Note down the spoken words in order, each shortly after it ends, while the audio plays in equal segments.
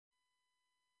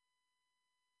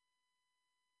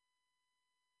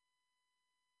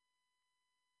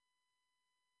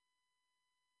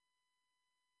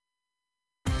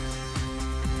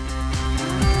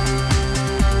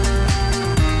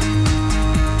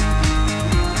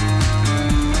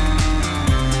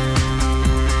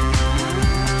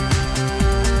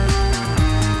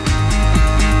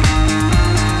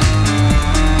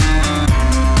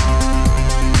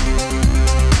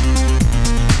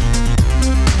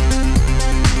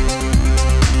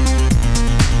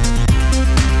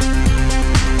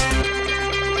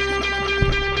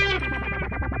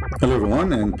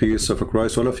everyone, and peace of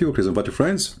Christ all of you. Please invite your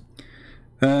friends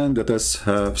and let us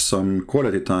have some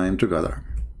quality time together.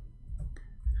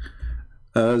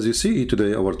 As you see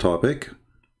today, our topic,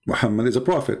 Muhammad is a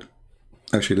prophet.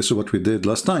 Actually, this is what we did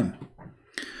last time,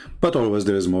 but always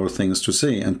there is more things to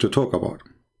say and to talk about.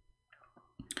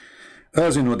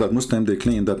 As you know, that Muslims, they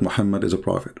claim that Muhammad is a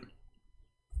prophet.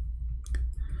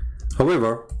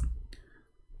 However,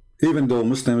 even though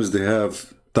Muslims, they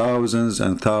have thousands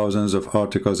and thousands of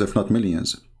articles, if not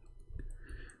millions,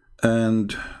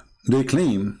 and they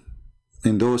claim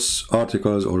in those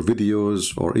articles or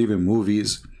videos or even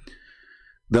movies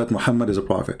that Muhammad is a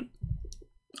prophet.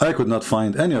 I could not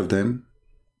find any of them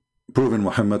proving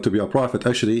Muhammad to be a prophet.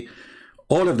 Actually,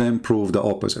 all of them prove the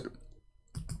opposite.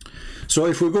 So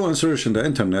if we go and search in the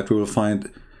internet, we will find,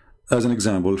 as an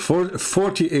example,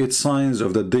 48 signs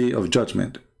of the Day of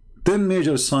Judgment, 10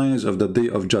 major signs of the Day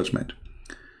of Judgment,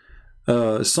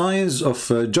 signs of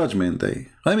Judgment Day.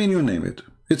 I mean, you name it,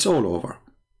 it's all over.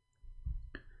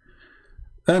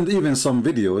 And even some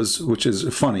videos, which is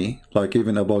funny, like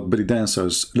even about belly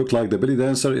dancers, look like the belly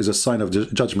dancer is a sign of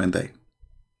Judgment Day.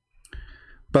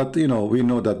 But you know, we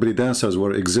know that belly dancers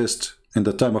were exist in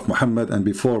the time of Muhammad and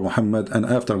before Muhammad and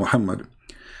after Muhammad.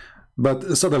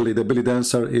 But suddenly the belly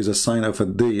dancer is a sign of a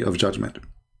Day of Judgment.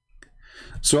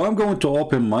 So I'm going to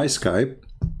open my Skype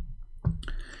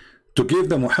to give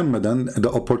the Muhammadan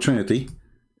the opportunity,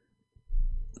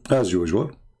 as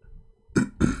usual,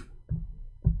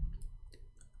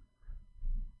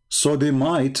 so they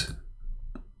might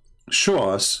show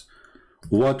us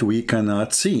what we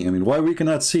cannot see. I mean, why we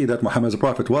cannot see that Muhammad is a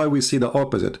prophet, why we see the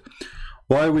opposite,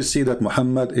 why we see that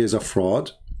Muhammad is a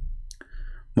fraud,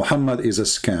 Muhammad is a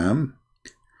scam,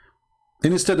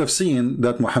 instead of seeing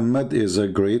that Muhammad is a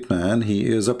great man, he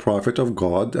is a prophet of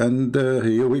God, and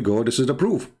here we go, this is the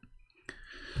proof.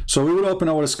 So we will open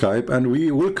our Skype and we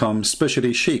welcome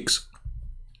especially sheikhs.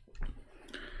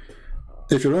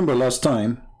 If you remember last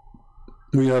time,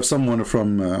 we have someone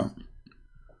from,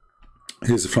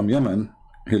 he's from Yemen,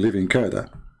 he lives in Canada.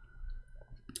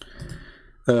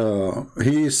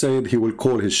 He said he will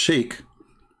call his sheikh,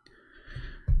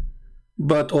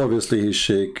 but obviously his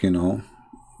sheikh, you know,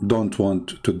 don't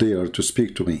want to dare to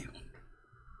speak to me.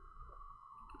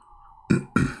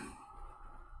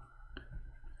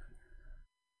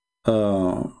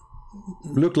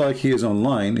 Look like he is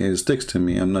online, he is texting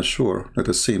me, I'm not sure. Let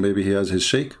us see, maybe he has his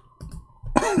sheikh.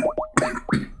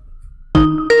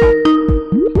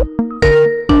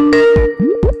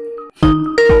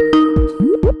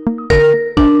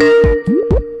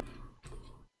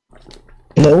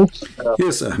 Hello?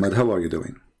 Yes, Ahmed, how are you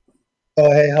doing?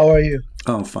 Oh, hey, how are you?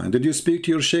 I'm fine. Did you speak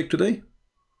to your sheikh today?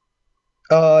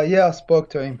 Yeah, I spoke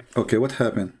to him. Okay, what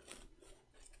happened?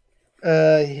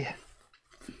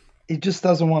 He just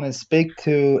doesn't want to speak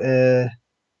to,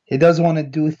 he doesn't want to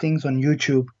do things on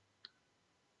YouTube.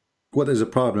 What is the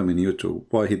problem in YouTube?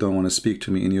 Why he don't want to speak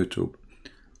to me in YouTube?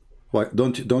 Why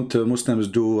don't Muslims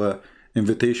do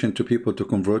invitation to people to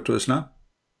convert to Islam?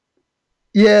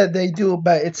 Yeah, they do,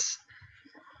 but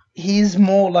he's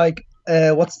more like,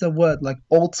 what's the word? Like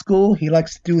old school. He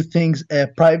likes to do things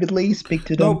privately, speak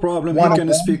to them. No problem. He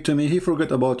can speak to me. He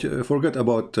forget about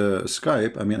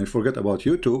Skype. I mean, I forget about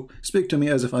YouTube. Speak to me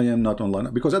as if I am not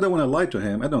online, because I don't want to lie to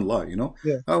him. I don't lie, you know.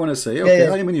 Yeah. I want to say, okay,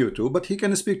 yeah. I am in YouTube, but he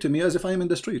can speak to me as if I am in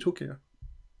the street. Who cares?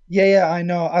 Yeah, I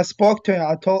know. I spoke to him.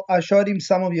 I showed him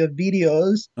some of your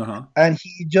videos, and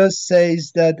he just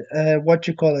says that what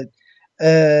you call it,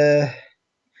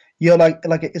 you're like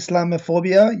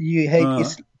Islamophobia. You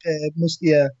hate Muslim,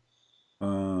 yeah.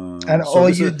 And so all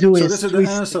you do is. So this is the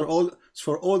answer.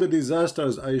 For all the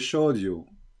disasters I showed you,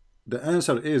 the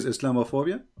answer is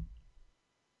Islamophobia.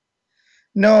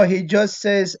 No, he just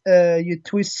says you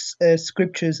twist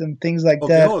scriptures and things like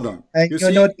okay, that. Hold on. And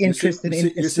you're not interested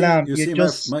in Islam.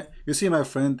 You see, my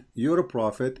friend, your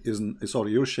prophet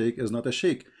your sheikh is not a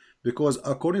sheikh, because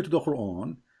according to the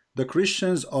Quran, the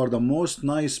Christians are the most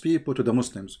nice people to the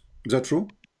Muslims. Is that true?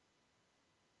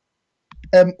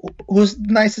 Who's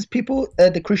the nicest people?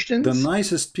 The Christians? The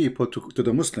nicest people to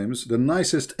the Muslims, the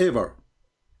nicest ever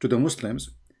to the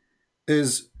Muslims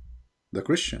is the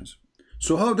Christians.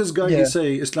 So how does guy he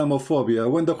say Islamophobia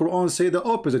when the Quran say the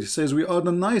opposite? He says we are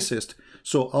the nicest.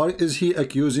 So is he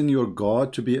accusing your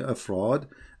God to be a fraud,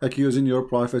 accusing your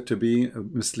prophet to be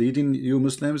misleading you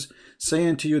Muslims,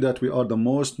 saying to you that we are the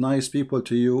most nice people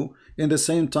to you? In the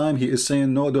same time, he is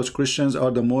saying no, those Christians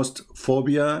are the most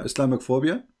phobia, Islamic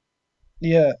phobia.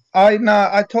 Yeah,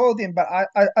 I told him, but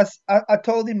I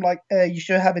told him like you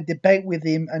should have a debate with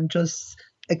him and just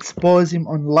expose him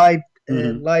on live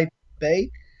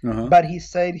debate. But he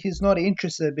said he's not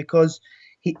interested because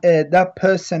that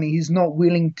person is not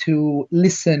willing to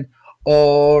listen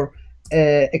or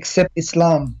accept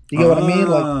Islam. Do you get what I mean?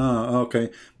 Like, okay.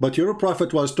 But your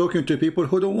prophet was talking to people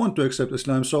who don't want to accept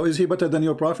Islam. So is he better than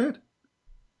your prophet?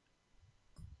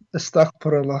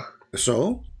 astaghfirullah.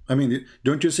 So, I mean,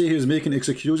 don't you see he's making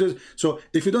excuses? So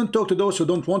if you don't talk to those who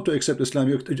don't want to accept Islam,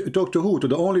 you talk to who? To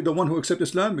the one who accepts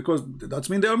Islam? Because that's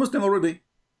mean they are Muslim already.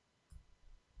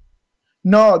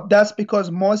 No, that's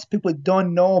because most people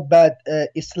don't know about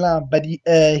Islam. But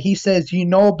he says you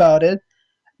know about it,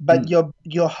 but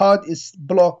your heart is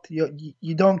blocked.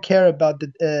 You don't care about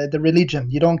the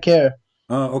religion. You don't care.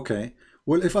 Okay.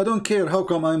 Well, if I don't care, how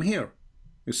come I'm here?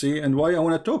 You see, and why I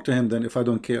want to talk to him then if I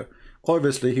don't care?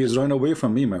 Obviously, he's run away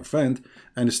from me, my friend,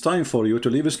 and it's time for you to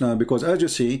leave Islam because, as you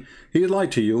see, he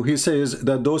lied to you. He says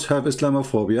that those have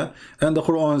Islamophobia, and the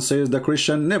Quran says the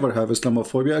Christian never have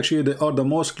Islamophobia. Actually, they are the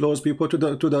most close people to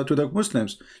the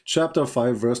Muslims. Chapter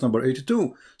 5, verse number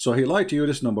 82. So he lied to you.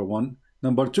 This is number one.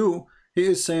 Number two, he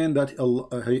is saying that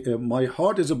my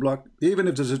heart is blocked. Even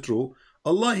if this is true,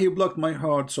 Allah, he blocked my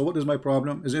heart. So what is my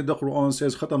problem? Is it the Quran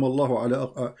says Khatam Allahu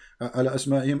ala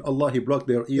asma'ihim, Allah, he blocked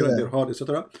their ear and their heart,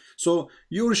 etc. So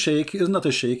your sheikh is not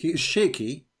a sheikh, he is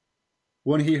shaky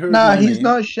when he heard my he's name.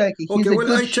 not shaky. He's okay, a well,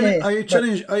 good sheikh,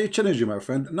 I challenge you, my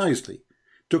friend, nicely,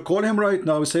 to call him right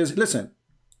now. He says, listen,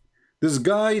 this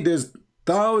guy, there's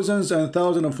thousands and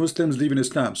thousands of Muslims leaving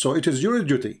Islam. So it is your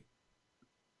duty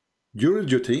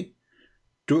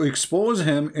to expose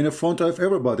him in front of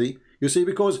everybody. You see,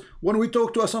 because when we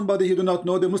talk to somebody he do not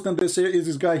know, the Muslim, they say, is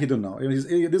this guy he don't know.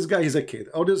 This guy is a kid.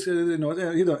 Or this, you know,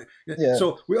 he don't. Yeah.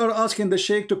 So we are asking the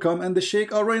sheikh to come, and the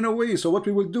sheikh are running away. So what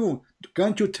we will do?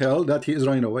 Can't you tell that he is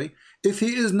running away? If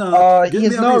he is not,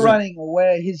 he's not running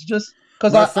away. He's just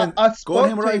because I spoke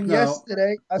to him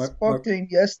yesterday. I spoke to him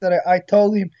yesterday. I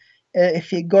told him if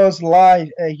he goes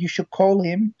live, you should call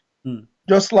him.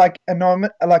 Just like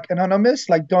anonymous,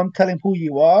 like don't tell him who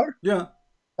you are. Yeah,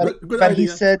 good idea. He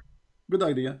said, good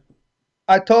idea.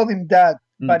 I told him that,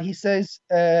 but he says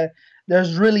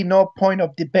there's really no point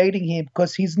of debating him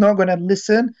because he's not going to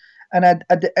listen, and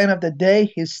at the end of the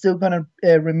day, he's still going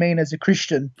to remain as a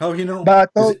Christian. How he know? But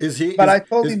I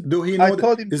told him. Do he know?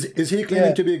 Is he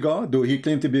claiming to be God? Do he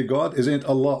claim to be God? Isn't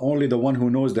Allah only the one who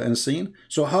knows the unseen?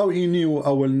 So how he knew I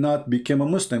will not become a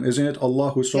Muslim? Isn't it Allah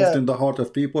who softened the heart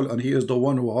of people, and He is the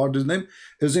one who hardened them?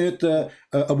 Isn't it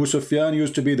Abu Sufyan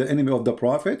used to be the enemy of the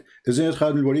Prophet? Isn't it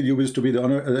Khalid al-Walid used to be the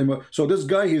enemy? So this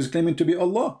guy, he is claiming to be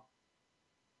Allah.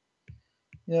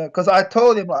 Yeah, because I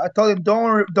told him,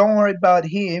 don't worry about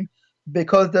him.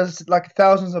 Because there's like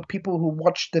thousands of people who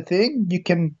watch the thing, you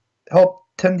can help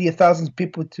 10,000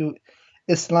 people to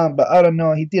Islam. But I don't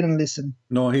know, he didn't listen.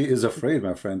 No, he is afraid,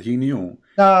 my friend. He knew.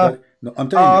 No, I'm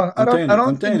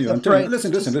telling you.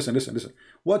 Listen.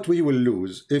 What we will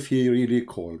lose if he really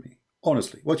called me,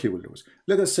 honestly, what he will lose.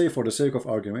 Let us say, for the sake of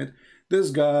argument,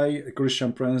 this guy, a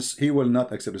Christian prince, he will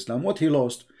not accept Islam. What he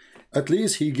lost? At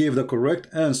least he gave the correct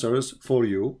answers for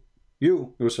you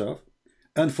yourself,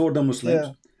 and for the Muslims.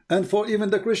 Yeah. And for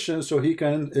even the Christians, so he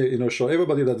can, show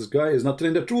everybody that this guy is not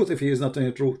telling the truth if he is not telling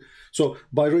the truth. So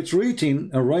by retreating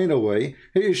and running away,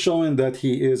 he is showing that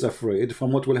he is afraid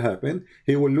from what will happen.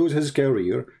 He will lose his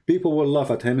career. People will laugh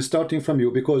at him, starting from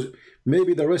you, because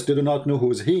maybe the rest do not know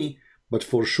who is he, but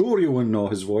for sure you will know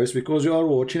his voice because you are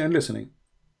watching and listening.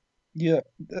 Yeah.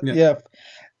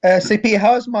 CP,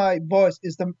 how's my voice?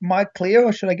 Is the mic clear,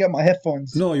 or should I get my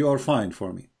headphones? No, you are fine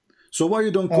for me. So why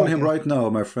you don't call him right now,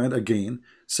 my friend, again?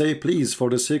 Say, please, for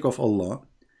the sake of Allah,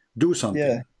 do something.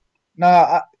 Yeah.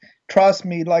 Nah, trust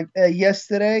me, like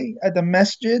yesterday at the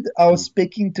masjid, I was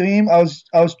speaking to him. I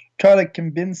was trying to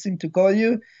convince him to call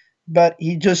you, but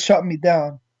he just shut me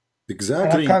down.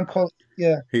 Exactly. And I can't call.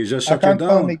 Yeah. He just shut you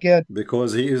down again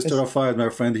because he is terrified, my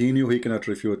friend. He knew he cannot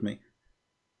refute me.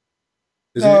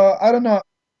 I don't know.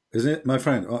 Isn't it, my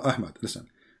friend? Ahmed, listen.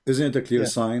 Isn't it a clear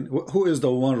sign? Who is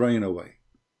the one running away?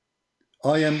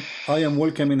 I am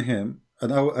welcoming him,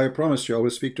 and I promise you I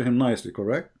will speak to him nicely,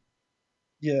 correct?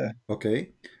 Yeah.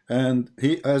 Okay. And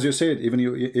he, as you said, even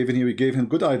you gave him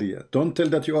good idea. Don't tell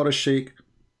that you are a sheikh.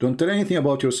 Don't tell anything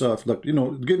about yourself. Like,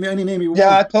 give me any name you want.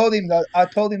 Yeah, I told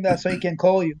him that so he can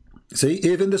call you. See,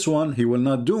 even this one he will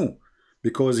not do,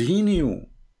 because he knew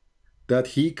that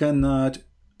he cannot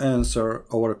answer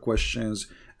our questions,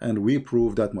 and we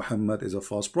prove that Muhammad is a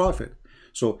false prophet.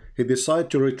 So he decided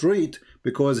to retreat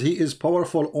because he is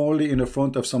powerful only in the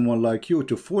front of someone like you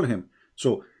to fool him.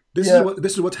 So this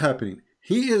is what's happening.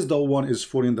 He is the one is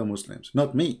fooling the Muslims,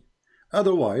 not me.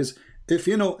 Otherwise, if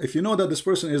you know that this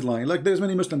person is lying, like there's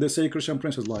many Muslims, they say Christian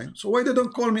prince is lying. So why they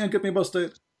don't call me and get me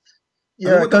busted?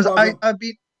 Yeah, because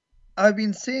I've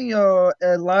been seeing your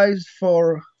lives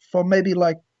for maybe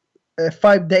like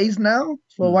 5 days now,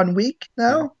 for 1 week Yeah,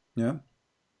 now, yeah.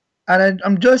 and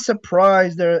I'm just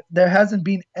surprised there hasn't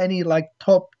been any like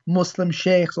top Muslim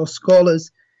sheikhs or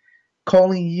scholars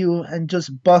calling you and just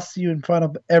bust you in front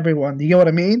of everyone. Do you know what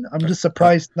I mean? I'm just I,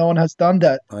 surprised no one has done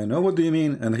that. I know what do you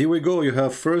mean, and here we go. You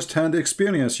have first-hand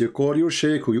experience. You call your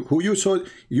sheikh, who you saw.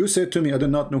 You said to me, I do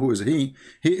not know who is he.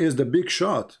 He is the big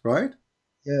shot, right?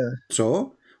 Yeah.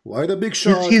 So why the big He's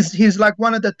shot? he's he's like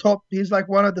one of the top. He's like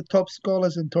one of the top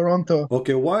scholars in Toronto.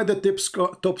 Okay, why the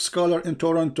top scholar in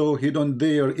Toronto? He don't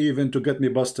dare even to get me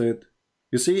busted.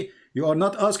 You see, you are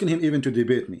not asking him even to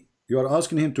debate me. You are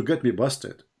asking him to get me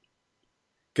busted.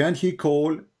 Can't he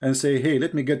call and say, hey,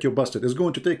 let me get you busted? It's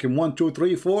going to take him 1, 2,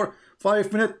 3, 4,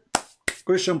 5 minutes.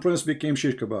 Christian Prince became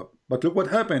shish kebab. But look what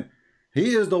happened.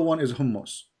 He is the one is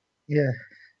hummus. Yeah.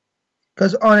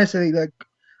 Because honestly, like,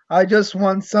 I just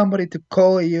want somebody to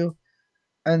call you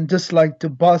and just like to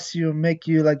bust you, make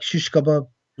you like shish kebab.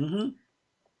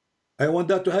 I want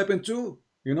that to happen too,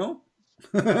 you know.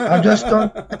 I just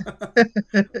don't.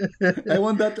 I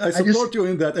want that. I I just support you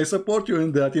in that. I support you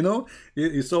in that. You know.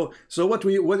 So what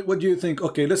do you think?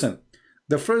 Okay, listen.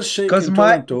 The first sheikh because in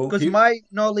my Toronto, because my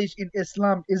knowledge in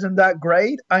Islam isn't that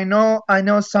great. I know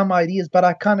some ideas, but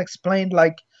I can't explain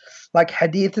like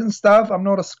hadith and stuff. I'm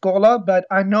not a scholar, but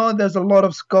I know there's a lot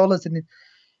of scholars in it.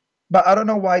 But I don't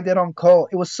know why they don't call.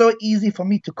 It was so easy for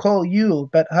me to call you,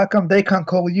 but how come they can't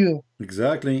call you?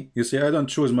 exactly. You see, I don't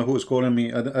choose my who's calling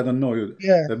me. I don't know you.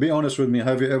 Yeah. Be honest with me.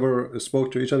 Have you ever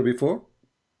spoke to each other before?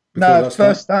 Before No, last time?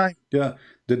 first time. Yeah.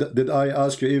 Did I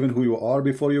ask you even who you are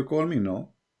before you call me? No.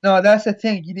 No, that's the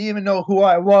thing. You didn't even know who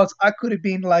I was. I could have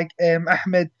been like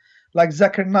Ahmed, like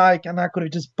Zakir Naik, and I could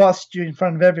have just bust you in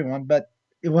front of everyone, but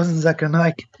it wasn't Zakir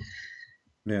Naik.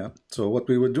 Yeah. So what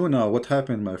we will do now? What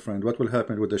happened, my friend? What will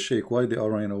happen with the sheikh? Why they are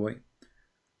running away?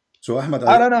 So Ahmed,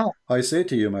 I don't know. I say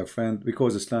to you, my friend,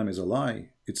 because Islam is a lie,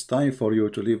 it's time for you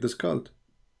to leave this cult.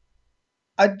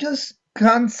 I just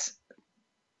can't.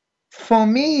 For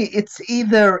me, it's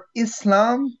either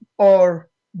Islam or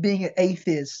being an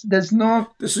atheist. There's no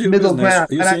This is your middle business. ground.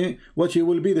 You And I, see, what you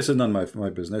will be, this is not my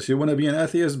business. You want to be an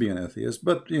atheist, be an atheist.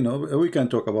 But, you know, we can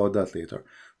talk about that later.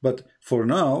 But for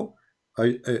now,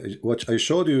 what I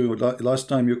showed you last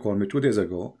time you called me 2 days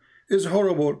ago is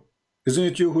horrible. Isn't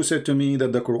it you who said to me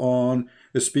that the Quran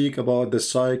speak about the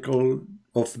cycle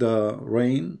of the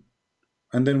rain?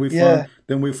 And then yeah,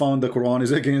 we found the Quran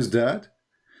is against that.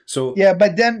 So yeah.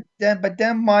 But then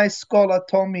my scholar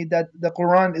told me that the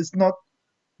Quran is not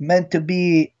meant to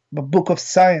be a book of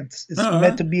science. It's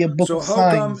meant to be a book of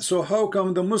signs. so how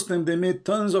come the Muslim they made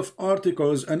tons of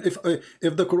articles, and if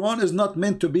the Quran is not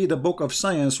meant to be the book of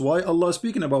science, why Allah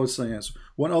speaking about science?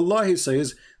 When Allah he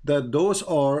says that those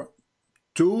are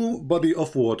two body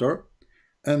of water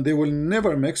and they will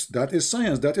never mix, that is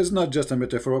science. That is not just a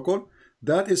metaphorical,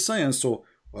 that is science. So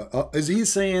is he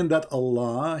saying that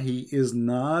Allah he is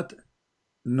not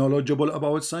knowledgeable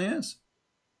about science?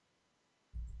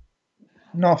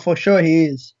 No, for sure he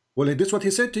is. Well, this is what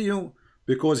he said to you,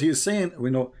 because he is saying, you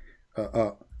know,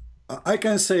 uh, I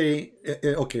can say,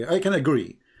 okay, I can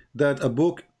agree that a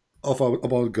book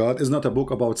about God is not a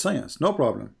book about science, no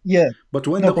problem. Yeah, But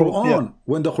when no the problem.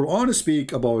 Yeah, Quran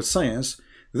speak about science,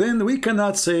 then we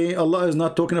cannot say Allah is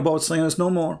not talking about science no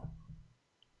more.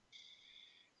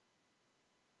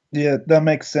 yeah, that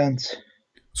makes sense.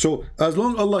 So as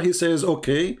long Allah he says,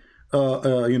 okay,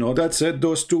 you know, that's it,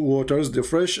 those two waters, the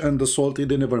fresh and the salty,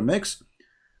 they never mix,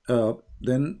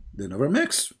 then they never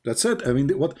mix. That's it. I mean,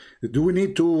 what do we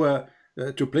need to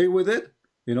play with it?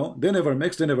 You know, they never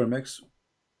mix, they never mix.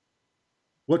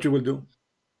 What you will do?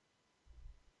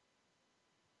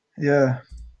 Yeah.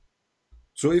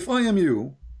 So if I am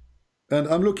you and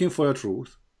I'm looking for a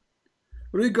truth,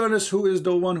 regardless who is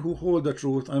the one who hold the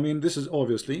truth, I mean, this is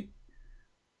obviously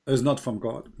is not from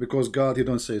God, because God he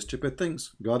don't say stupid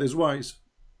things. God is wise.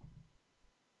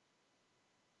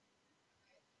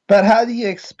 But how do you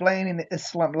explain in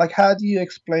Islam? Like, how do you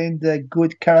explain the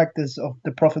good characters of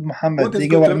the Prophet Muhammad? What Do is you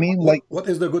get good? what I mean? Like, What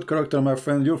is the good character, my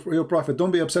friend? Your prophet.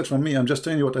 Don't be upset from me. I'm just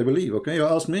telling you what I believe. Okay, you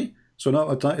asked me, so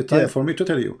now it's time yeah, for me to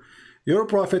tell you. Your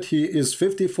prophet, he is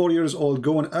 54 years old,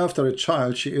 going after a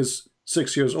child. She is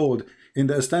 6 years old in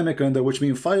the Islamic calendar, which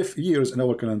means 5 years in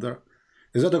our calendar.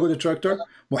 Is that a good character?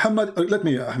 Muhammad, let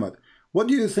me, Ahmed. What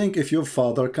do you think if your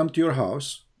father come to your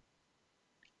house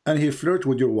and he flirt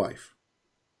with your wife?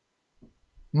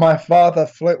 my father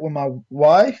flirt with my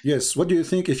wife. Yes. What do you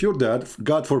think if your dad,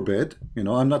 God forbid, you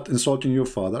know, I'm not insulting your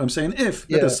father. I'm saying if,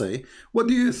 let Yeah, us say, what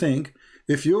do you think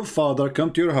if your father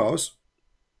come to your house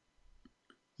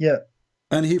yeah.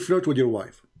 and he flirt with your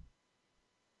wife?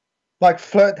 Like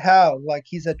flirt how? Like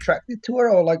he's attracted to her,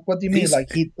 or like what do you mean?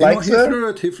 Like he likes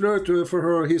her? He flirt for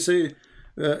her. He say,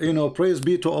 praise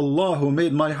be to Allah who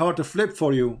made my heart flip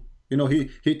for you.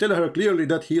 He tell her clearly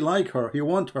that he like her, he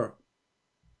want her.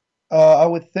 I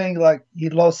would think like he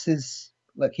lost his,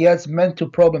 like he has mental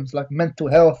problems, like mental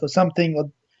health or something,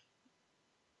 or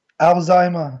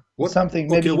Alzheimer or something.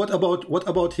 Maybe. Okay, what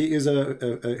about he is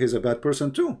he's a bad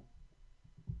person too?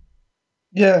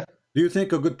 Yeah. Do you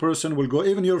think a good person will go,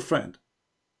 even your friend?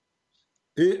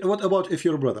 What about if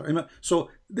your brother? So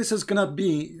this is cannot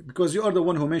be, because you are the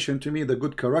one who mentioned to me the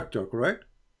good character, correct?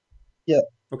 Yeah.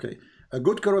 Okay, a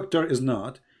good character is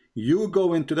not you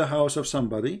go into the house of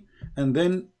somebody and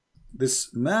then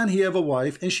this man, he have a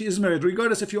wife and she is married,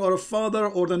 regardless if you are a father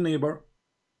or the neighbor,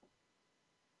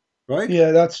 right?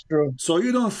 Yeah, that's true. So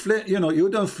you don't you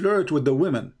don't flirt with the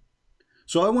women.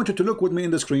 So I want you to look with me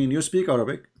in the screen. You speak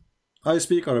Arabic, I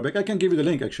speak Arabic. I can give you the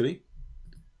link actually,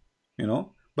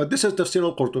 but this is Tafsir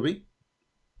al-Qurtubi,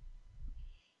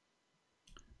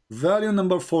 volume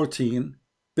number 14,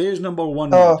 page number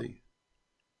 190.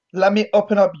 Let me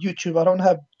open up YouTube. I don't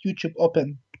have YouTube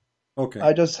open. Okay.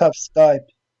 I just have Skype.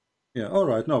 Yeah, all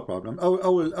right, no problem. I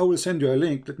will send you a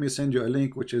link. Let me send you a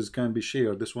link which can be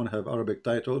shared. This one have Arabic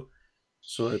title,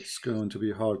 so it's going to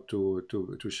be hard to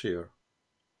share.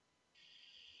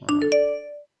 All right.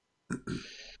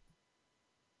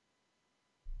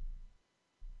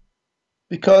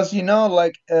 Because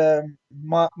like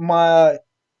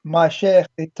my sheikh,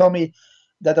 he told me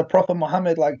that the Prophet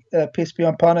Muhammad, like peace be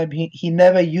upon him, he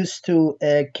never used to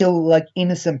kill like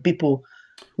innocent people,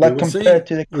 like compared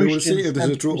to the Christians. We will see if this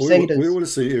is true. We will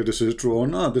see if this is true or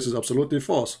not. This is absolutely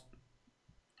false.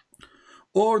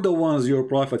 Or the ones your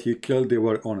prophet he killed, they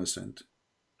were innocent,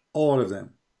 all of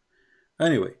them.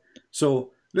 Anyway,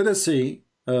 so let us see.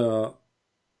 Let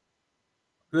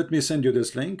me send you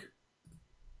this link,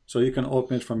 so you can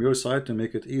open it from your side to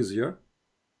make it easier.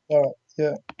 All right.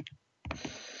 Yeah.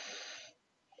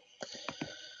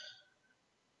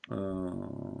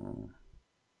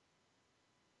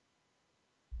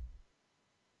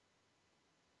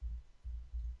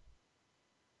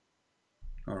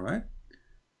 All right.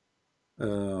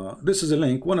 This is a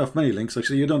link, one of many links.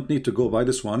 Actually, you don't need to go by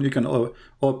this one. You can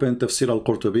open Tafsir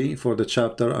al-Qurtubi for the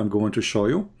chapter I'm going to show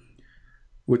you,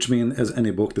 which means as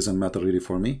any book, doesn't matter really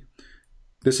for me.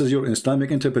 This is your Islamic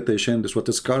interpretation. This is what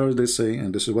the scholars they say,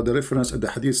 and this is what the reference at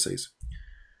the hadith says.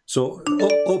 So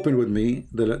open with me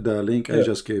the link I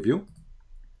just gave you.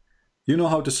 You know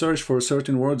how to search for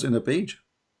certain words in a page?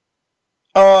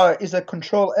 Is that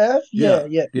Control F? Yeah.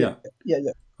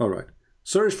 All right.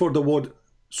 Search for the word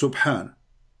Subhan.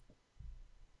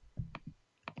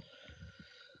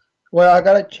 Well, I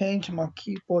gotta change my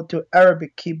keyboard to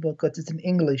Arabic keyboard because it's in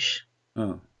English.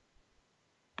 Oh.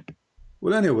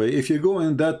 Well, anyway, if you go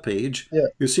in that page,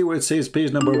 you see where it says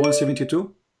page number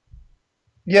 172?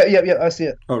 Yeah, I see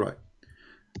it. All right.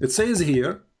 It says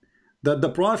here that the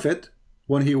Prophet,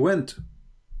 when he went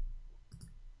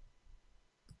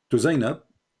to Zainab,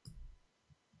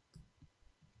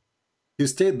 he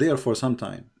stayed there for some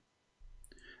time.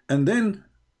 And then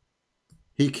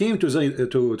he came to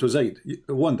Zayd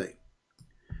one day.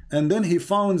 And then he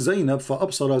found Zainab,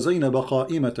 فَأَبْصَرَ زَيْنَبَ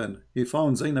قَائِمَةً. He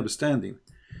found Zainab standing.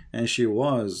 And she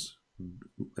was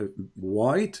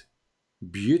white,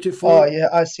 beautiful. Oh, yeah,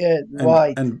 I see it.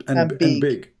 White and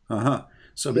big.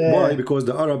 So why? Because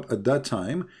the Arab at that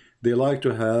time, they like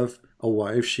to have a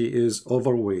wife. She is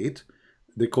overweight.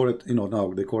 They call it,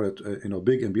 now they call it,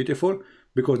 big and beautiful,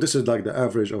 because this is like the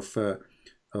average of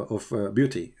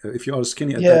beauty. If you are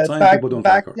skinny at that time, people don't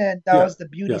like her. Back then, that was the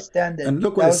beauty standard. And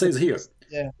look what it says here.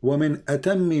 وَمِنْ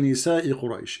أَتَمِّ نِسَاءِ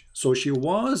قُرَيْشِ. So she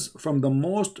was from the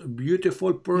most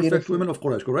beautiful, perfect women of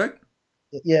Quraysh, correct?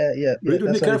 Yeah. Read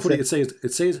with me carefully. It says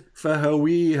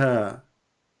فَهَوِيهَا.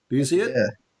 Do you see it?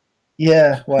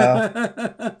 Yeah.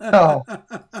 Wow.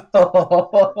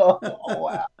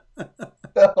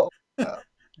 Wow.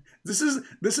 This is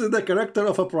the character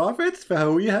of a prophet.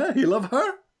 فَهَوِيهَا. He loved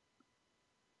her.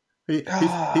 He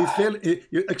felt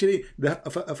actually the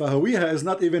فَهَوِيهَا is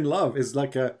not even love. It's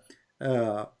like a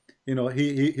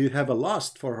he have a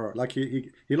lust for her, like he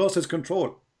lost his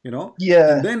control,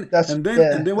 Yeah. And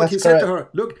then what he said to her,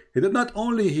 look, he did not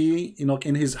only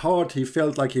in his heart he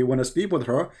felt like he want to sleep with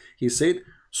her. He said,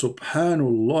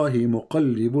 Subhanallah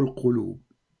muqallibul qulub.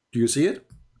 Do you see it?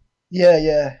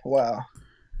 Yeah. Wow.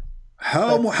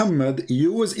 How Muhammad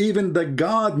used even the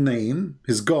God name,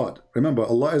 his God. Remember,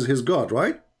 Allah is his God,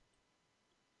 right?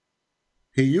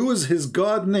 He used his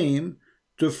God name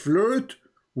to flirt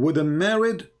with the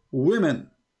married women.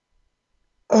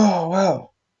 Oh,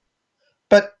 wow.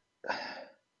 But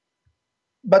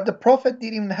But the Prophet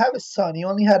didn't even have a son. He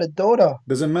only had a daughter.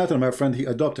 Doesn't matter, my friend. He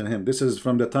adopted him. This is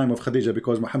from the time of Khadija,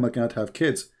 because Muhammad cannot have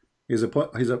kids. He's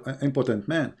an impotent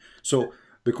man. So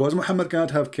because Muhammad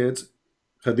cannot have kids,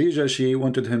 Khadija, she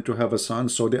wanted him to have a son,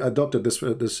 so they adopted this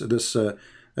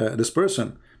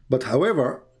person. But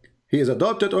however, he is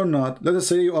adopted or not, let us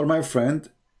say you are my friend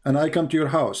and I come to your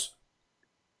house.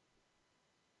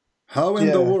 How in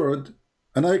the world,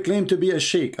 and I claim to be a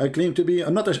sheikh, I'm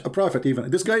not a prophet even.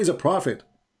 This guy is a prophet.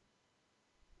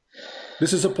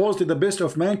 This is supposedly the best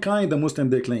of mankind, the Muslim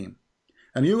they claim.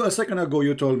 And you, a second ago,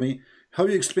 you told me, how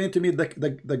you explain to me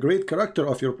the great character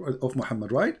of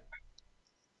Muhammad, right?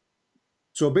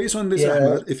 So based on this,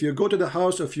 Ahmed, if you go to the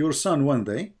house of your son one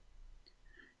day,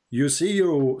 you see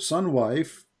your son's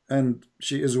wife, and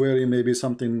she is wearing maybe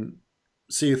something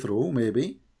see-through,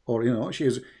 maybe, or you know,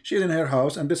 she's in her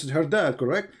house, and this is her dad,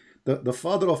 correct? The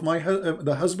father of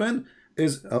the husband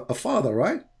is a father,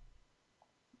 right?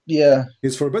 Yeah.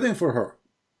 It's forbidden for her.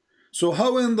 So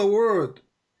how in the world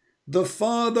the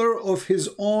father of his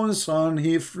own son,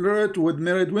 he flirt with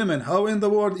married women? How in the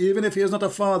world, even if he is not a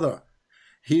father,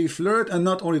 he flirt, and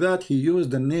not only that, he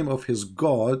used the name of his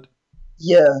God.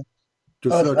 Yeah, to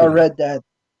flirt I read that.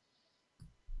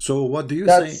 So what do you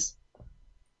say?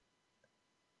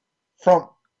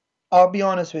 I'll be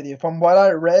honest with you, from what I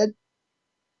read,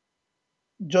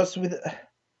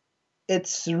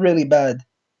 it's really bad.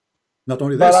 Not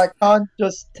only but this, I can't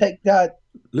just take that.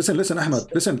 Listen,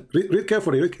 Ahmed, listen, read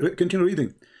carefully, continue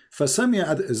reading.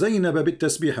 فسمعت زينب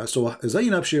بالتسبيحة. So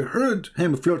Zainab, she heard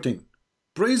him flirting,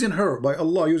 praising her by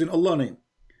Allah, using Allah name.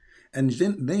 And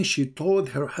then she told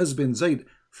her husband Zaid,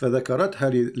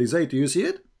 فذكرتها لزيد. You see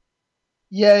it?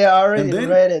 Yeah, I already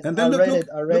read it. And then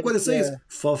look what it says. Yeah.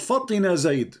 ففطن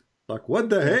زيد. Like, what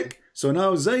the heck? So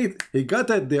now Zaid, he got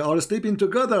it. They are sleeping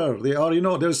together. They are, you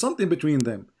know, there's something between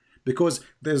them. Because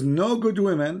there's no good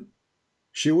woman.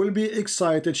 She will be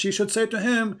excited. She should say to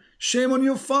him, shame on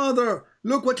your father.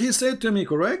 Look what he said to me,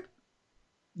 correct?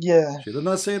 Yeah. She did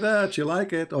not say that. She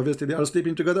liked it. Obviously, they are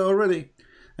sleeping together already.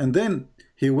 And then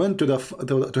he went to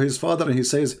his father and he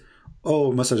says,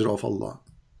 oh, Messenger of Allah,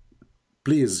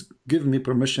 please give me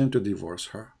permission to divorce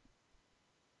her.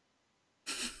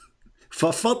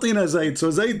 فَفَطِنَ Zaid. So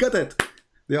Zaid got it.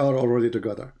 They are already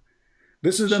together.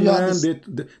 This is the man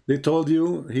they told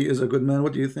you he is a good man.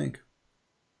 What do you think?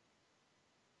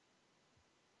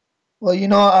 Well, you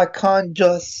know, I can't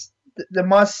just.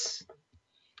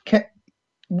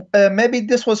 Maybe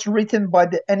this was written by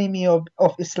the enemy of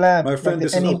Islam. My friend,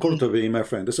 this is Al-Qurtubi, my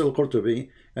friend. This is Al-Qurtubi,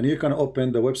 and you can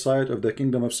open the website of the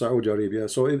Kingdom of Saudi Arabia.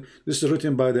 So this is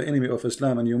written by the enemy of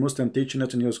Islam, and you Muslim teaching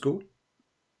it in your school?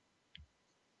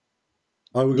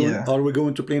 Are we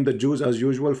going to blame the Jews as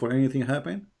usual for anything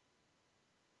happen?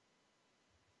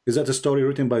 Is that a story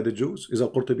written by the Jews? Is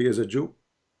Al-Qurtubi as a Jew?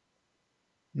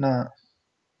 No.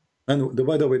 And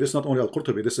by the way, this is not only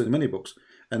Al-Qurtubi, this is in many books.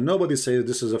 And nobody says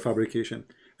this is a fabrication.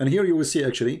 And here you will see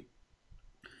actually,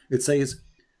 it says,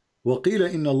 وَقِيلَ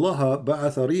إِنَّ اللَّهَ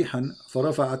بَعَثَ رِيحًا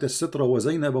فَرَفَعَتِ السِّتْرَ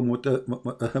وَزَيْنَبَ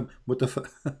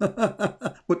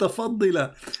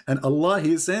مُتَفَضِّلَ. And Allah,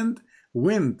 He sent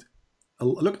wind.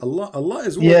 Look, Allah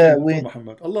is working for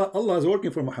Muhammad. Allah is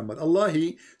working for Muhammad. Allah,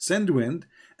 He sent wind,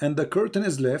 and the curtain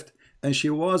is left, and she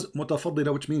was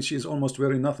mutafaddila, which means she is almost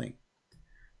wearing nothing.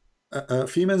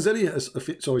 في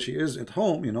منزلها, so she is at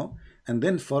home, you know. And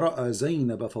then فرأى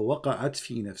زينب فوقعت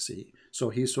في نفسه. So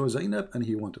he saw Zainab and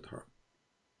he wanted her.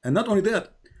 And not only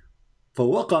that,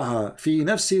 فوقع في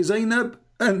نفس زينب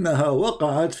أنها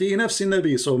وقعت في نفس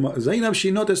النبي. So Zainab, she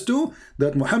noticed too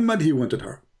that Muhammad, he wanted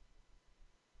her.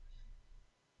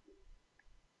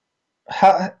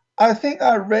 I think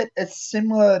I read a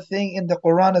similar thing in the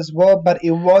Quran as well, but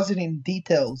it wasn't in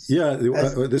details. Yeah,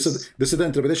 this is the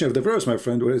interpretation of the verse, my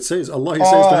friend, where it says Allah, He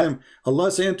says to him, Allah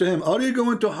is saying to him, are you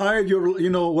going to hide your, you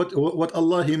know, what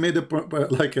Allah, He made it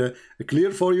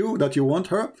clear for you that you want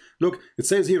her? Look, it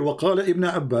says here, وَقَالَ ابن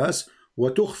عباس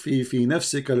وَتُخْفِي فِي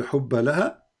نَفْسِكَ الْحُبَّ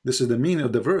لَهَا. This is the meaning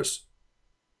of the verse.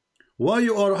 Why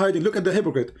you are hiding? Look at the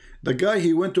hypocrite. The guy,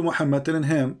 he went to Muhammad telling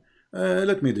him,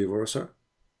 let me divorce her.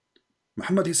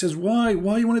 Muhammad, he says, why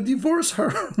you want to divorce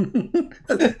her?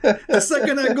 A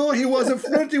second ago he was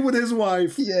flirting with his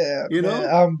wife. Yeah, you know,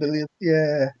 unbelievable.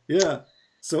 Yeah.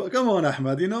 So come on,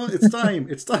 Ahmed, you know, it's time.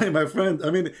 It's time, my friend. I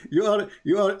mean, you are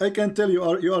I can tell you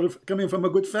are coming from a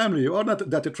good family. You are not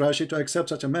that trashy to accept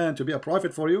such a man to be a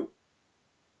prophet for you.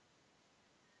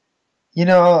 You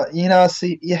know,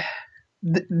 see, yeah,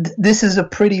 this is a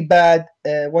pretty bad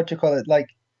like,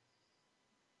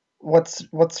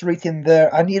 what's written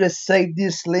there. I need to save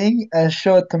this link and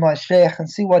show it to my sheikh and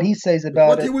see what he says about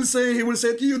what it. He will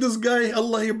say to you, this guy,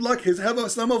 Allah, he block his have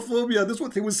Islamophobia. This is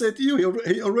what he will say to you.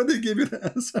 He already gave you the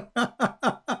answer.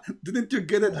 Didn't you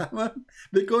get it, Ahmed?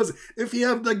 Because if he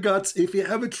have the guts, if he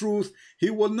have a truth, he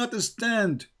will not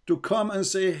stand to come and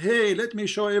say, hey, let me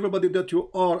show everybody that you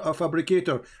are a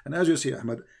fabricator. And as you see,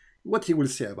 Ahmed, what he will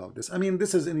say about this. I mean,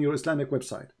 this is in your Islamic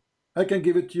website. I can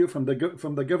give it to you from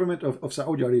the government of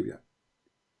Saudi Arabia.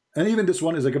 And even this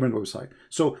one is a government website.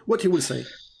 So what he will say.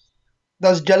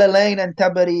 Does Jalalain and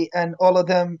Tabari and all of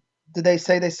them, do they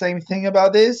say the same thing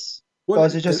about this? Well, or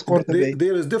is it just Qurtubi?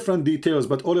 There is different details,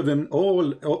 but all of them,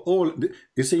 all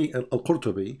you see,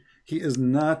 Al-Qurtubi, he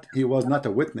was not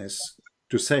a witness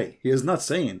to say. He is not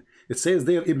saying. It says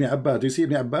there, Ibn Abbas. Do you see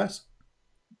Ibn Abbas?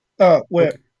 Oh, where?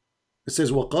 Okay. It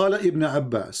says, وَقَالَ Ibn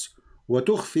Abbas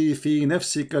وَتُخْفِي فِي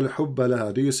نَفْسِكَ الْحُبَّ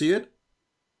لَهَا. Do you see it?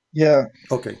 Yeah.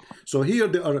 Okay. So here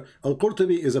they are.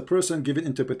 Al-Qurtubi is a person giving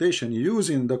interpretation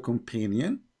using the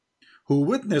companion who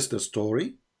witnessed the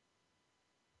story.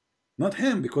 Not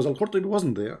him, because Al-Qurtubi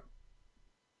wasn't there.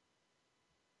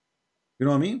 You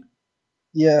know what I mean?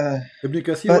 Yeah. Ibn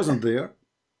Kathir wasn't there.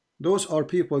 Those are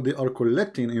people, they are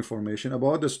collecting information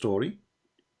about the story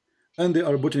and they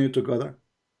are putting it together.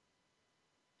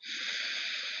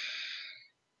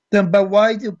 Then, but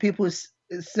why do people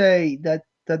say that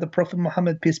the Prophet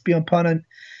Muhammad, peace be upon him,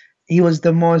 he was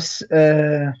the most,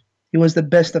 he was the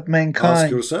best of mankind?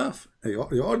 Ask yourself.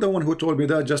 You are the one who told me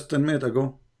that just 10 minutes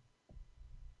ago.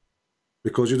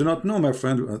 Because you do not know, my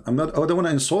friend. I don't want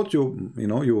to insult you. You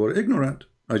know, you were ignorant.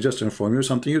 I just inform you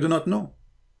something you do not know.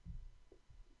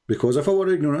 Because of our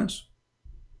ignorance,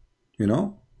 you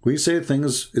know, we say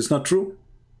things, it's not true.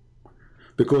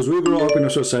 Because we grow up in a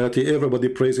society, everybody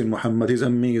praising Muhammad, he's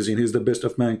amazing, he's the best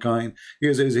of mankind.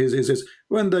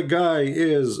 When the guy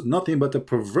is nothing but a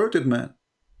perverted man.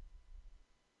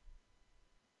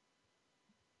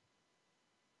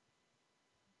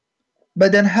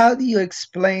 But then how do you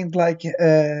explain like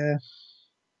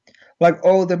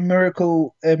all the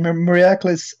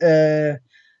miraculous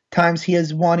times he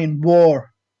has won in war?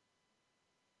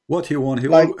 What he won?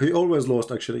 He always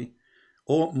lost, actually.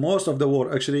 Most of the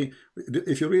war, actually.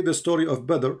 If you read the story of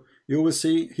Badr, you will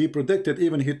see he predicted,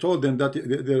 even he told them that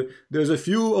there's a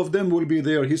few of them will be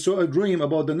there. He saw a dream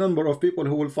about the number of people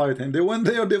who will fight him. They went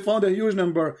there, they found a huge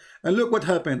number, and look what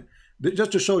happened.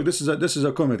 Just to show you, this is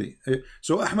a comedy.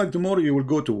 So Ahmed, tomorrow you will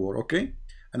go to war, okay?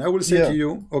 And I will say to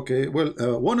you, okay, well,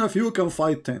 one of you can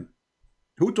fight 10.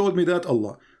 Who told me that?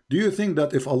 Allah. Do you think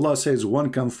that if Allah says one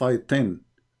can fight 10,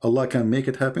 Allah can make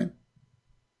it happen?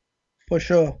 For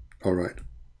sure. All right.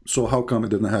 So how come it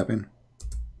didn't happen?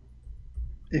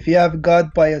 If you have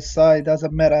God by your side,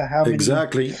 doesn't matter how many.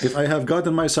 Exactly. If I have God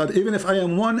on my side, even if I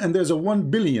am one and there's a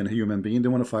 1 billion human being, they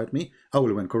want to fight me, I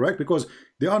will win, correct? Because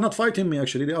they are not fighting me,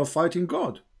 actually, they are fighting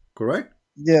God, correct?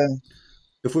 Yeah.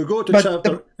 If we go to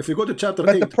chapter 8.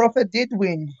 But the Prophet did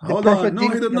win. Hold on. No,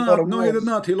 he did not. No, he did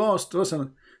not. He lost.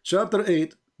 Listen. Chapter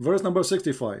 8, verse number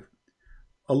 65.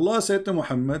 Allah said to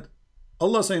Muhammad,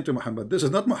 Allah saying to Muhammad, this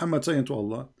is not Muhammad saying to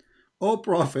Allah, O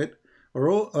Prophet,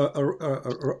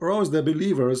 rouse the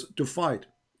believers to fight.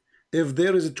 If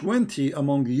there is 20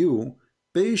 among you,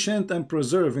 patient and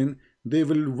persevering, they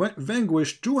will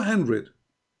vanquish 200.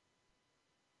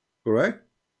 Correct?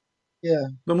 Yeah.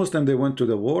 The Muslim, they went to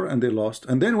the war and they lost.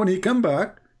 And then when he come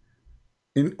back,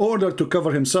 in order to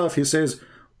cover himself, he says,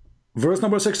 verse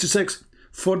number 66,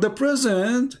 for the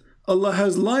present, Allah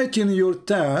has lightened your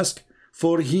task,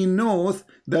 for he knoweth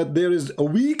that there is a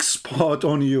weak spot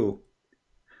on you.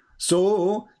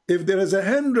 So if there is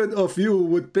 100 of you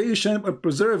with patient and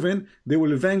persevering, they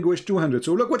will vanquish 200.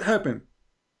 So look what happened.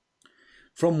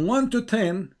 From 1 to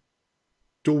 10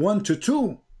 to 1 to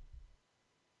 2.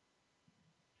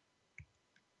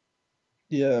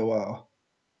 Yeah, wow.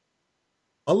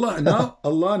 Allah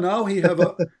now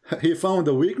he found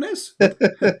a weakness.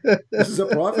 This is a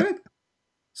prophet.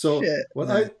 So shit,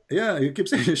 you keep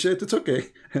saying shit, it's okay.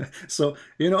 So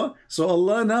so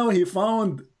Allah now he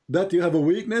found that you have a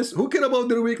weakness. Who care about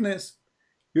their weakness?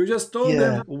 You just told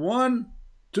them 1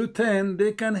 to 10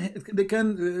 they can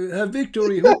have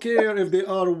victory. Who care if they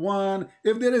are 1,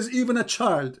 if there is even a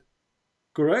child,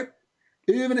 correct?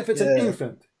 Even if it's an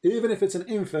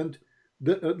infant,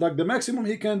 like the maximum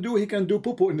he can do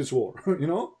poo-poo in this war.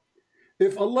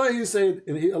 If Allah he said,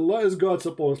 and Allah is God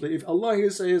supposedly, if Allah he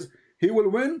says he will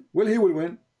win, well, he will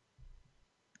win.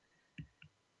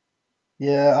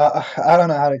 Yeah, I don't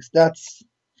know how to. That's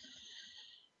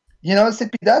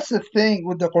that's the thing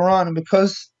with the Quran,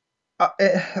 because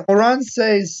Quran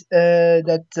says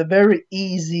that it's a very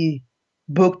easy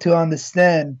book to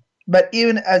understand, But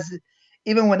even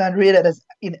when I read it as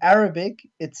in Arabic,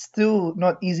 it's still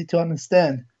not easy to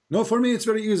understand. No, for me it's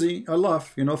very easy. I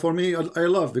laugh. For me I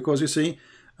laugh because you see,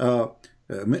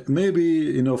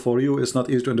 maybe for you it's not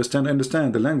easy to understand. I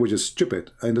understand the language is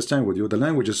stupid. I understand with you. The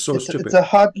language is so stupid. It's a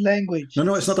hard language.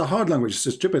 No, it's not a hard language. It's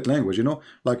a stupid language.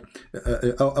 Like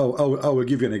I will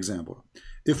give you an example.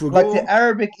 If we like go, the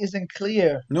Arabic isn't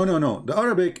clear. No. The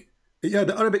Arabic, yeah,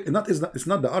 the Arabic it's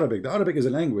not the Arabic. The Arabic is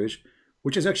a language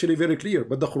which is actually very clear,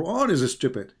 but the Quran is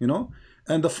stupid.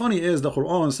 And the funny is the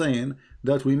Quran saying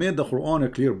that we made the Quran a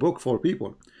clear book for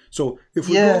people. So if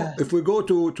we go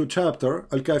to chapter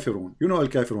Al-Kafirun,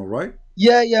 Al-Kafirun, right?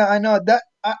 Yeah, I know that.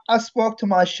 I spoke to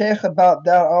my sheikh about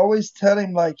that. I always tell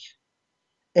him, like,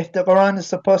 if the Quran is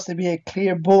supposed to be a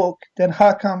clear book, then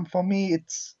how come for me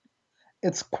it's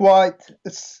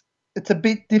a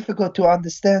bit difficult to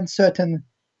understand certain.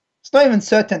 It's not even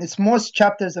certain. It's most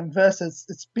chapters and verses.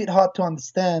 It's a bit hard to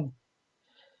understand.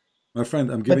 My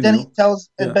friend, I'm giving but then you.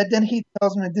 But then he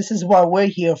tells me this is what we're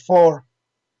here for.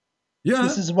 Yeah.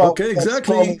 This is what. Okay.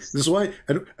 Exactly. This is why.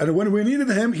 And when we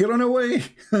needed him, he ran away.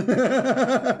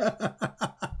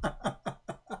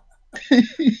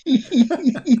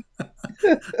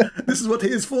 This is what he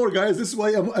is for, guys. This is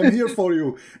why I'm here for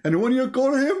you. And when you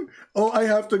call him, oh, I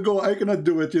have to go. I cannot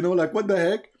do it. Like what the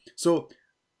heck? So.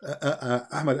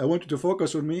 Ahmed, I want you to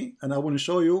focus on me, and I want to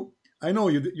show you. I know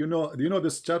you. Do you know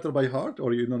this chapter by heart,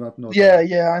 or you do not know?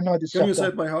 Yeah, I know this. Can you say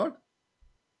it by heart?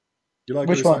 You like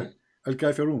which one?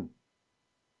 Al-Kafirun.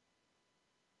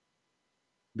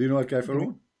 Do you know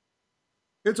Al-Kafirun?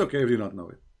 It's okay if you don't know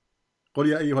it. قل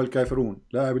يا أيها الكافرون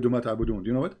لا أعبد ما تعبدون. Do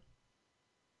you know it?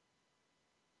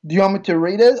 Do you want me to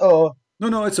read it or?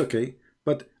 No, it's okay.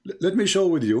 But let me show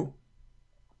with you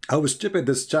how stupid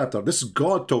this chapter. This is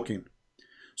God talking.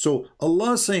 So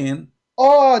Allah saying,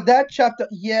 oh, that chapter,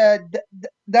 yeah,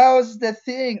 that was the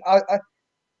thing.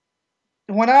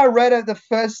 When I read it the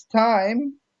first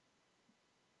time,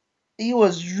 it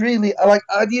was really like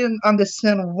I didn't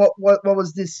understand what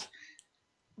was this,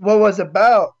 what was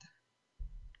about.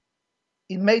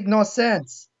 It made no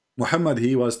sense. Muhammad,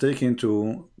 he was talking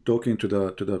to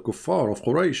the kuffar of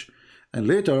Quraysh, and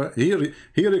later here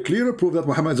clearly proved that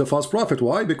Muhammad is a false prophet.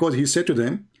 Why? Because he said to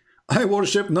them, I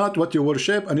worship not what you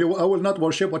worship, and I will not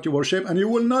worship what you worship, and you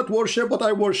will not worship what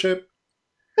I worship.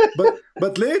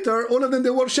 But later, all of them, they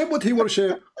worship what he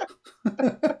worship.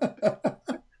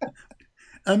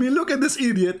 I mean, look at this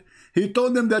idiot. He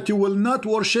told them that you will not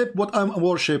worship what I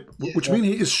worship, which means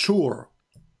he is sure.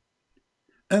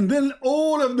 And then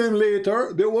all of them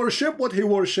later, they worship what he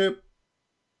worship.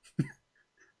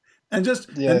 And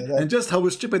just how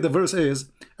stupid the verse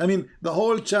is. I mean, the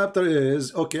whole chapter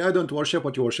is, okay, I don't worship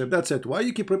what you worship. That's it. Why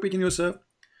you keep repeating yourself?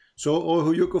 So,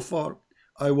 oh, you kuffar,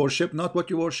 I worship not what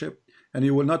you worship, and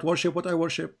you will not worship what I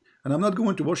worship. And I'm not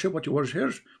going to worship what you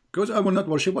worship, because I will not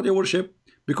worship what you worship.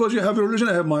 Because you have your religion,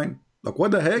 I have mine. Like,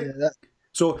 what the heck? Yeah,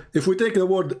 so, if we take the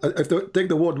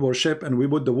word worship and we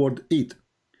put the word eat,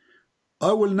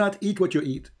 I will not eat what you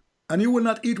eat, and you will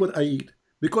not eat what I eat.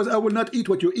 Because I will not eat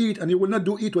what you eat, and you will not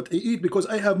eat what I eat, because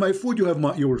I have my food, you have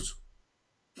yours.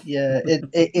 Yeah,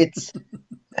 it's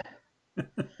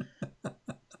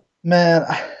man.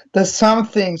 There's some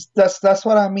things. That's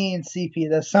what I mean, CP.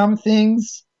 There's some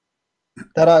things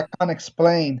that I can't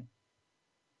explain,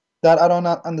 that I do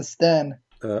not understand.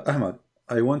 Ahmed,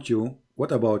 I want you.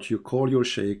 What about you call your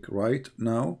sheikh right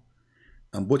now,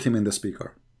 and put him in the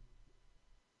speaker?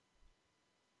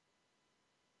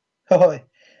 Oh.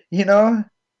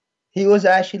 He was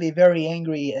actually very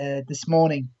angry this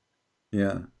morning.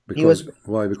 Yeah, because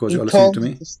why? Because you're listening to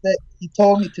me? He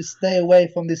told me to stay away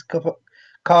from these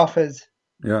kafirs.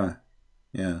 Yeah,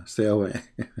 stay away.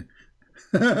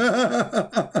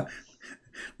 But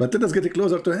let us get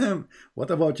closer to him.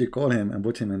 What about you call him and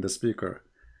put him in the speaker?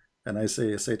 And I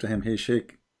say to him, hey,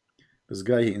 Sheikh, this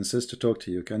guy, he insists to talk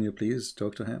to you. Can you please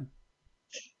talk to him?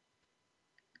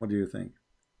 What do you think?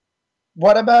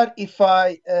 What about if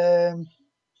I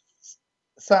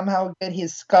somehow get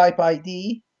his Skype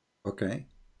ID? Okay.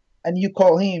 And you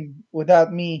call him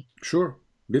without me? Sure.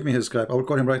 Give me his Skype. I will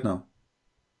call him right now.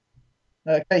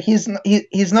 Okay. He's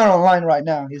not online right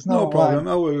now. He's not. No online. problem.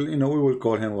 I will. We will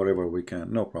call him wherever we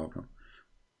can. No problem.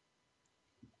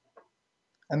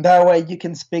 And that way you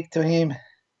can speak to him.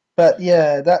 But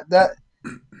yeah, that.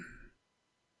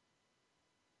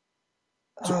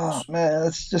 Oh man,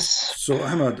 it's just. So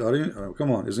Ahmed,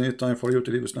 come on, isn't it time for you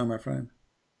to leave Islam, my friend?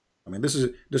 I mean, this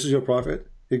is your prophet.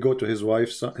 He go to his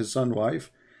son's wife,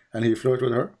 and he flirt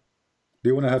with her. Do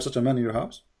you want to have such a man in your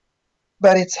house?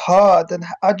 But it's hard, and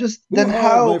I just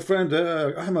how, my friend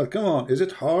Ahmed, come on, is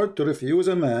it hard to refuse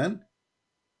a man?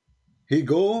 He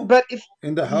go But if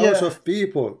in the house of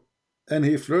people and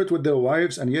he flirt with their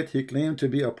wives, and yet he claimed to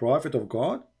be a prophet of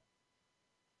God.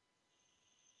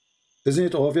 Isn't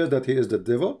it obvious that he is the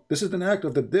devil? This is an act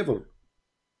of the devil.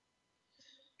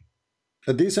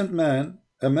 A decent man,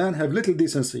 a man have little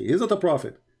decency. He's not a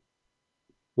prophet.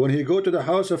 When he go to the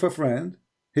house of a friend,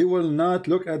 he will not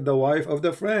look at the wife of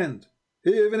the friend,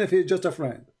 even if he's just a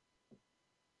friend.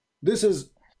 This is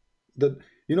the,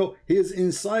 you know, he is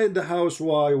inside the house.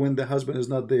 Why? When the husband is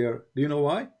not there. Do you know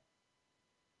why?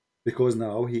 Because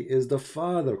now he is the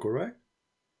father, correct?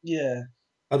 Yeah.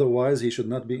 Otherwise, he should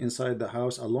not be inside the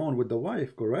house alone with the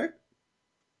wife, correct?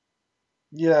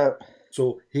 Yeah.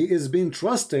 So he is being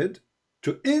trusted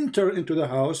to enter into the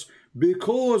house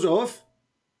because of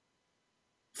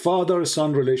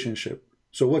father-son relationship.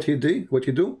 So what he did, what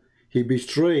he do? He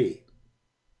betrayed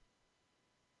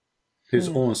his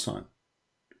own son.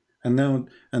 And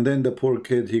then the poor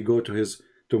kid, he go to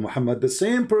Muhammad, the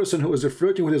same person who is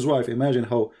flirting with his wife. Imagine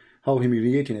how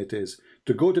humiliating it is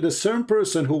to go to the same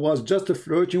person who was just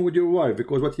flirting with your wife,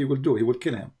 because what he will do, he will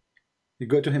kill him. You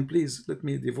go to him, please let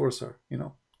me divorce her, you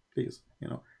know, please, you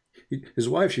know. His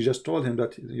wife, she just told him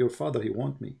that your father, he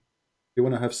want me, he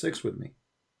want to have sex with me.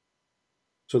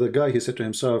 So the guy, he said to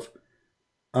himself,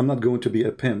 I'm not going to be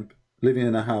a pimp living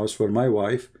in a house where my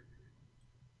wife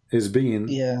is being,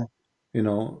 you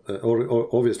know, or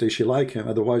obviously she like him,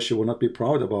 otherwise she will not be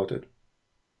proud about it.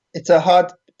 It's a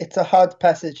hard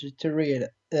passage to read.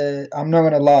 I'm not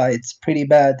gonna lie, it's pretty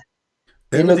bad.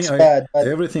 It looks bad. But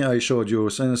everything I showed you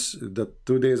since the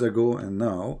 2 days ago and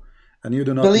now, and you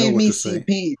do not know what to say.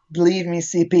 Believe me,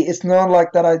 CP, it's not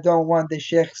like that I don't want the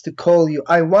sheikhs to call you.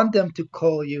 I want them to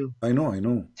call you. I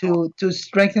know. To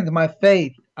strengthen my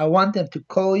faith. I want them to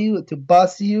call you, to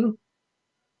boss you.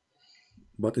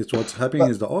 But it's what's happening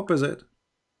is the opposite.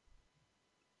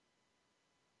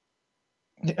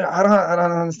 I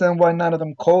don't understand why none of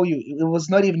them call you. It was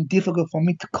not even difficult for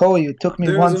me to call you. It took me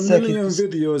 1 second. There's a million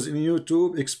videos in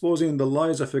YouTube exposing the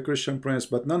lies of a Christian prince,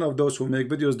 but none of those who make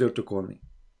videos dare to call me.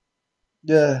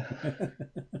 Yeah.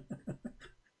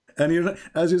 And you know,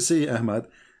 as you see, Ahmed,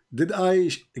 did I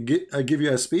give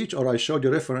you a speech, or I showed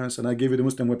you reference and I gave you the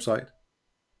Muslim website?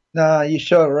 Nah, you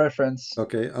showed a reference.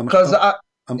 Okay, I'm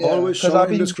always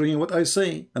showing the screen what I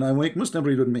say, and I make Muslim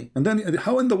read with me. And then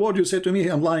how in the world you say to me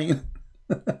I'm lying?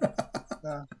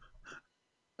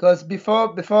 Because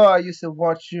before I used to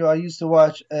watch you, I used to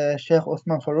watch Sheikh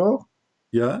Uthman Farouk.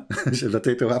 Yeah,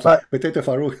 Potato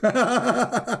Farouk.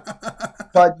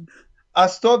 But I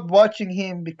stopped watching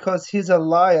him because he's a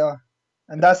liar,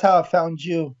 and that's how I found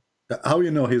you. How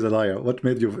you know he's a liar? What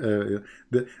made you?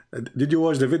 Did you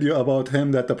watch the video about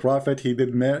him that the prophet he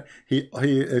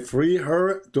free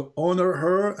her to honor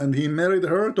her, and he married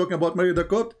her, talking about Mary the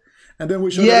Copt? And then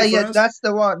we showed that's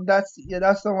the one. That's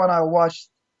the one I watched.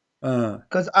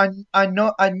 Because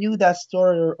I knew that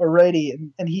story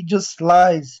already, and he just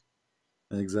lies.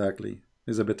 Exactly,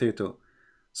 he's a potato.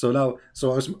 So now,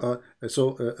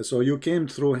 so you came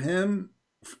through him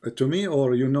to me,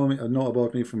 or you know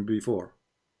about me from before?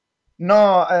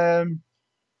 No,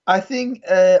 I think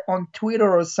on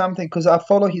Twitter or something, because I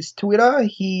follow his Twitter.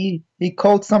 He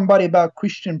called somebody about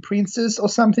Christian princess or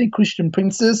something, Christian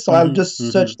princess. So I've just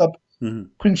searched up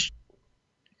Christian.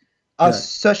 I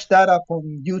searched that up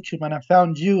on YouTube and I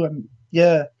found you, and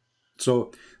yeah.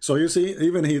 So you see,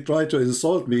 even he tried to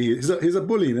insult me. He's a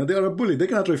bully. They are a bully. They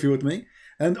cannot refute me.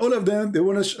 And all of them, they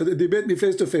want to debate me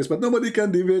face to face, but nobody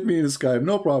can debate me in Skype.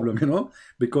 No problem, you know,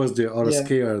 because they are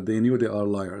scared. They knew they are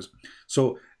liars.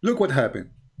 So look what happened.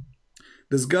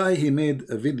 This guy, he made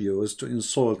videos to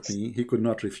insult me. He could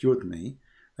not refute me.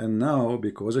 And now,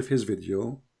 because of his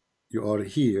video, you are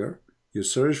here. You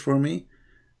search for me.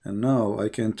 And now I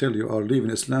can tell you are leaving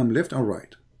Islam left and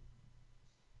right.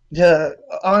 Yeah,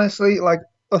 honestly, like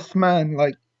Uthman,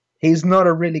 like he's not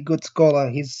a really good scholar.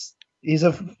 He's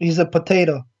a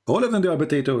potato. All of them, they are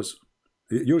potatoes.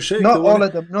 Your sheikh, not all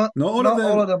of them. Not all of them.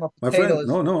 All of them are potatoes.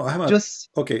 My friend, no, Ahmed. Just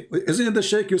okay. Isn't it the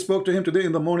sheikh you spoke to him today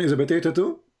in the morning is a potato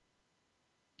too?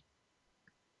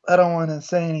 I don't want to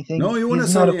say anything. No, you want to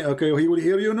say okay. He will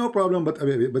hear you, no problem. But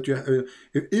you,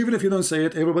 even if you don't say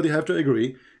it, everybody have to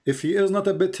agree. If he is not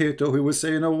a potato, he will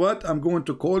say, you know what? I'm going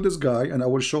to call this guy, and I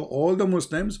will show all the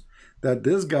Muslims that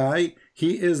this guy,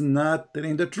 he is not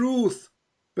telling the truth.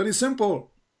 Very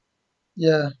simple.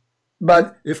 Yeah,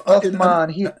 but if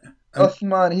Uthman,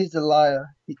 he's a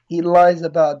liar. He lies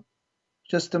about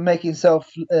just to make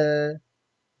himself, to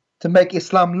make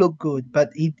Islam look good. But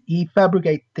he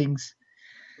fabricates things.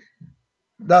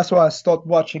 That's why I stopped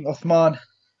watching Uthman.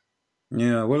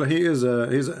 Yeah, well, he is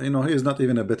not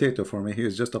even a potato for me. He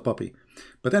is just a puppy.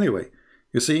 But anyway,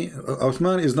 You see,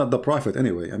 Uthman is not the prophet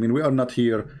anyway. I mean, we are not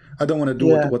here. I don't want to do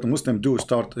what the Muslims do,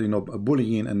 start, you know,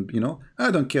 bullying, and, you know,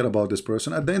 I don't care about this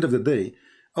person. At the end of the day,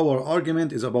 our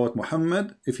argument is about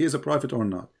Muhammad, if he is a prophet or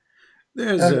not.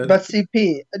 There's but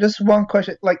CP, just one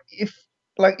question. Like if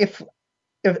like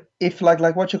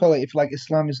what you call it, if like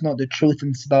Islam is not the truth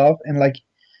and stuff, and like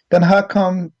then how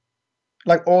come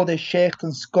like all the sheikhs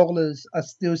and scholars are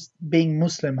still being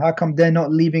Muslim? How come they're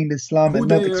not leaving Islam and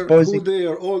not exposing?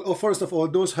 First of all,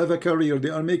 those have a career.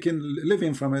 They are making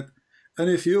living from it. And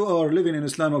if you are living in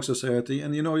Islamic society,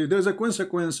 and you know there's a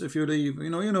consequence if you leave, you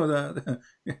know that,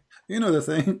 you know the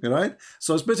thing, right?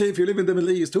 So especially if you live in the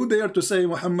Middle East, who dare to say,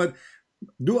 Muhammad?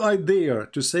 Do I dare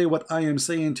to say what I am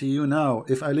saying to you now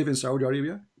if I live in Saudi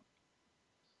Arabia?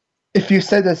 If you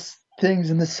said those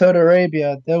things in the Saudi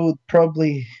Arabia, they would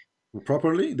probably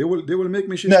they will make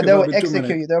me shish no, they kebab will in 2 execute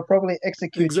minutes. you. They'll probably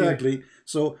execute Exactly. you.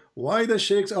 So why the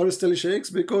sheikhs are still sheikhs?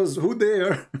 Because who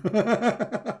dare?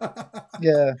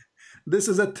 Yeah. This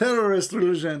is a terrorist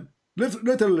religion,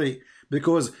 literally.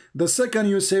 Because the second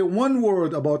you say one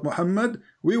word about Muhammad,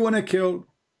 we want to kill.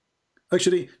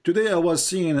 Actually, today I was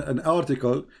seeing an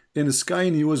article in Sky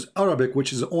News Arabic,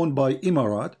 which is owned by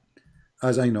Emirat,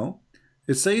 as I know.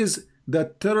 It says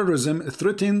that terrorism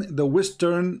threatened the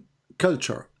Western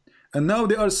culture. And now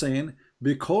they are saying,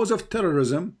 because of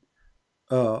terrorism,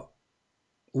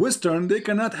 Western, they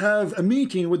cannot have a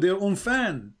meeting with their own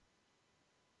fan.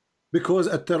 Because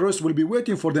a terrorist will be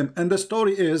waiting for them. And the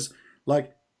story is,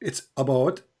 like, it's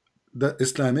about the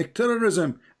Islamic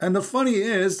terrorism. And the funny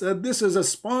is that this is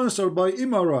sponsored by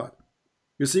Emirat.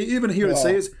 You see, even here it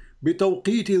says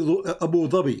بتوقيت Abu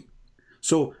Dhabi.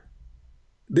 So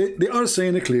they are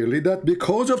saying clearly that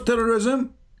because of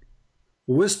terrorism,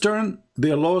 Western,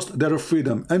 they lost their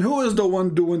freedom. And who is the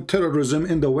one doing terrorism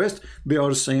in the West? They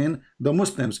are saying the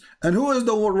Muslims. And who is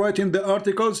the one writing the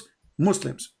articles?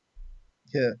 Muslims.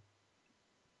 Yeah.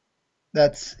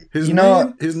 That's his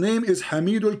name. His name is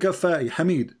Hamid al-Kafai.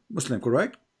 Hamid, Muslim,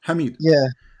 correct? Hamid. Yeah.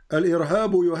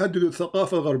 Al-irhab yuhaddidu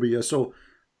al-thaqafa al-gharbiyya. So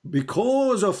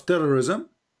because of terrorism,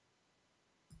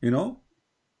 you know,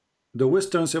 the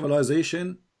Western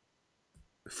civilization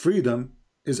freedom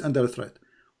is under threat.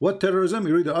 What terrorism?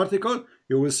 You read the article,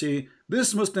 you will see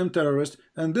this Muslim terrorist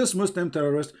and this Muslim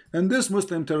terrorist and this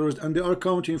Muslim terrorist, and they are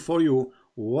counting for you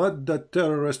what the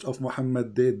terrorists of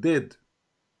Muhammad they did.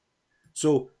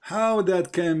 So how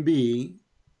that can be,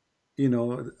 you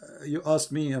know, you ask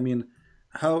me, I mean,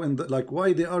 how in the, like,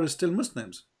 why they are still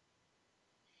Muslims?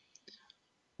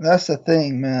 That's the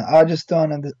thing, man. I just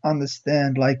don't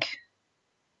understand. Like,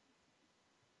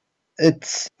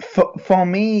 it's for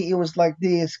me, it was like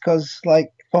this, because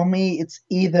like for me, it's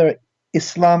either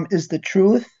Islam is the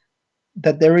truth,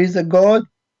 that there is a God,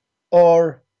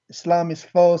 or Islam is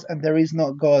false and there is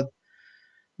no God.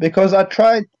 Because I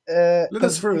tried. Let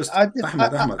us first,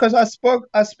 Ahmed. Because I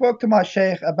spoke to my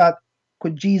sheikh about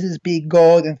could Jesus be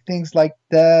God and things like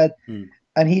that,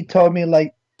 and he told me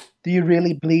like, do you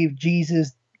really believe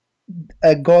Jesus,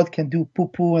 God can do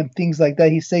poo-poo and things like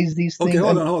that? He says these things. Okay,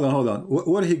 hold on.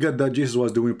 Where he got that Jesus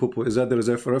was doing poo-poo? Is that there is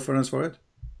a reference for it?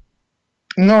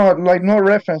 No, like no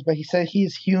reference, but he said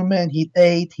he's human. He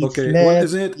ate. He okay, slept. Well,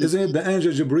 isn't it the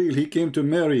angel Jibril? He came to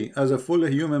Mary as a full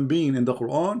human being in the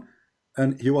Quran,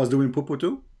 and he was doing poo-poo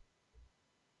too.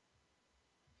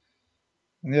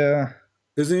 Yeah.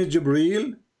 Isn't it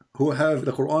Jibril who have,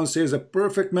 the Quran says, a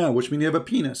perfect man, which means you have a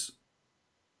penis?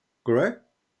 Correct?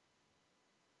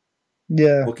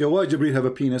 Yeah. Okay, why Jibril have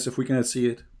a penis if we cannot see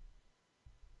it?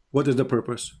 What is the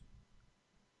purpose?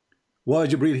 Why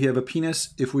Jibril he have a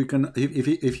penis if we can,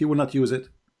 if he will not use it?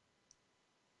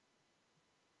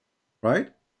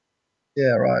 Right?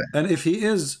 Yeah, right. And if he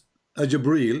is a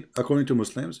Jibril, according to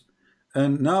Muslims,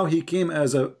 and now he came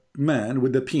as a man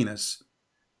with the penis,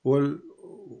 well,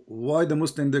 why the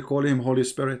Muslim they call him Holy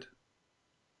Spirit?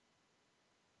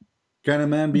 Can a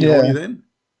man be holy then?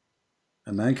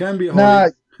 A man can be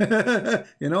holy.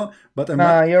 You know, but a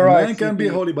man can be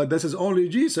holy, but this is only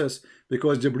Jesus,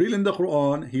 because Jibril in the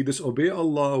Quran, he disobeyed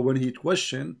Allah when he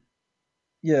questioned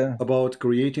about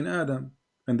creating Adam,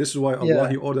 and this is why Allah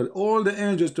he ordered all the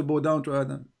angels to bow down to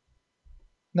Adam.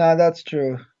 No, that's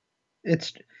true.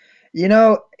 It's, you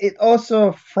know, it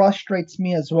also frustrates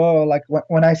me as well, like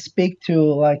when I speak to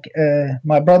like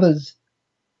my brothers,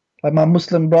 like my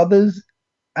Muslim brothers,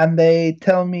 and they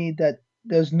tell me that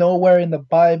there's nowhere in the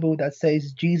Bible that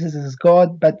says Jesus is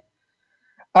God, but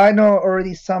I know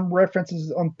already some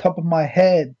references on top of my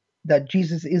head that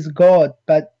Jesus is God,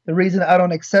 but the reason I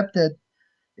don't accept it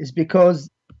is because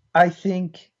I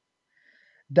think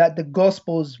that the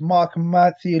Gospels, Mark,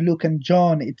 Matthew, Luke, and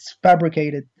John, it's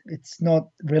fabricated. It's not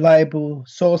reliable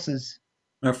sources.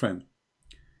 My friend,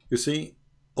 you see,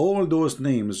 all those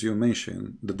names you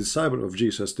mentioned, the disciple of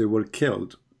Jesus, they were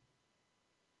killed.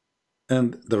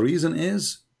 And the reason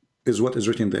is what is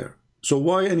written there. So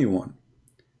why anyone?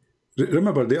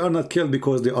 Remember, they are not killed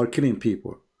because they are killing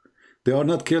people. They are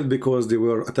not killed because they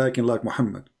were attacking like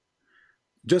Muhammad.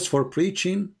 Just for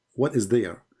preaching what is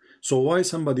there. So why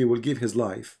somebody will give his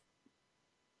life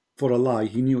for a lie?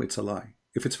 He knew it's a lie,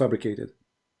 if it's fabricated.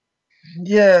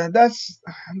 Yeah, that's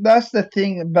the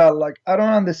thing about, like, I don't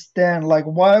understand, like,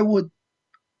 why would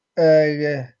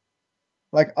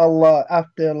like Allah,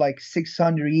 after like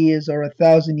 600 years or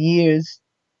 1,000 years,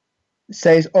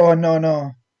 says, oh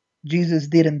no, Jesus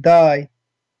didn't die,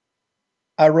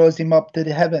 I rose him up to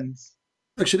the heavens.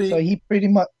 Actually, so he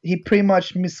pretty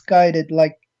much misguided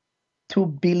like 2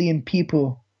 billion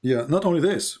people. Yeah, not only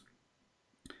this,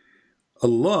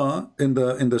 Allah in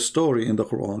the story in the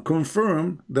Quran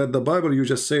confirmed that the Bible you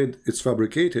just said it's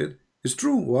fabricated is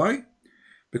true. Why?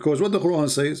 Because what the Quran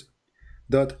says,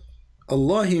 that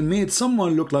Allah, he made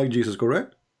someone look like Jesus,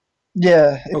 correct?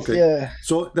 Yeah. Okay. Yeah.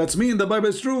 So that's mean the Bible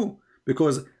is true,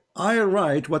 because I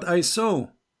write what I saw,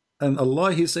 and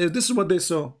Allah, he says this is what they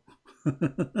saw.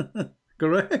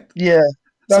 Correct? Yeah.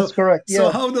 That's correct. Yeah. So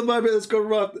how the Bible is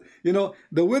corrupt? You know,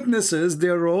 the witnesses, they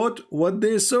wrote what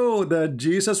they saw, that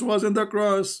Jesus was in the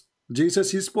cross.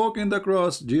 Jesus, he spoke in the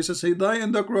cross. Jesus, he died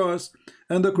in the cross.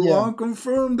 And the Quran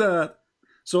confirmed that.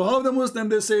 So how the Muslim,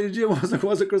 they say Jesus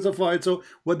was crucified. So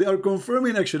what they are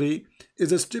confirming actually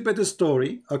is a stupid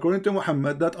story, according to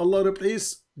Muhammad, that Allah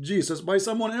replaced Jesus by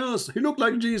someone else. He looked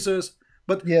like Jesus.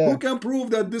 But who can prove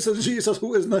that this is Jesus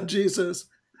who is not Jesus?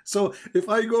 So if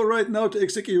I go right now to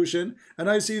execution and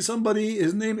I see somebody,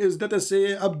 his name is, let us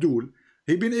say, Abdul,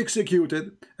 he been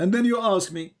executed, and then you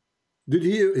ask me, did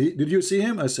you see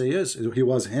him? I say yes. He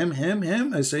was him.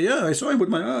 I say yeah, I saw him with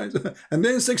my eyes. And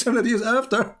then 600 years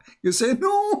after, you say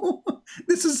no,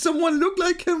 this is someone look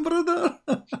like him, brother.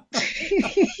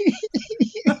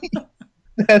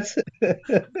 That's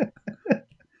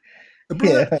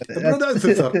brother and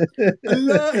sister,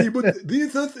 Allah, he put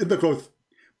Jesus in the cross.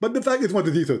 But the fact is what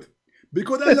the Jesus.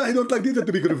 Because Allah, he don't like Jesus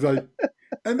to be crucified.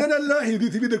 And then Allah, he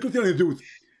did the Christian and Jews.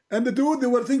 And the Jews, they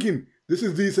were thinking, this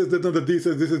is Jesus, that's not the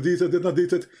Jesus, this is Jesus, that's not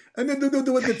Jesus. And then they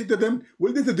were to them,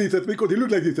 well, this is Jesus because he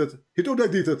looked like Jesus. He talked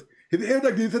like Jesus. His hair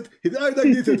like Jesus. His eyes like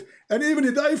Jesus. And even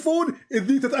his iPhone is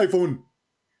Jesus' iPhone.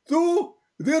 So,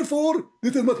 therefore,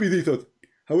 this must be Jesus.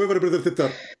 However, brother,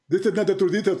 sister, this is not the true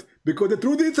Jesus. Because the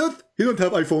true Jesus, he don't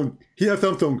have iPhone. He has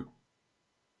Samsung.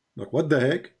 Like, what the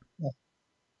heck?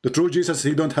 The true Jesus,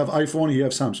 he don't have iPhone, he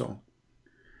have Samsung.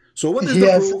 So what is the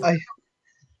proof?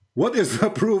 What is the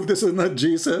proof this is not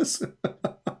Jesus?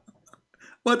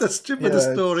 What a stupid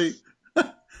story.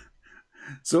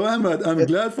 So Ahmed, I'm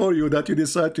glad for you that you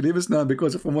decide to leave Islam,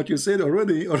 because from what you said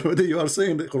already you are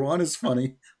saying the Quran is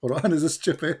funny. Quran is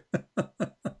stupid.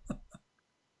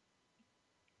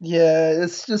 Yeah,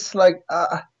 it's just like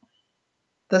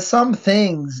there's some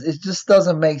things it just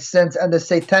doesn't make sense, and the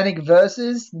satanic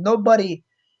verses, nobody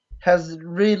has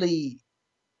really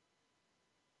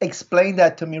explained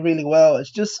that to me really well. It's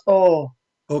just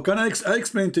can I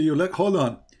explain to you? Like, hold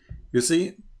on. You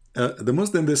see, the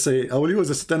Muslim, they say, I will use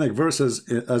the satanic verses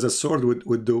as a sword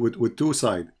with two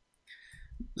sides.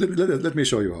 Let me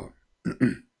show you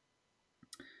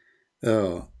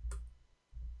how.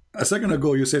 A second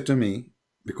ago, you said to me,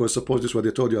 because suppose this is what they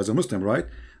told you as a Muslim, right?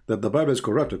 That the Bible is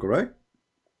corrupted, correct?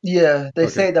 Yeah, they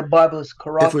say the Bible is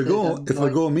corrupted. If we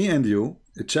go, me and you,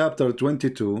 chapter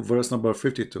 22, verse number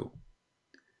 52.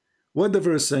 What the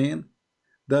verse saying?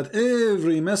 That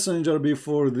every messenger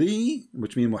before thee,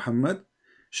 which means Muhammad,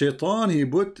 Shaitan, he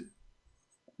put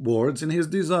words in his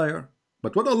desire.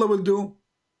 But what Allah will do?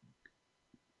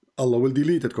 Allah will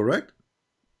delete it, correct?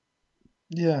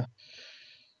 Yeah.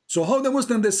 So how the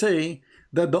Muslim, they say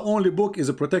that the only book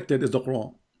is protected is the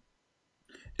Quran.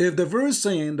 If the verse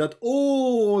saying that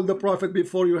all the prophet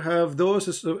before you have those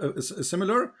is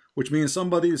similar, which means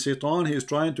somebody, Shaitan, he is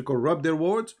trying to corrupt their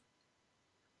words,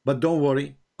 but don't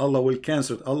worry, Allah will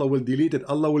cancel it, Allah will delete it,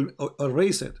 Allah will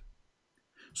erase it.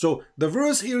 So the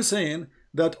verse here saying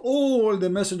that all the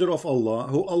messenger of Allah,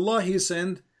 who Allah he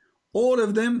sent, all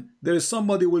of them, there is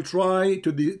somebody will try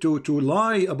to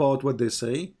lie about what they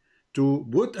say, to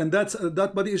put, and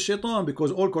that body is Shaitan,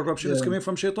 because all corruption is coming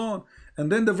from Shaitan.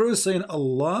 And then the verse saying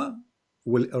Allah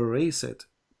will erase it.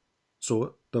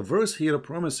 So the verse here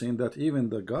promising that even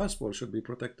the gospel should be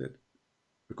protected.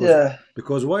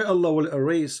 Because why Allah will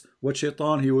erase what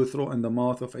Shaitan he will throw in the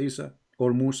mouth of Isa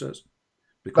or Moses?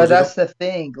 But that's the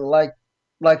thing,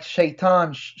 like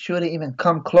Shaitan shouldn't even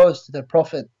come close to the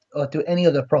prophet or to any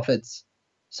of the prophets.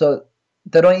 So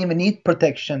they don't even need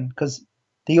protection, because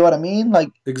Do you know what I mean? Like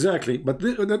exactly. But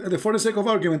for the sake of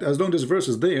argument, as long as this verse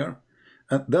is there,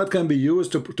 and that can be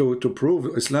used to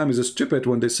prove Islam is stupid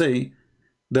when they say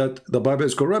that the Bible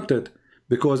is corrupted,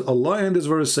 because Allah in this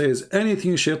verse says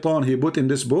anything shaitan he put in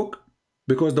this book,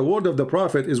 because the word of the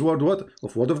prophet is word what?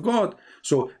 Of word of God.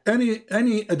 So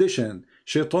any addition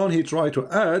shaitan he tried to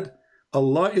add,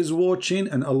 Allah is watching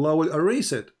and Allah will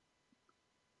erase it.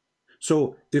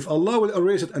 So if Allah will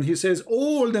erase it and he says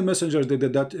all the messengers did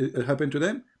that happened to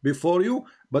them before you,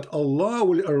 but Allah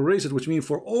will erase it, which means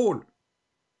for all.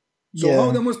 So yeah.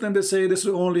 how the Muslims they say this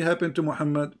will only happen to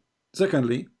Muhammad?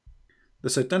 Secondly, the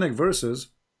satanic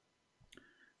verses,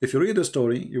 if you read the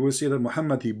story, you will see that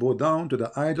Muhammad he bowed down to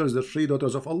the idols, the three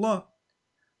daughters of Allah.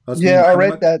 That's Yeah, I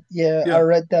read that. Yeah, I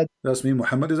read that. That's mean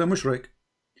Muhammad is a mushrik.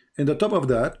 In the top of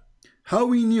that, how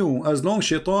we knew as long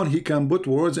shaitan he can put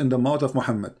words in the mouth of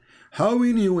Muhammad, how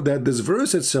we knew that this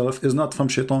verse itself is not from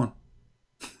shaitan?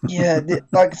 Yeah,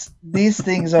 like these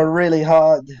things are really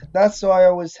hard. That's why I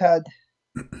always had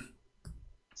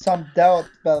some doubt.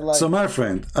 But like, so my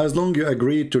friend, as long you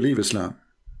agreed to leave Islam,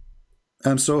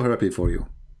 I'm so happy for you.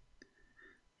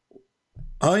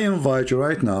 I invite you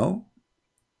right now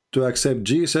to accept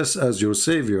Jesus as your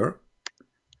savior,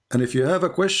 and if you have a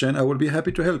question, I will be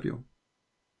happy to help you.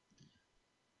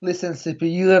 Listen,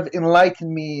 Sippy, you have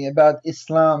enlightened me about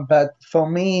Islam, but for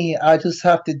me, I just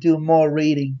have to do more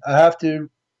reading. I have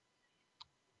to,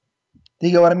 do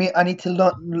you know what I mean? I need to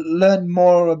learn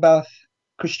more about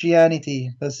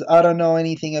Christianity, because I don't know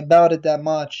anything about it that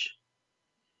much.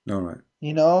 All right.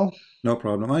 You know? No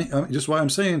problem. I just what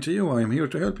I'm saying to you, I am here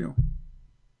to help you.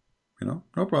 You know,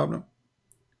 no problem.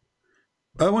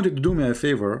 I want you to do me a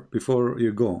favor before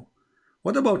you go.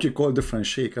 What about you call different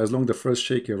sheikh, as long the first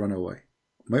sheikh you run away?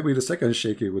 Maybe the second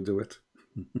sheikh would do it.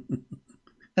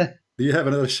 Do you have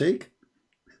another sheikh?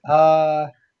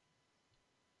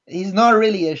 He's not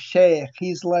really a sheikh.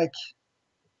 He's like,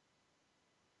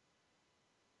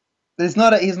 he's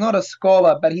not a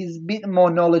scholar, but he's a bit more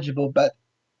knowledgeable. But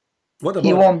what about,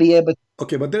 he won't be able to.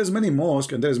 Okay, but there's many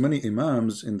mosques and there's many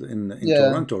imams in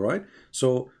Toronto, right?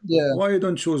 So why you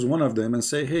don't choose one of them and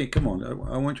say, hey, come on,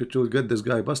 I want you to get this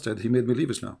guy busted. He made me leave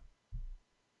Islam.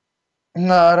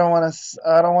 No, I don't want to.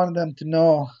 I don't want them to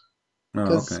know.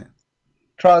 Oh, okay.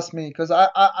 Trust me, because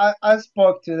I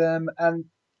spoke to them, and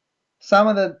some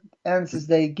of the answers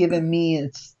they given me,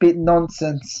 it's a bit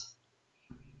nonsense.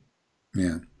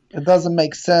 Yeah. It doesn't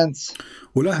make sense.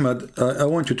 Well, Ahmed, I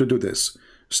want you to do this.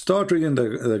 Start reading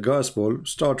the gospel.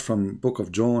 Start from book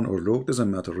of John or Luke.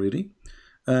 Doesn't matter really.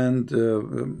 And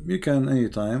you can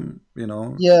anytime, you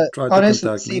know, try to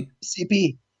contact me.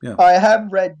 CP, yeah. I have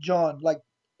read John. Like,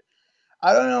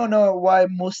 I don't know why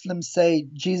Muslims say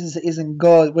Jesus isn't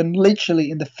God when literally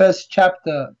in the first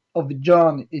chapter of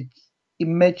John it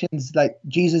mentions like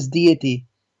Jesus' deity.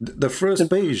 The first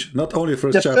page, not only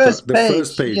first chapter, the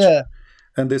first page. Yeah.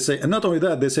 And they say, and not only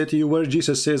that, they say to you, where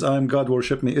Jesus says, I am God,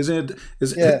 worship me. Isn't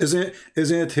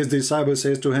it his disciple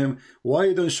says to him, why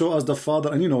you don't show us the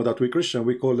Father? And you know that we Christian,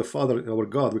 we call the Father our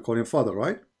God, we call him Father,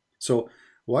 right? So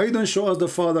why you don't show us the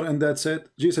Father? And that's it.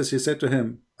 Jesus, he said to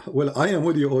him, well, I am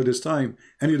with you all this time,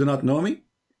 and you do not know me?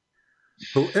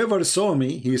 Whoever saw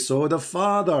me, he saw the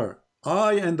Father.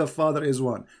 I and the Father is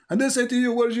one. And they say to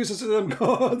you, well, Jesus says, I'm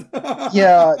God.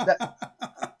 Yeah.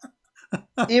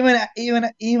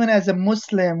 Even as a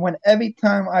Muslim, when every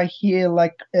time I hear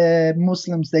like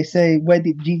Muslims, they say, where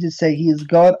did Jesus say he is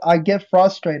God? I get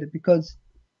frustrated, because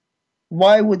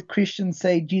why would Christians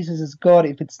say Jesus is God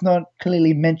if it's not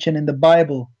clearly mentioned in the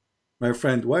Bible? My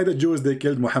friend, why the Jews they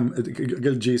killed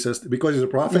Jesus? Because he's a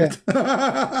prophet.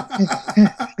 Yeah.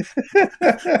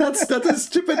 that is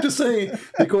stupid to say.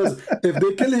 Because if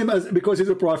they kill him because he's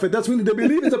a prophet, that's when they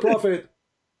believe he's a prophet.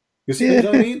 You see what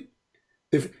I mean?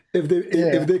 If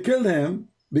they killed him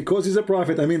because he's a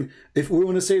prophet, I mean, if we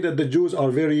want to say that the Jews are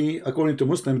very, according to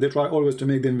Muslims, they try always to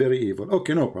make them very evil.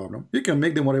 Okay, no problem. You can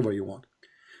make them whatever you want.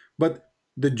 But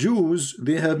the Jews,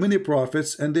 they have many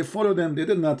prophets and they follow them. They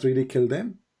did not really kill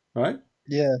them. Right?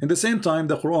 Yeah. At the same time,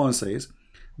 the Quran says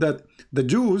that the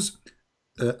Jews,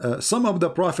 some of the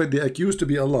prophet they accused to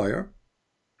be a liar,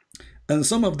 and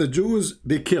some of the Jews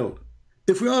they killed.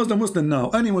 If we ask the Muslim now,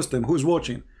 any Muslim who's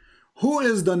watching, who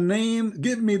is the name?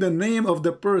 Give me the name of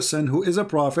the person who is a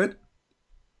prophet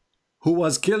who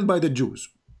was killed by the Jews.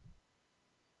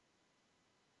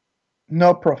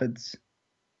 No prophets.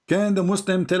 Can the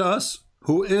Muslim tell us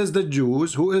who is the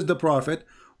Jews? Who is the prophet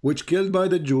which killed by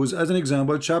the Jews, as an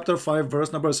example, chapter 5,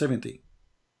 verse number 70.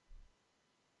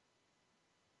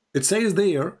 It says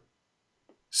there,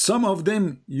 some of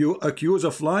them you accuse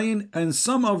of lying, and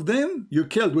some of them you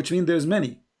killed, which means there's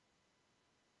many.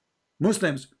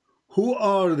 Muslims, Who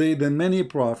are they, the many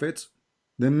prophets,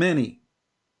 the many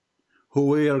who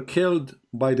were killed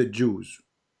by the Jews?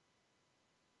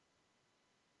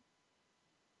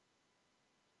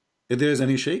 If there is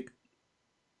any shake.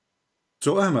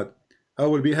 So Ahmed, I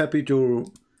will be happy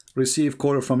to receive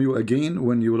call from you again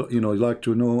when you like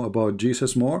to know about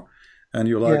Jesus more, and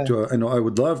you like to I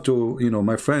would love to,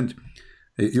 my friend,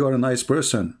 you are a nice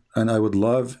person, and I would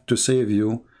love to save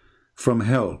you from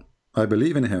hell. I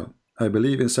believe in hell. I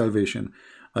believe in salvation.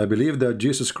 I believe that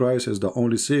Jesus Christ is the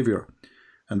only Savior.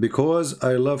 And because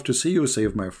I love to see you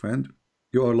saved, my friend,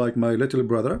 you are like my little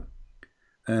brother,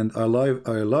 and I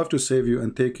love to save you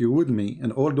and take you with me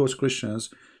and all those Christians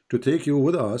to take you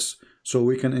with us so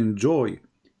we can enjoy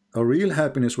a real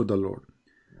happiness with the Lord.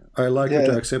 I like you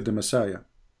to accept the Messiah.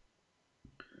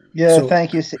 Yeah, so,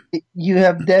 thank you. You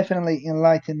have definitely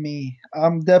enlightened me.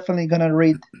 I'm definitely going to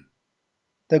read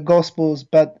the Gospels,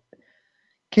 but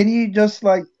can you just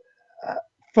like,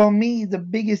 for me, the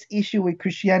biggest issue with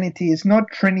Christianity is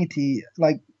not Trinity.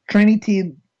 Like,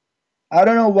 Trinity, I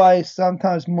don't know why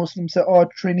sometimes Muslims say, oh,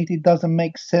 Trinity doesn't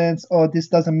make sense, or this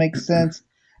doesn't make sense.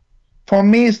 For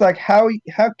me, it's like, how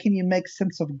can you make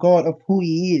sense of God, of who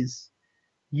He is?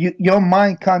 Your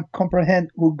mind can't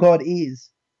comprehend who God is.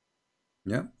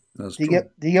 Yeah, that's true.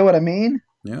 Do you get what I mean?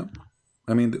 Yeah.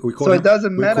 I mean, we call so him, it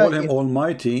doesn't matter. We call him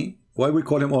Almighty. Why we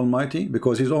call him Almighty?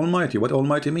 Because he's Almighty. What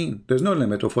Almighty mean? There's no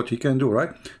limit of what he can do,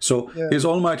 right? So he's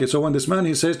Almighty. So when this man,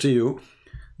 he says to you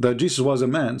that Jesus was a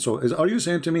man, so are you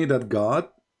saying to me that God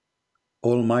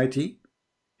Almighty,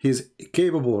 he's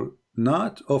capable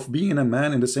not of being a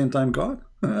man in the same time God?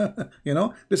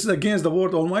 This is against the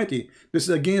word Almighty. This is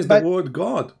against the word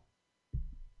God.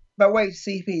 But wait,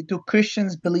 CP, do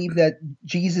Christians believe that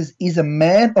Jesus is a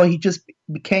man, or he just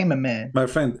became a man? My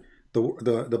friend,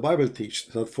 the Bible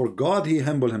teaches that for God he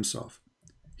humbled himself.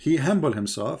 He humbled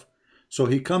himself, so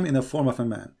he come in a form of a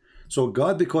man. So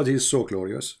God, because he is so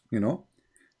glorious,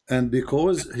 and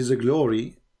because his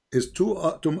glory is too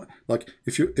like,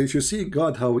 if you see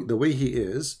God the way he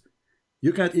is,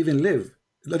 you can't even live.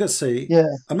 Let us say,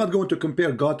 I'm not going to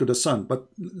compare God to the sun, but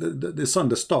the sun,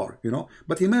 the star,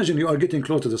 But imagine you are getting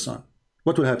close to the sun.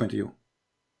 What will happen to you?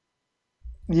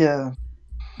 Yeah.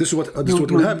 This is what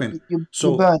will happen.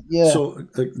 So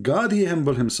God, he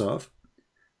humbled himself,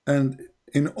 and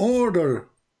in order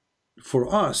for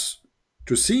us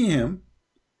to see him,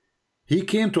 he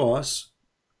came to us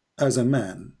as a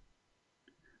man.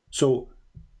 So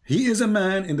he is a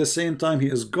man, in the same time he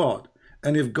is God.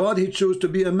 And if God, he chose to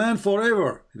be a man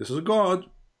forever, this is God.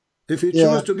 If he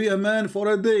chose to be a man for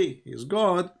a day, he is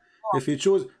God. If he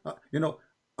chose,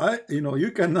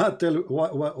 you cannot tell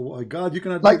why God, you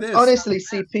cannot like, do this. Honestly,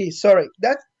 CP, sorry,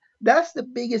 that's the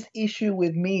biggest issue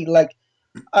with me. Like,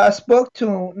 I spoke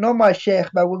to not my sheikh,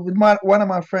 but with one of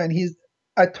my friends.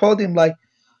 I told him like,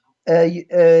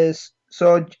 God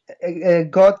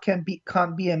can't be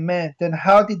a man. Then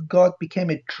how did God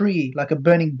become a tree, like a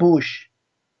burning bush?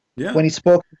 Yeah. When he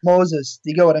spoke to Moses, do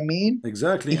you get what I mean?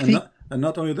 Exactly. And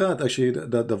not only that, actually,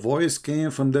 the voice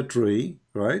came from the tree,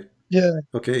 right? Yeah.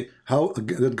 Okay. How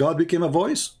did God became a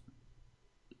voice?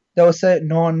 They will say,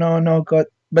 no, God.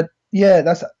 But yeah,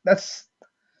 that's.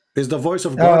 Is the voice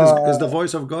of God is the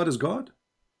voice of God is God?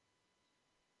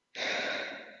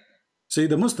 See,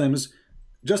 the Muslims,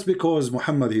 just because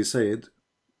Muhammad, he said,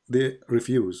 they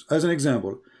refuse. As an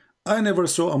example, I never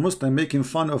saw a Muslim making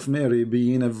fun of Mary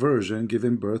being a virgin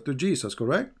giving birth to Jesus,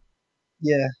 correct?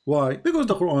 Yeah. Why? Because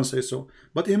the Quran says so.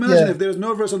 But imagine if there is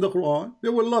no verse in the Quran, they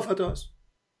will laugh at us.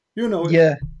 You know it.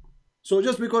 Yeah. So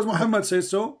just because Muhammad says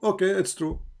so, okay, it's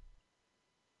true.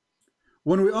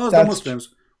 When we ask the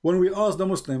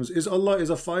Muslims, is Allah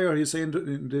is a fire?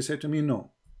 They say to me,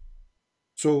 no.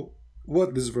 So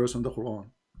what this verse in the Quran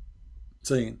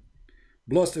saying?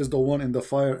 Blessed is the one in the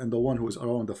fire and the one who is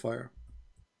around the fire.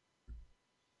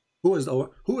 Who is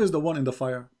the one in the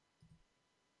fire?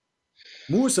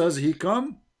 Moses, he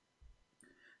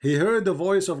heard the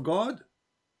voice of God,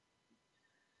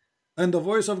 and the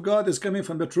voice of God is coming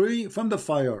from the tree, from the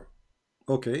fire.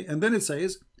 Okay, and then it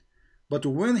says, but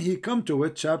when he come to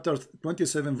it, chapter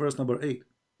 27, verse number 8,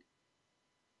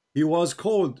 he was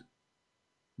called,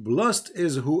 blessed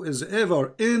is who is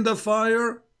ever in the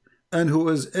fire and who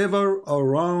is ever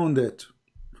around it.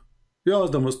 You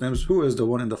ask the Muslims, who is the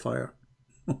one in the fire?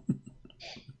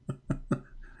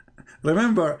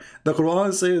 Remember, the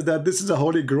Quran says that this is a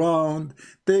holy ground.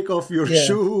 Take off your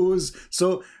shoes.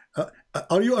 So,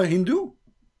 are you a Hindu,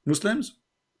 Muslims?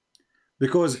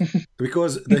 Because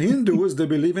the Hindus, they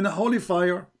believe in a holy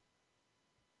fire.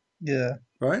 Yeah.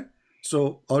 Right?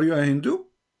 So, are you a Hindu?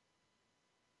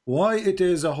 Why it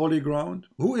is a holy ground?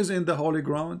 Who is in the holy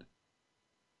ground?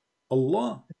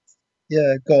 Allah.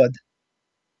 Yeah, God.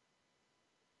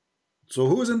 So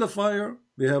who is in the fire?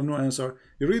 They have no answer.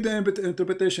 You read the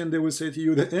interpretation, they will say to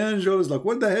you, the angels. Like,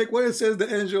 what the heck? Why it says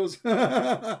the angels?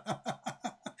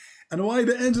 And why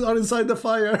the angels are inside the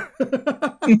fire?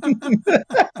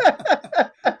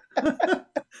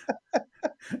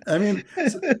 I mean,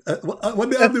 what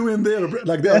they are doing there?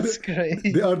 Like That's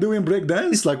crazy. they are doing break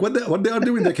dance. Like what they are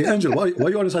doing? Like, hey, angel, why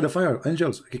you are inside the fire?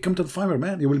 Angels, okay, come to the fire,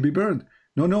 man. You will be burned.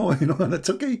 No, that's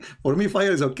okay. For me,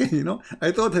 fire is okay.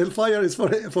 I thought hellfire is for.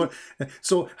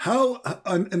 So how?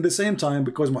 In the same time,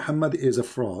 because Muhammad is a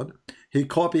fraud, he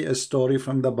copy a story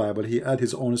from the Bible. He add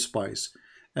his own spice,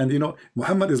 and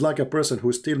Muhammad is like a person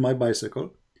who steal my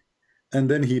bicycle, and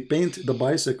then he paint the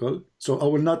bicycle, so I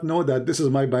will not know that this is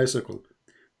my bicycle.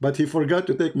 But he forgot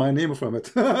to take my name from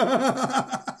it.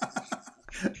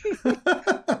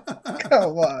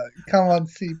 Come on,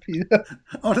 CP.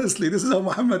 Honestly, this is how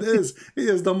Muhammad is. He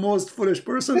is the most foolish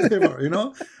person ever.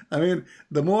 I mean,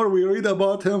 the more we read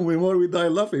about him, the more we die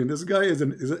laughing. This guy is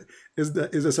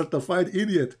a certified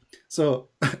idiot. So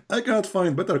I cannot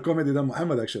find better comedy than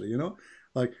Muhammad. Actually,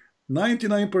 like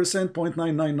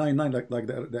 99%.9999, like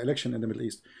the election in the Middle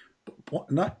East.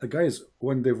 Guys,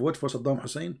 when they vote for Saddam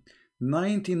Hussein,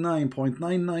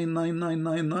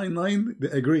 99.999999 they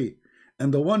agree,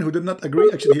 and the one who did not agree,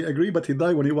 actually he agreed, but he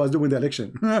died when he was doing the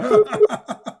election.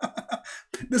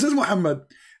 This is Muhammad.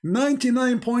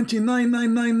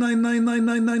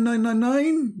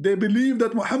 99.999999999 they believe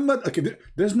that Muhammad. Okay,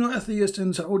 there's no atheist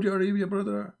in Saudi Arabia,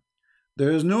 brother. There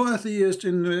is no atheist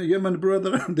in Yemen,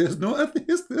 brother. There's no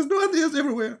atheist. There's no atheist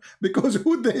everywhere, because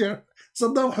who there?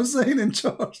 Saddam Hussein in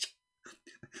charge.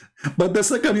 But the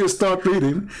second you start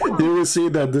reading, you will see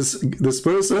that this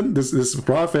person, this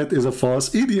prophet, is a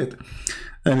false idiot.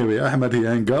 Anyway, Ahmed, he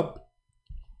hung up.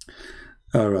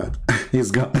 All right,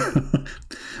 he's gone.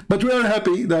 But we are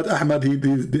happy that Ahmed, he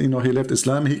left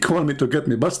Islam. He called me to get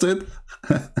me busted,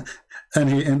 and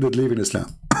he ended leaving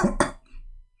Islam.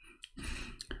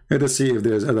 Let us see if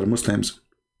there's other Muslims.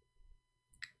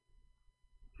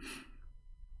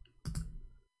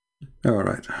 All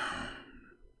right.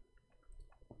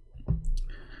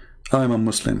 I'm a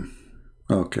Muslim.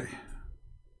 Okay.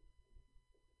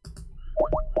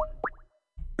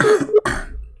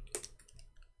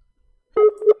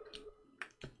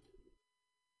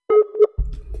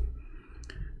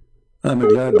 I'm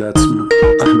glad that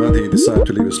Ahmed, he decided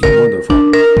to leave Islam.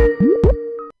 Wonderful.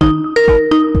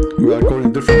 We are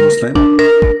calling different Muslim.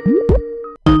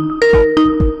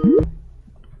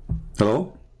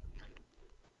 Hello?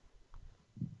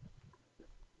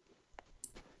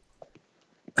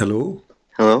 Hello?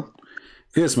 Hello?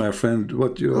 Yes, my friend.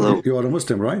 You are a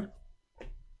Muslim, right?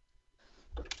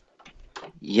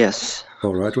 Yes.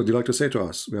 All right. What would you like to say to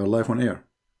us? We are live on air.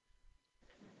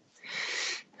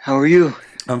 How are you?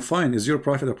 I'm fine. Is your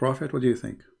prophet a prophet? What do you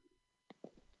think?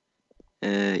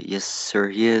 Yes, sir,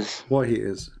 he is. Why he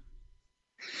is?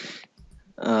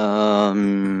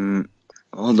 Hold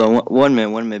on one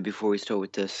minute before we start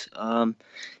with this. I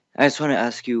just want to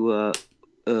ask you,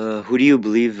 who do you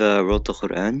believe wrote the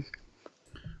Quran?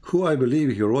 Who I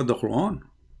believe he wrote the Quran?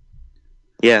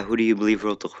 Yeah, who do you believe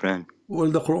wrote the Quran?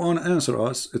 Well, the Quran answers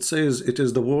us. It says it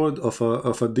is the word of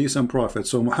a decent prophet.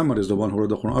 So Muhammad is the one who wrote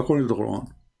the Quran, according to the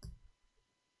Quran.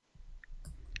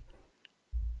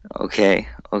 Okay.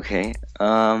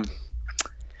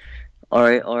 All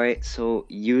right. So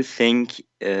you think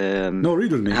no,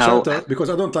 read with me. Chapter, because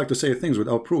I don't like to say things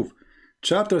without proof.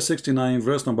 Chapter 69,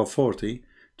 verse number 40.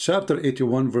 Chapter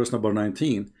 81, verse number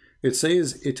 19. It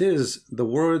says it is the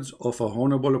words of a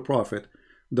honorable prophet.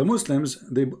 The Muslims,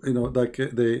 they put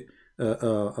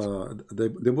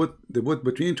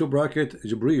between two brackets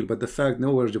Jibreel, but the fact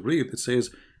nowhere Jibreel. It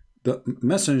says the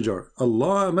messenger,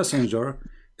 Allah messenger,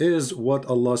 is what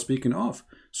Allah speaking of.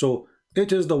 So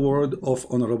it is the word of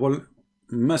honorable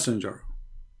messenger.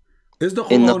 Is the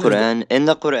Quran, in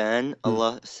the Quran,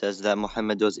 Allah says that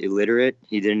Muhammad was illiterate.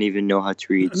 He didn't even know how to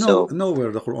read.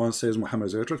 Nowhere the Quran says Muhammad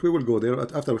is illiterate. We will go there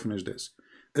after we finish this.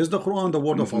 Is the Quran the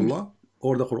word of Allah,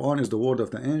 or the Quran is the word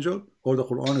of the angel, or the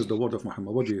Quran is the word of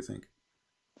Muhammad? What do you think?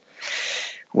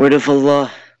 Word of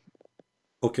Allah.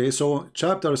 Okay, so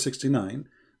chapter 69,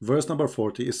 verse number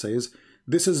 40, it says,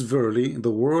 "This is verily the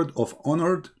word of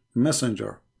honored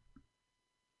messenger."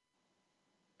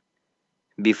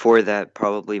 Before that,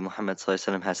 probably Muhammad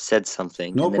ﷺ has said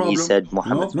something. No and problem. Then he said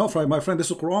Muhammad. No, my friend, this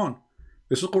is Quran.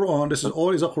 This is Quran. This is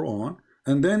all is a Quran.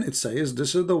 And then it says,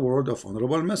 this is the word of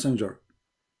honorable messenger.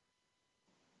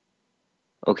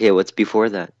 Okay, what's before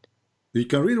that? You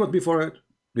can read what before it.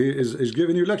 He is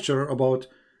giving you lecture about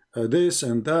this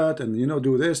and that, and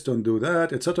do this, don't do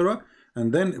that, etc.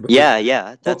 And then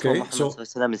yeah, that's okay, what Muhammad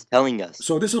ﷺ is telling us.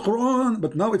 So this is Quran,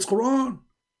 but now it's Quran.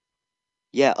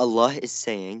 Yeah, Allah is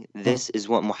saying this is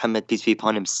what Muhammad, peace be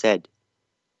upon him, said.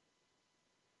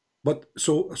 But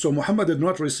so Muhammad did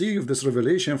not receive this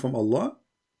revelation from Allah.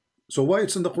 So why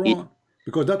it's in the Quran?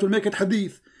 Because that will make it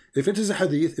hadith. If it is a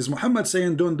hadith, is Muhammad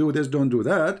saying don't do this, don't do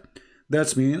that?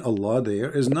 That's mean Allah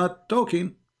there is not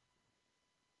talking.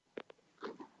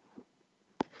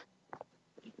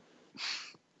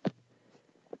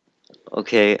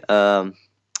 Okay.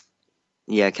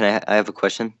 Yeah. Can I have a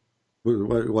question?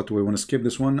 What do we want to skip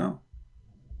this one now?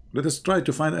 Let us try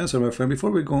to find the answer, my friend,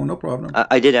 before we go. No problem.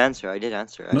 I did answer. I did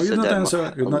answer. No, you did not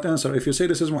answer. You did not answer. If you say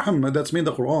this is Muhammad, that's mean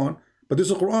the Quran. But this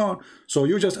is the Quran. So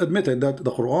you just admitted that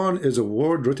the Quran is a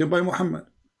word written by Muhammad.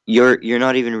 You're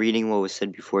not even reading what was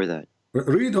said before that.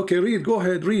 Read. Okay, read. Go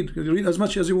ahead. Read. Read as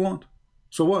much as you want.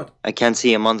 So what? I can't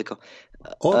see. I'm on the call.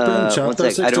 Open chapter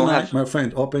 69, my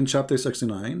friend. Open chapter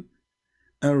 69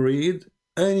 and read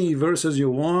any verses you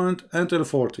want until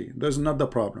 40. That's not the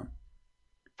problem.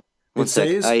 It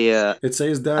says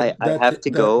that I have to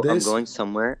go. I'm going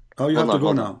somewhere. Oh, you have to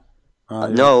go now.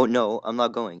 No, I'm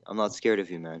not going. I'm not scared of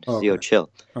you, man. Okay. Yo,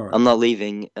 chill. Right. I'm not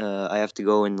leaving. I have to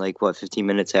go in like 15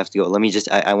 minutes. I have to go. Let me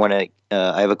just. I want to.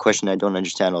 I have a question I don't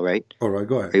understand. All right. All right.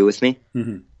 Go ahead. Are you with me?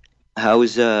 Mm-hmm. How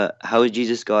is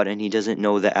Jesus God and he doesn't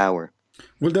know the hour?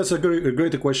 Well, that's a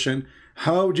great question.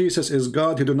 How Jesus is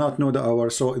God, he do not know the hour.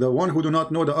 So the one who do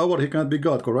not know the hour, he cannot be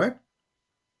God, correct?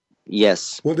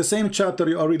 Yes. Well, the same chapter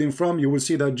you are reading from, you will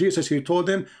see that Jesus, he told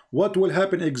them what will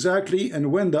happen exactly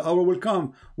and when the hour will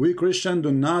come. We Christians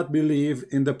do not believe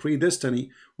in the predestiny,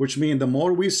 which means the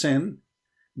more we sin,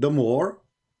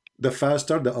 the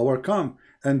faster the hour come.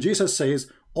 And Jesus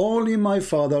says, only my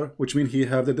Father, which means he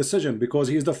have the decision because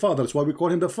he is the Father. That's why we call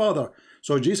him the Father.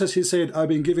 So Jesus, he said, I've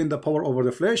been given the power over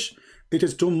the flesh. It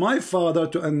is to my Father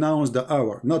to announce the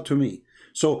hour, not to me.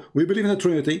 So we believe in the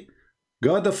Trinity.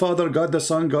 God the Father, God the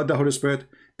Son, God the Holy Spirit.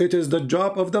 It is the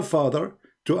job of the Father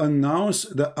to announce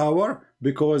the hour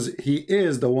because he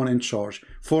is the one in charge.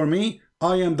 For me,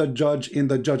 I am the judge in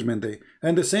the judgment day.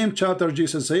 And the same chapter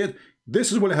Jesus said,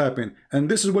 this is what will happen, and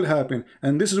this is what will happen,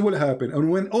 and this is what will happen. And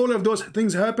when all of those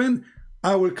things happen,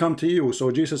 I will come to you.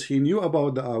 So Jesus, he knew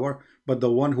about the hour, but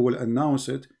the one who will announce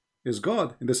it is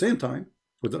God in the same time,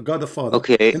 with God the Father.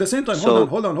 Okay. In the same time, so,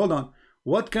 hold on.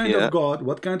 What kind of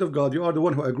God? You are the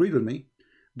one who agreed with me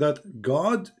that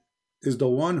God is the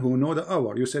one who know the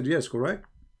hour. You said yes, correct?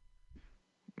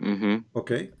 Mm-hmm.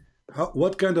 Okay.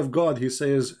 What kind of God? He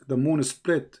says the moon is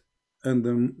split and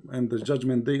the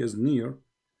judgment day is near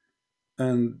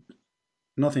and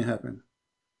nothing happened.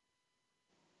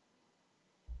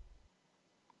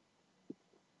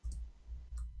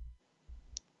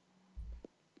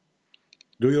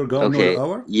 Do your God know the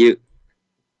hour?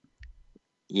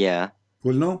 Yeah.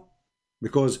 Well, no.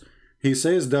 Because he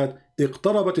says that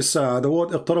اقتربت الساعة. The word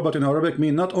اقتربت in Arabic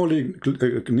means not only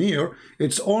near,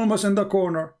 it's almost in the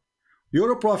corner.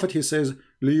 You're a prophet, he says,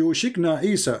 ليوشكنا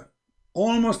Isa.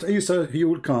 Almost Isa, he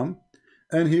will come,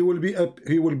 and he will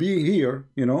be here,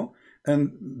 you know,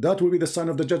 and that will be the sign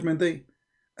of the judgment day.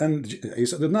 And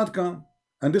Isa did not come,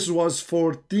 and this was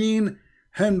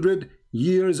 1400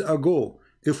 years ago.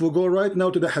 If we go right now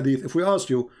to the hadith, if we ask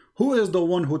you, who is the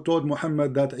one who told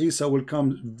Muhammad that Isa will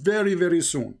come very, very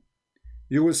soon?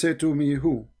 You will say to me,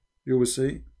 who? You will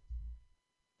say,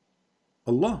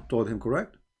 Allah told him,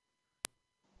 correct?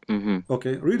 Mm-hmm.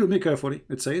 Okay, read with me carefully.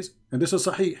 It says, and this is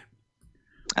Sahih.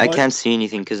 I can't see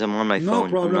anything because I'm on my phone. No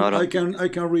problem. I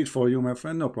can read for you, my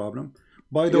friend. No problem.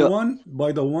 By the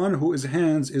one whose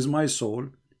hands is my soul,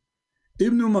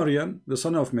 Ibn Maryam, the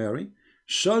son of Mary,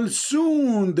 shall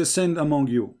soon descend among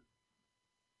you,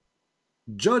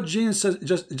 judging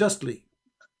justly.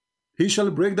 He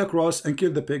shall break the cross and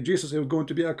kill the pig. Jesus is going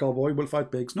to be a cowboy, will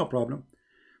fight pigs, no problem.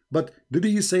 But did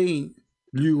he say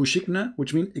liyushikna,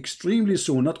 which means extremely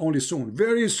soon, not only soon,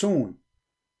 very soon?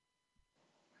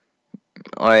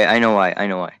 I know why.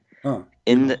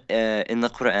 In the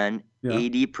Quran, Yeah.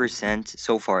 80%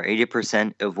 so far,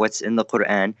 80% of what's in the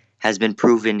Quran has been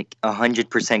proven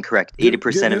 100% correct.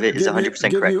 80% of it is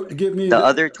 100% correct. Give me the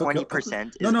other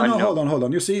 20% is unknown. No, hold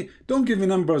on. You see, don't give me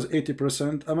numbers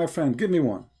 80%. My friend, give me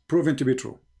one. Proven to be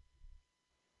true.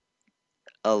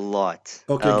 A lot.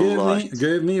 Okay,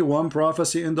 give me one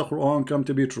prophecy in the Quran come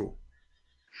to be true.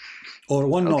 Or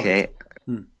one knowledge.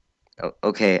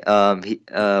 Okay.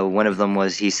 One of them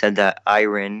was, he said that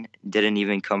iron didn't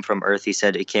even come from Earth. He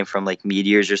said it came from like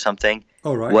meteors or something.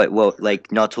 All right. Well,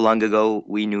 like not too long ago,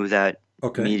 we knew that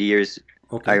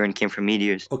iron came from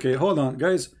meteors. Okay, hold on,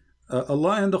 guys.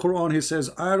 Allah in the Quran, He says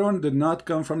iron did not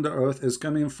come from the earth, is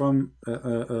coming from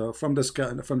the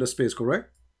sky, from the space,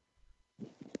 correct?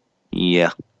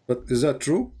 Yeah. But is that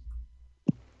true?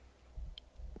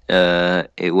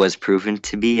 It was proven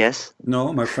to be, yes.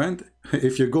 No, my friend.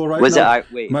 If you go right was now, it,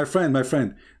 wait. my friend,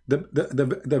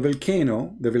 the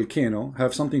volcano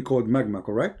have something called magma,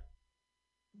 correct?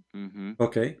 Mm-hmm.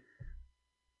 Okay.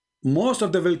 Most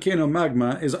of the volcano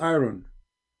magma is iron.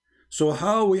 So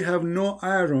how we have no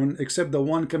iron except the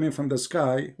one coming from the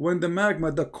sky when the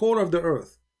magma, the core of the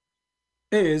earth,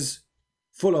 is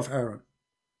full of iron?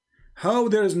 How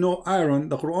there is no iron?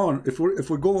 The Quran, if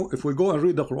we go and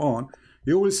read the Quran,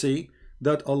 you will see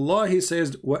that Allah, He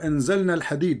says وَأَنزَلْنَا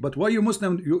الْحَدِيدِ. But why you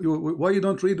Muslim, why you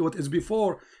don't read what is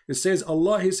before? It says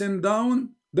Allah, He sent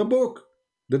down the book.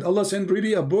 Did Allah send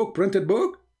really a book, printed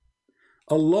book?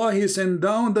 Allah, He sent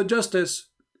down the justice.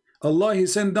 Allah, He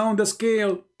sent down the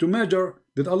scale to measure.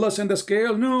 Did Allah send the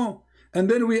scale? No. And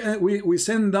then we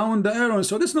send down the iron.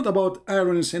 So this is not about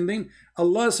iron sending.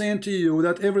 Allah saying to you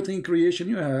that everything creation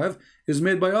you have is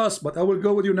made by us. But I will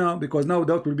go with you now, because now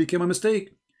that will become a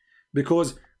mistake.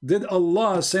 Because did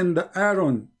Allah send the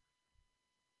iron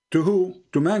to who?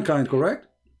 To mankind, correct?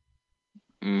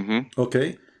 Mm-hmm.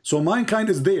 Okay. So mankind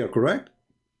is there, correct?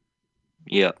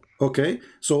 Yeah. Okay.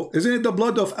 So isn't it the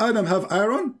blood of Adam have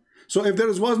iron? So if there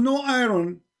was no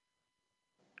iron,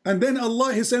 and then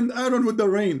Allah, He sent iron with the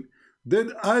rain,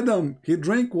 did Adam, he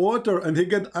drink water and he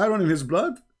get iron in his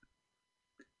blood?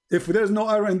 If there's no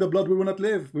iron in the blood, we will not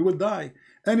live. We will die.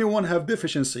 Anyone have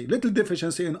deficiency, little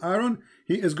deficiency in iron,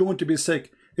 he is going to be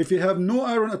sick. If he have no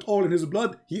iron at all in his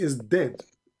blood, he is dead.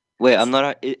 Wait, I'm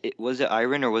not. Was it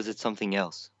iron or was it something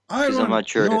else? Iron. I'm not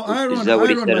sure. No, iron. Is that what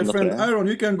iron, he said my in the friend. Quran? Iron.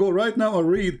 You can go right now and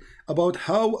read about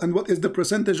how and what is the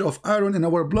percentage of iron in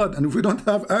our blood. And if we don't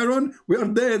have iron, we are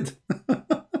dead.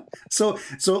 So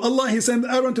Allah, He sent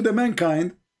iron to the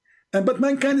mankind, but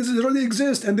mankind already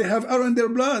exist and they have iron in their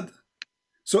blood.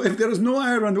 So if there is no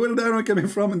iron, where is the iron coming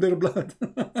from in their blood?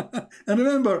 And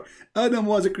remember, Adam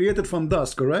was created from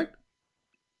dust, correct?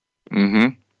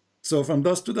 Mm-hmm. So from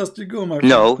dust to dust you go, my friend.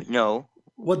 No.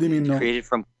 What do you mean no? Created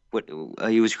from what?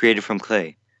 He was created from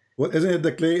clay. What, isn't it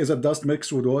the clay is a dust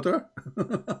mixed with water?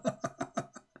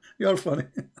 You're funny.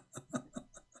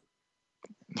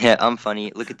 Yeah, I'm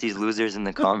funny. Look at these losers in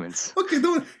the comments. Okay,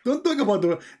 don't talk about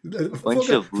the bunch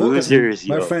of losers,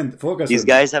 my friend. Focus. These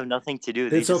guys have nothing to do.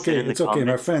 It's okay. It's okay,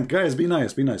 my friend. Guys, be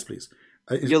nice, please.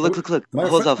 Yo, look.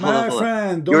 Hold up.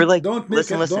 Friend, You're like, don't make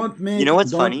listen. You know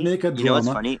what's funny? Make a drama. You know what's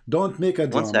funny? Don't make a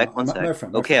drama. One sec. My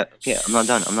friend. Okay, I'm not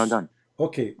done.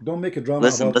 Okay, don't make a drama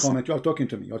about comment. You are talking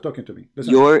to me.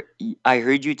 Listen. I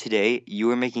heard you today. You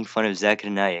were making fun of Zakir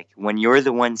Naik when you're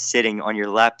the one sitting on your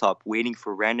laptop waiting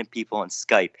for random people on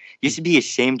Skype. You should be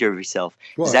ashamed of yourself.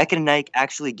 What? Zakir Naik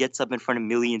actually gets up in front of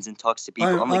millions and talks to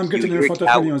people. I'm getting in front of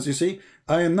millions. You see,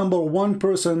 I am #1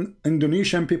 person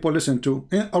Indonesian people listen to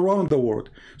around the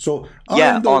world. So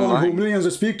I'm the online one who millions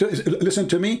listen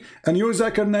to me, and you're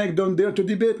Zakir Naik don't dare to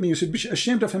debate me. You should be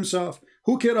ashamed of himself.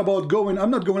 Who care about going?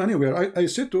 I'm not going anywhere. I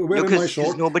sit wearing my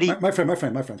short. My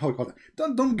friend. Hold on.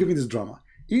 Don't give me this drama.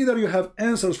 Either you have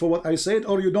answers for what I said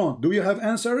or you don't. Do you have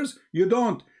answers? You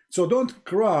don't. So don't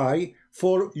cry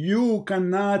for you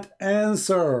cannot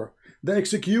answer. The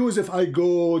excuse if I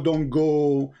go, don't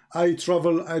go, I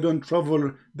travel, I don't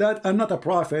travel, that I'm not a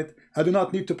prophet. I do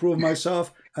not need to prove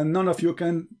myself, and none of you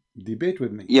can debate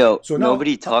with me. Yo, so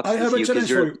nobody talks with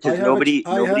you because nobody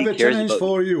cares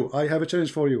about you. I have a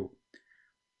challenge for you.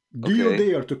 Do you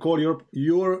dare to call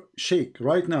your sheikh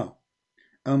right now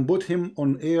and put him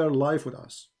on air live with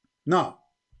us? Now.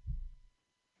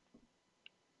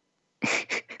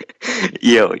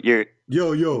 Yo.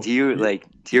 Do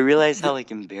you realize how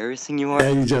embarrassing you are?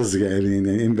 I'm just getting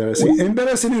embarrassing.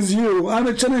 Embarrassing is you.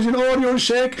 I'm challenging all your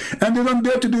sheikh and you don't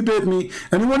dare to debate me.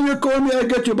 And when you call me, I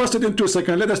get you busted in 2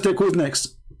 seconds. Let us take who's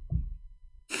next.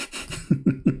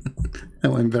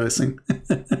 How embarrassing.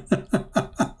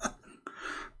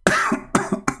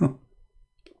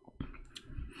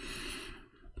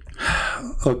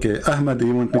 Okay, Ahmed,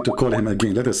 you want me to call him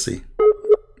again? Let us see.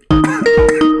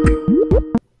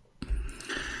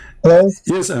 Hello?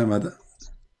 Yes, Ahmed.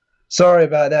 Sorry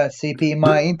about that, CP.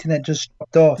 My internet just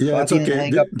dropped off. Yeah, it's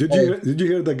okay. Did you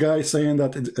hear the guy saying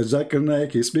that Zakir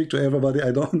Naik, he speak to everybody?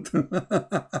 I don't.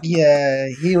 Yeah,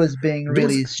 he was being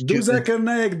really stupid. Do Zakir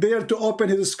Naik dare to open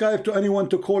his Skype to anyone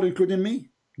to call, including me?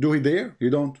 Do he dare?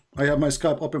 You don't. I have my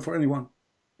Skype open for anyone.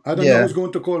 I don't know who's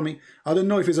going to call me. I don't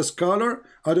know if he's a scholar.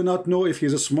 I do not know if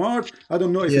he's a smart. I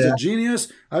don't know if he's a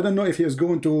genius. I don't know if he's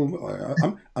going to...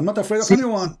 I'm not afraid of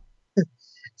anyone.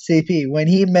 CP, when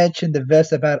he mentioned the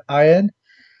verse about iron,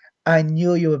 I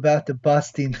knew you were about to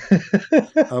bust him.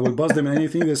 I will bust them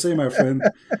anything they say, my friend.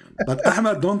 But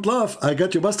Ahmed, don't laugh. I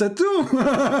got you busted too.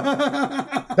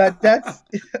 But that's,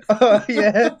 oh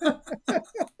yeah.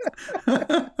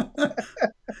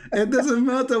 It doesn't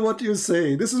matter what you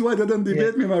say. This is why they don't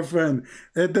debate me, my friend.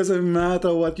 It doesn't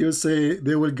matter what you say.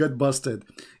 They will get busted.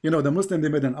 You know, the Muslim, they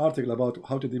made an article about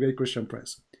how to debate Christian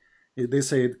prince. They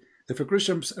said, if a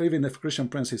Christian, even if a Christian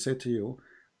prince, he said to you,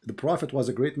 the prophet was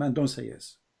a great man, don't say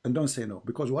yes. And don't say no.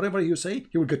 Because whatever you say,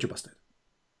 he will get you busted.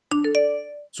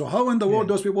 So how in the world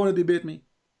those people want to debate me?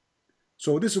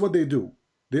 So this is what they do.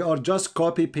 They are just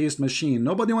copy-paste machine.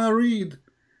 Nobody want to read.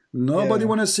 Nobody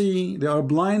want to see. They are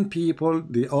blind people.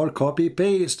 They are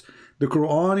copy-paste. The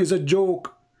Quran is a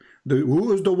joke.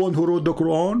 Who is the one who wrote the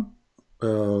Quran?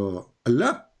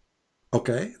 Allah.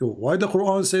 Okay. Why the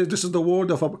Quran says this is the word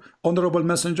of an honorable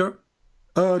messenger?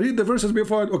 Read the verses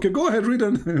before. Okay, go ahead, read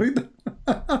them. Read them.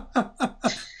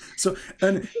 So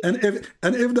and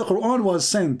if the Quran was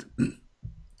sent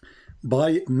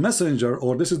by messenger,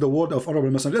 or this is the word of honorable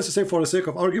messenger, let's say for the sake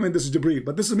of argument this is Jibreel,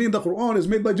 but this is mean the Quran is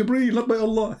made by Jibreel, not by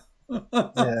Allah.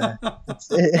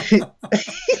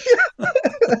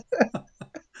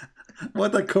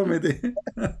 What a comedy.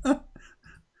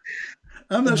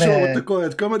 I'm not sure what to call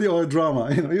it, comedy or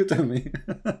drama, you know, you tell me.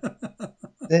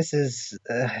 This is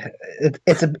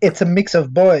it's a mix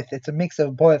of both. It's a mix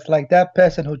of both. Like that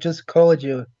person who just called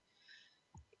you,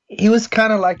 he was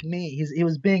kind of like me. He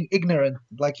was being ignorant.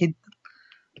 Like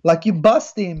you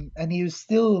bust him and he was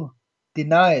still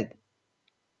denied.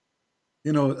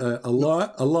 You know,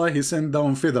 Allah, he sent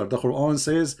down feather. The Quran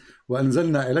says,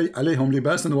 وَأَنزَلْنَا عَلَيْهِمْ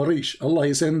لِبَاسًا وَرِيشًا. Allah,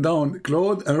 he sent down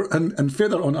clothes and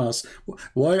feather on us.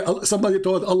 Why? Somebody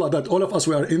told Allah that all of us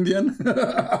were Indian.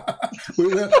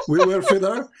 we were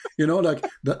feather. You know, like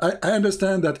I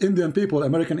understand that Indian people,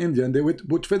 American Indian, they would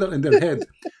put feather in their head.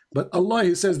 But Allah,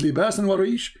 he says, لِبَاسًا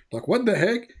وَرِيشًا. Like, what the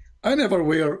heck? I never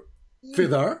wear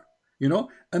feather. You know,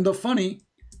 and the funny,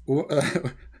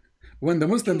 when the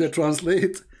Muslim, they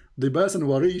translate libas and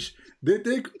warish, they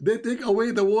take away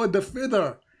the word the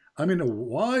feather. I mean,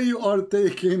 why you are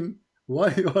taking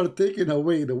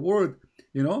away the word?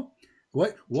 You know,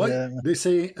 why they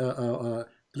say?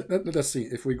 Let us see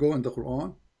if we go in the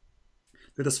Quran.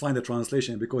 Let us find the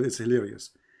translation because it's hilarious.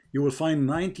 You will find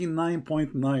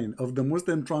 99.9 of the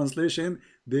Muslim translation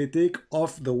they take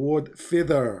off the word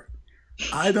feather.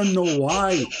 I don't know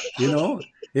why, you know.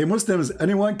 Hey Muslims,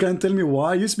 anyone can tell me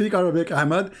why you speak Arabic,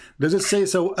 Ahmed? Does it say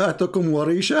sawatukum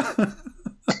warisha?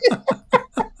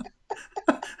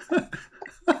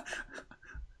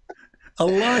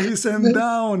 Allah, he sent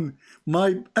down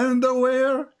my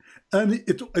underwear and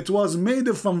it was made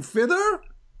from feather.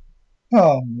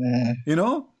 Oh man. You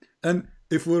know? And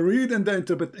if we read in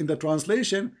the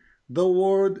translation, the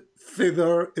word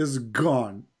feather is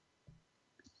gone.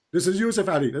 This is Yusuf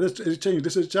Ali. Let us change.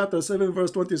 This is chapter 7,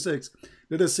 verse 26.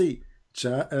 Let us see.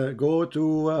 Go to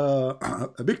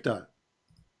Biktal.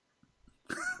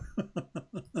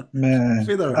 Man,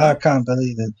 Feather, I can't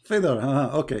believe it. Feather,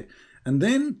 okay. And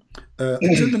then,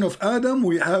 children of Adam,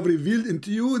 we have revealed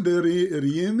into you the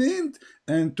raiment,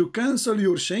 and to cancel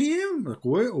your shame. Like,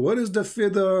 where is the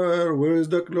feather? Where is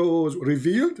the clothes?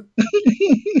 Revealed?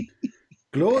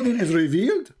 Clothing is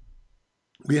revealed.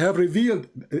 We have revealed.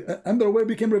 Underwear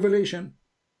became revelation.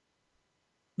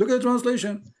 Look at the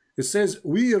translation. It says,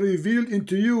 we revealed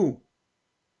into you.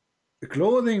 The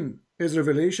clothing is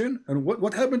revelation. And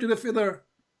what happened to the feather?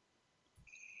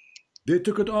 They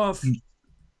took it off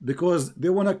because they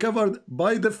want to cover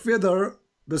by the feather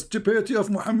the stupidity of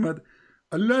Muhammad.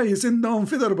 Allah, he sent down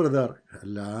feather, brother.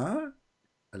 Allah?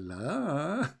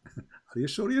 Are you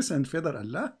sure you sent feather,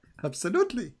 Allah?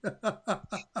 Absolutely.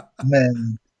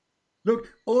 Man. Look,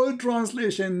 all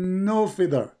translation, no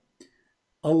feather.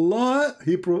 Allah,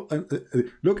 look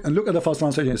at the first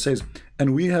translation. It says,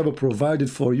 and we have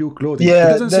provided for you clothing. Yeah,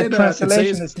 it doesn't say that. Translation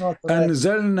it says, is not correct.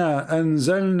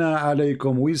 Anzalna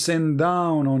alaykum. We send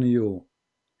down on you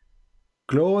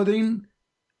clothing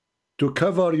to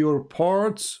cover your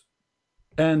parts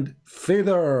and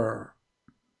feather.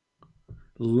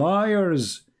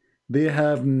 Liars, they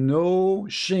have no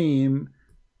shame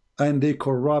and they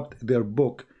corrupt their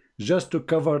book just to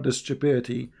cover the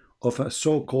stupidity of a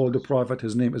so-called prophet.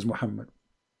 His name is Muhammad.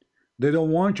 They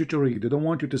don't want you to read. They don't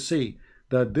want you to see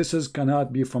that this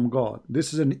cannot be from God.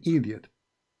 This is an idiot.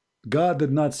 God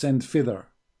did not send feather,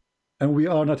 and we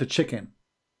are not a chicken.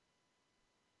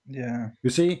 Yeah. You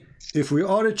see, if we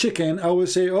are a chicken, I will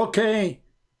say, okay,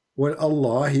 well,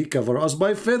 Allah, he covered us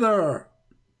by feather.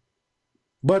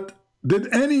 But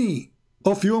did any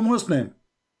of you Muslim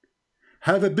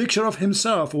have a picture of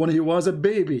himself when he was a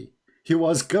baby? He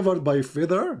was covered by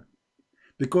feather?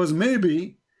 because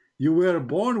maybe you were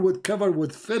born with covered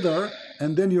with feather,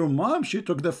 and then your mom, she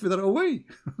took the feather away.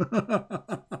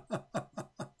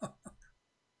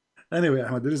 Anyway,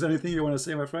 Ahmed, there is anything you want to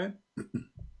say, my friend?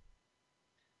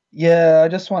 Yeah, I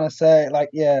just want to say, like,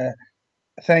 yeah,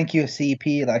 thank you,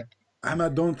 CP. Like,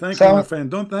 Ahmed, don't thank me, my friend.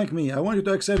 Don't thank me. I want you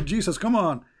to accept Jesus. Come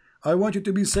on. I want you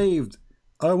to be saved.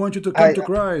 I want you to come to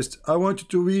Christ. I want you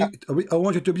to be. I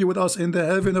want you to be with us in the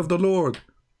heaven of the Lord.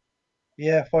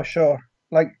 Yeah, for sure.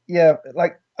 Like, yeah,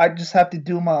 like I just have to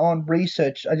do my own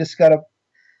research. I just gotta,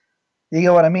 you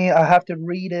know what I mean? I have to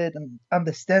read it and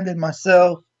understand it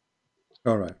myself.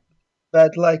 All right.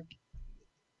 But like,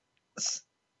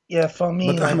 yeah, for me,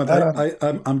 but like,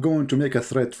 Ahmed, I'm going to make a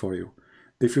threat for you.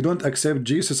 If you don't accept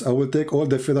Jesus, I will take all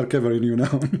the feather covering you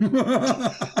now.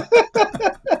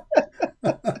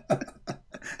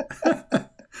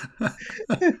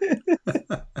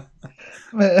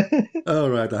 All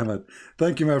right, Ahmed.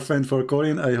 Thank you, my friend, for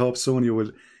calling. I hope soon you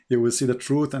will see the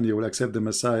truth and you will accept the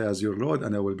Messiah as your Lord,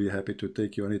 and I will be happy to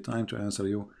take you anytime to answer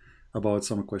you about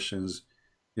some questions.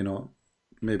 You know,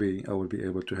 maybe I will be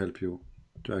able to help you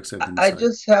to accept the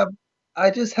Messiah.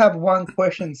 I just have one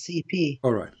question, CP.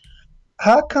 All right.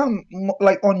 How come,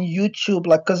 like on YouTube,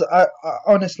 like, because I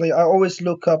honestly, I always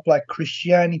look up like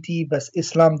Christianity versus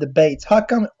Islam debates. How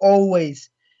come always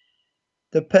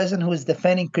the person who is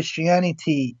defending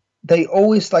Christianity, they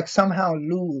always like somehow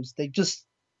lose? They just,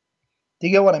 do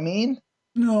you get what I mean?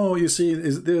 No, you see,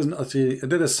 there's not. See,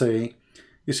 let us say,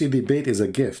 you see, debate is a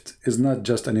gift. It's not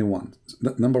just anyone.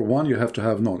 Number one, you have to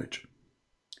have knowledge.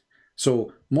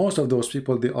 So most of those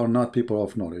people, they are not people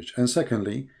of knowledge. And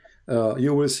secondly,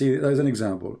 you will see, as an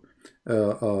example,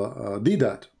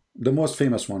 Hidayat, the most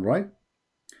famous one, right?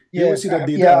 Yeah, you will see that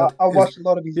Hidayat I watched a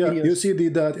lot of his videos. You see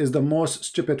Hidayat is the most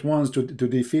stupid ones to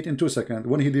defeat in 2 seconds.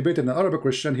 When he debated an Arabic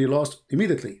Christian, he lost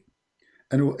immediately.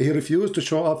 And he refused to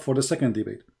show up for the second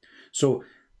debate. So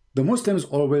the Muslims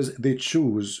always, they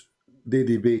choose, they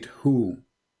debate who.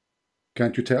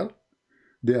 Can't you tell?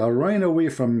 They are running away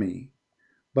from me,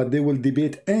 but they will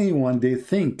debate anyone they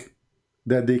think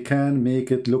that they can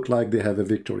make it look like they have a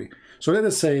victory. So let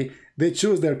us say they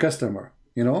choose their customer.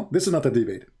 You know, this is not a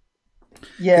debate.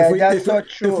 Yeah, that's so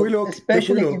true.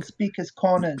 Especially in speakers'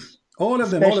 corners. All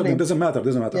of them, doesn't matter.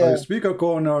 Yeah. Speaker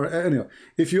corner, anyway.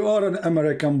 If you are an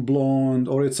American blonde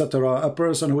or etc., a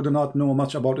person who do not know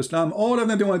much about Islam, all of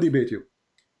them, they want to debate you.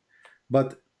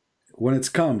 But when it's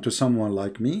come to someone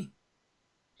like me,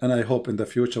 and I hope in the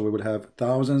future we will have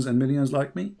thousands and millions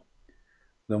like me,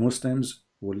 the Muslims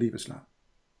will leave Islam.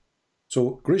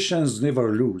 So Christians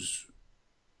never lose.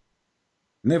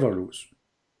 Never lose.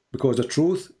 Because the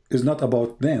truth is not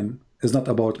about them, is not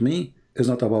about me, is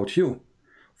not about you.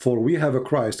 For we have a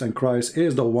Christ, and Christ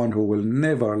is the one who will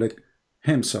never let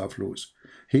himself lose.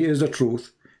 He is the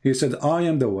truth. He said, I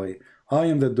am the way, I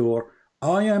am the door,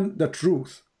 I am the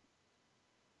truth.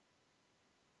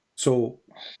 So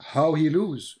how he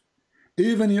lose?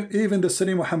 Even the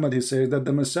Sayyid Muhammad, he says that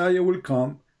the Messiah will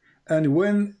come, and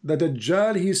when the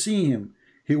Dajjal he see him,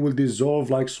 he will dissolve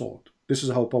like salt. This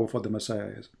is how powerful the Messiah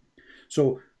is.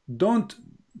 So don't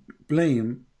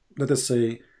blame, let us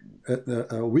say,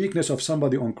 a weakness of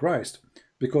somebody on Christ,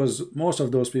 because most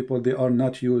of those people, they are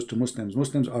not used to Muslims.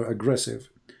 Muslims are aggressive.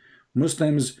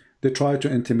 Muslims, they try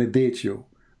to intimidate you,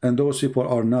 and those people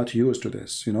are not used to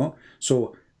this, you know.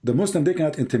 So the Muslim, they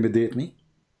cannot intimidate me.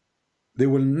 They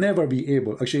will never be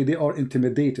able. Actually, they are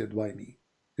intimidated by me.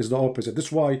 It's the opposite.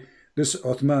 That's why this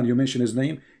Uthman, you mentioned his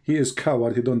name, he is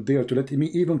coward. He don't dare to let me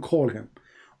even call him.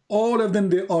 All of them,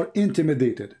 they are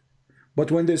intimidated. But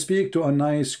when they speak to a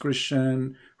nice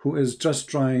Christian who is just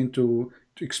trying to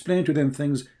explain to them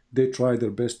things, they try their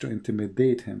best to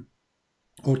intimidate him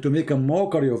or to make a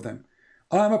mockery of them.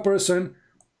 I'm a person,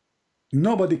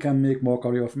 nobody can make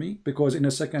mockery of me, because in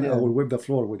a second I will whip the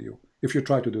floor with you if you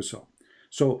try to do so.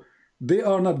 So they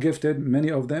are not gifted,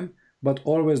 many of them, but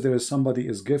always there is somebody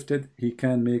is gifted. He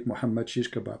can make Muhammad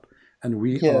shish kebab, and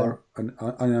we are.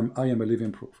 I am a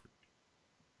living proof.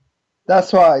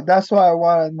 That's why I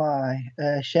wanted my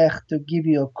sheikh to give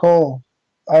you a call.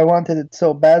 I wanted it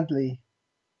so badly.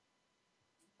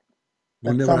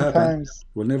 Will never happen.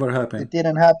 Will never happen. It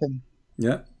didn't happen.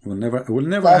 Yeah, will never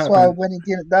happen. That's why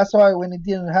when it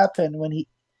didn't happen,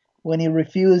 when he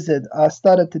refused it, I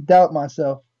started to doubt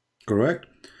myself. Correct,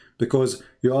 because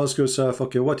you ask yourself,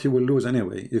 okay, what he will lose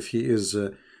anyway if he is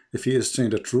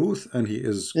saying the truth, and he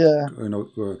is, you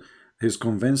know. He's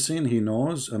convincing, he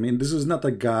knows. I mean, this is not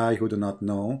a guy who do not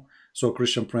know. So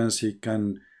Christian Prince, he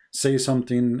can say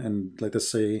something and let us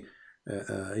say,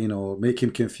 you know, make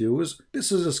him confused.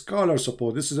 This is a scholar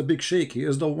support. This is a big sheikh. He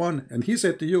is the one. And he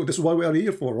said to you, this is what we are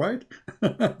here for, right?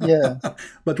 Yeah.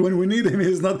 But when we need him,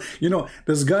 he's not. You know,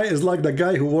 this guy is like the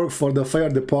guy who worked for the fire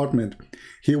department.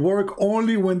 He work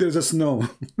only when there's a snow.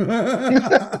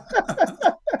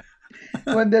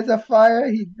 When there's a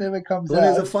fire, he never comes when out.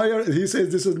 there's a fire, he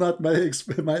says, this is not my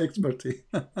expertise.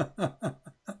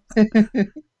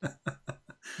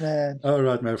 Man. All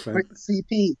right, my friend.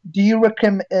 CP, do you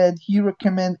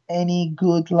recommend any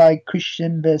good like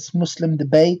Christian versus Muslim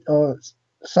debate or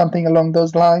something along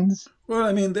those lines? Well,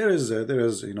 I mean, there is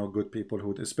you know, good people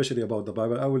who, especially about the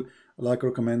Bible. I will like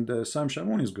recommend Sam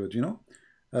Shamoun is good. You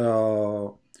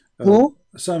know, who?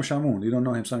 Sam Shamoun. You don't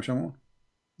know him, Sam Shamoun?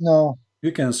 No.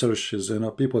 You can search his, you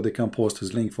know, people. They can post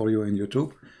his link for you in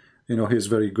YouTube. You know, he's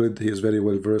very good. He is very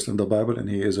well versed in the Bible, and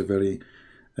he is a very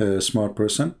smart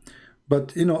person.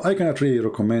 But, you know, I cannot really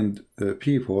recommend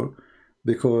people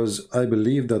because I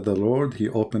believe that the Lord, he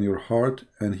opened your heart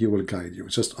and he will guide you.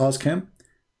 Just ask him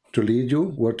to lead you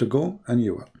where to go, and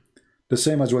you will. The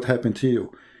same as what happened to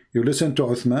you. You listen to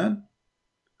Uthman,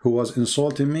 who was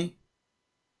insulting me.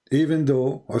 Even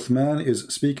though Uthman is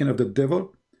speaking of the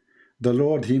devil, the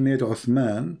Lord, he made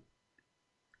Uthman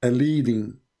a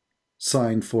leading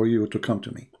sign for you to come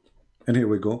to me. And here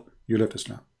we go. You left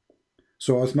Islam.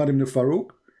 So Uthman ibn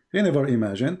Farouk, he never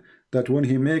imagined that when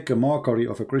he make a mockery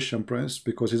of a Christian prince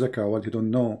because he's a coward, he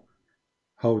don't know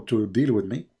how to deal with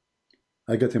me.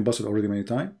 I get him busted already many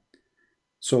times.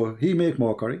 So he make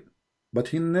mockery, but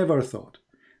he never thought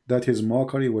that his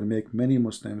mockery would make many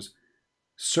Muslims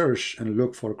search and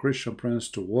look for a Christian prince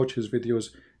to watch his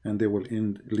videos, and they will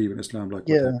end leaving Islam like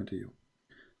what happened to you.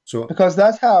 So because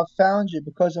that's how I found you.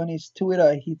 Because on his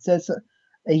Twitter, he says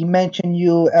he mentioned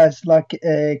you as like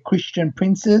a Christian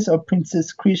princess or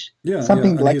Princess Chris,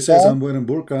 something and like he says, that. I'm wearing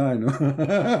burqa, I know.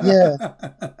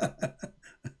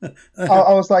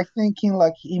 I was like thinking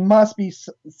like he must be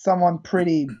someone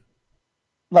pretty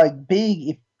like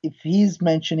big if he's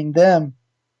mentioning them.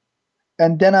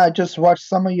 And then I just watched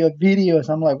some of your videos.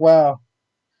 I'm like, wow,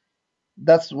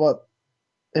 that's what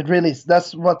it really is.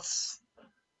 That's what's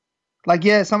like,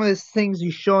 yeah, some of these things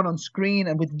you showed on screen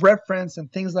and with reference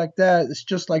and things like that, it's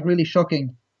just like really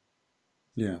shocking.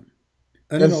 Yeah.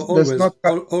 And you know,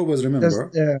 always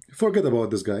remember, forget about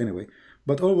this guy anyway,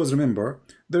 but always remember,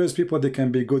 there is people that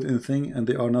can be good in thing and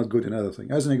they are not good in other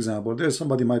thing. As an example, there's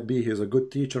somebody might be, he is a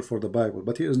good teacher for the Bible,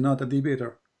 but he is not a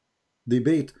debater.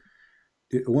 Debate,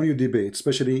 when you debate,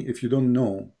 especially if you don't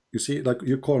know, you see, like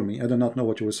you call me, I do not know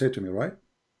what you will say to me, right?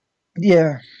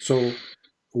 Yeah. So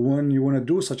when you want to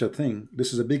do such a thing,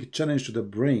 this is a big challenge to the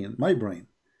brain, my brain,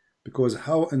 because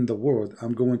how in the world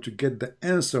I'm going to get the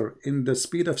answer in the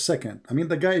speed of second? I mean,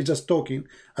 the guy is just talking,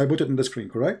 I put it on the screen,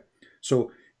 correct?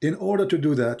 So in order to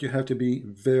do that, you have to be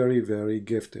very, very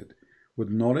gifted with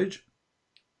knowledge.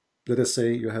 Let us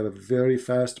say you have a very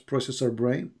fast processor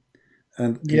brain.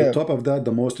 And on the top of that,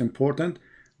 the most important,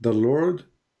 the Lord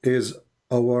is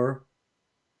our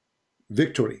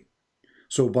victory.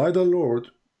 So by the Lord,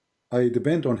 I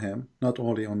depend on him, not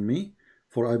only on me,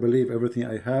 for I believe everything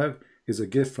I have is a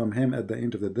gift from him at the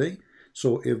end of the day.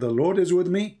 So if the Lord is with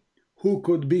me, who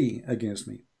could be against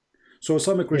me? So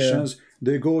some Christians,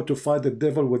 they go to fight the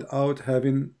devil without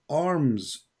having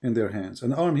arms in their hands.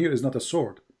 An arm here is not a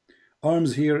sword.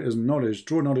 Arms here is knowledge,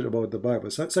 true knowledge about the Bible.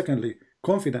 Secondly,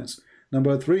 confidence.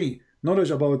 Number 3,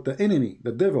 knowledge about the enemy,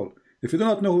 the devil. If you do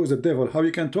not know who is the devil, how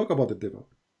you can talk about the devil?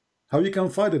 How you can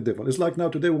fight the devil? It's like now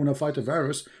today we want to fight a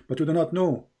virus, but we do not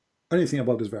know anything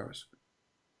about this virus.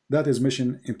 That is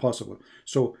mission impossible.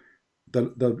 So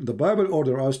the Bible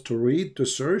orders us to read, to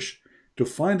search, to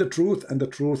find the truth, and the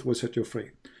truth will set you free.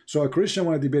 So a Christian,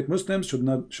 when I debate Muslims,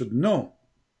 should know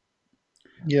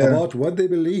about what they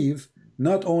believe,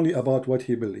 not only about what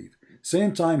he believes.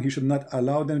 Same time, he should not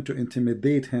allow them to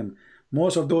intimidate him.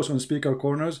 Most of those on speaker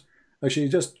corners, actually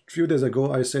just a few days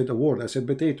ago, I said a word. I said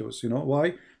potatoes. You know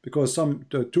why? Because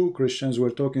two Christians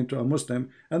were talking to a Muslim,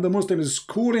 and the Muslim is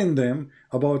schooling them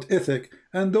about ethic,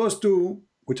 and those two,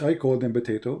 which I call them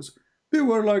potatoes, they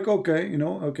were like, okay, you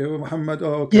know, okay, Muhammad,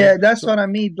 okay. Yeah, that's what I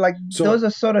mean. Like, those are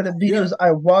sort of the videos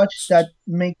I watch that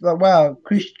make like, wow,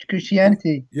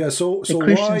 Christianity. Yeah, so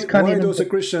why those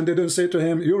Christians, they don't say to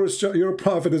him, your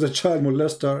prophet is a child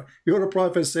molester. Your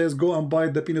prophet says, go and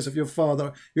bite the penis of your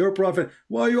father. Your prophet,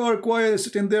 why you are quiet,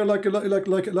 sitting there like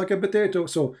a potato?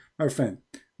 So, my friend,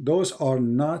 those are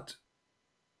not,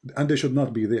 and they should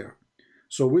not be there.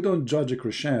 So we don't judge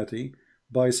Christianity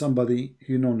by somebody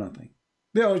who know nothing.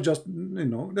 They are just, you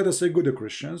know, let us say good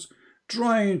Christians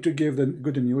trying to give them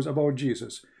good news about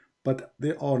Jesus. But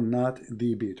they are not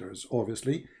debaters,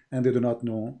 obviously, and they do not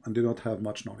know and they don't have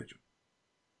much knowledge.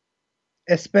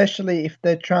 especially if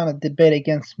they're trying to debate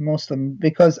against Muslim,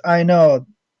 because I know,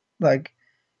 like,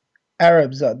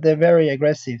 Arabs they're very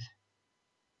aggressive.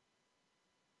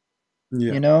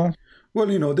 Yeah. You know. Well,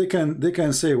 you know, they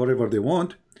can say whatever they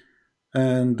want,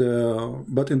 and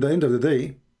but in the end of the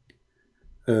day,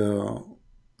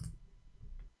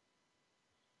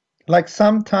 like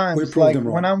sometimes, like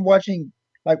when I'm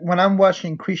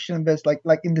watching Christian best,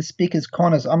 like in the speakers'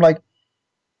 corners, I'm like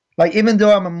even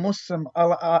though I'm a Muslim,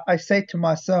 I say to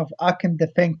myself, I can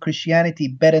defend Christianity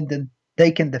better than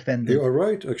they can defend it. You are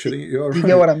right, actually. You are right. You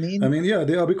get what I mean? I mean, yeah,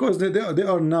 they are, because they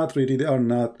are not really, they are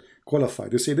not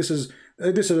qualified. You see, this is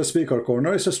a speaker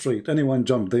corner. It's a street. Anyone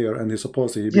jump there, and he's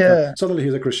supposedly suddenly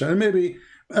he's a Christian. And maybe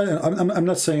I'm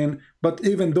not saying, but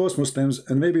even those Muslims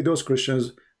and maybe those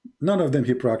Christians, none of them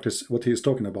he practice what he is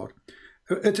talking about.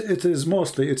 It is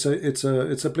mostly it's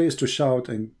a place to shout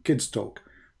and kids talk,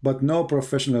 but no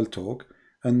professional talk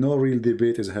and no real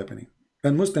debate is happening.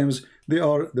 And Muslims, they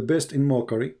are the best in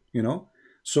mockery, you know.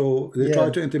 So they try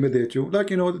to intimidate you,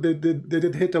 like, you know, they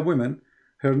did hit a woman.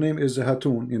 Her name is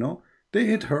Hatun, you know. They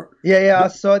hit her. I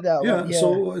saw that. Yeah, one.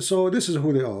 Yeah. So this is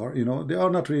who they are, you know. They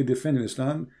are not really defending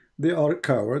Islam. They are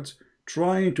cowards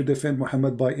trying to defend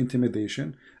Muhammad by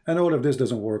intimidation, and all of this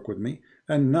doesn't work with me.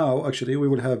 And now, actually, we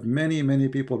will have many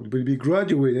people will be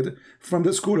graduated from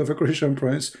the school of a Christian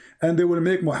prince, and they will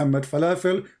make Muhammad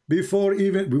falafel before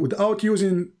even, without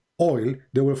using oil,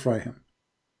 they will fry him.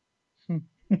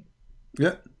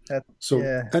 Yeah.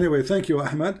 Anyway, thank you,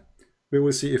 Ahmed. We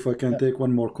will see if I can take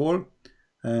one more call.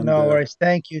 And, no worries.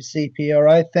 Thank you, CP. All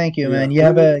right. Thank you, man. You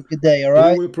have a good day. All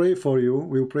right. We will pray for you.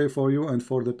 We will pray for you and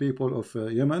for the people of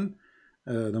Yemen,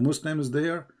 the Muslims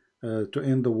there, to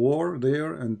end the war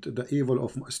there and the evil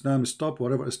of Islam stop.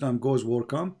 Wherever Islam goes, war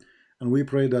come. And we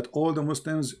pray that all the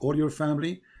Muslims, all your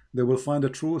family, they will find the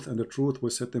truth, and the truth will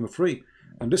set them free.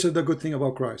 And this is the good thing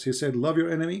about Christ. He said, love your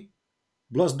enemy,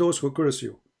 bless those who curse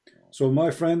you. So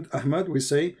my friend Ahmed, we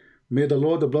say, may the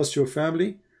Lord bless your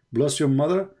family, bless your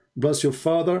mother, bless your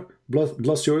father,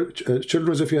 bless your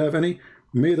children if you have any.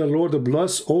 May the Lord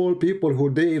bless all people who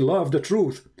they love the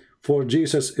truth, for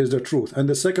Jesus is the truth. And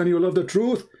the second you love the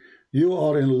truth, you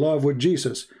are in love with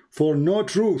Jesus, for no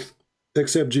truth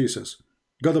except Jesus.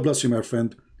 God bless you, my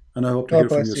friend, and I hope to hear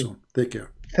from you soon. Take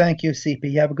care. Thank you, CP.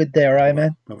 You have a good day, all right,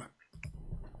 man? Bye-bye.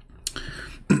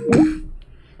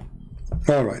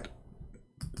 All right.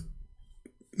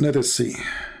 Let us see.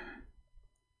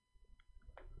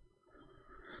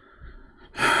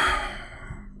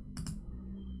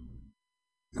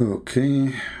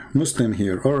 Okay, Muslim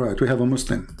here. All right, we have a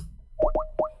Muslim.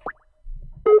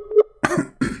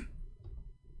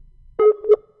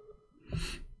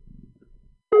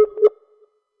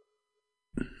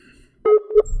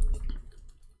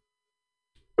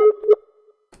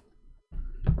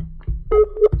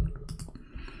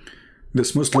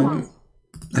 This Muslim,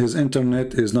 his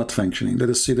internet is not functioning. Let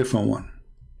us see a different one.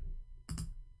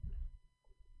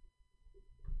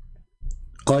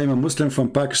 I am a Muslim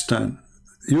from Pakistan.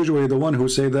 Usually the one who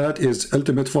say that is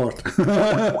ultimate fart.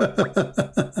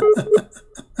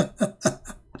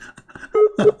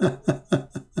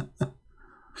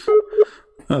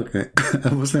 Okay,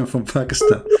 a Muslim from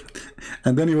Pakistan.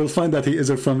 And then you will find that he is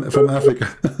from Africa.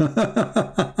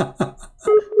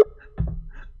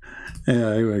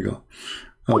 Yeah, here we go.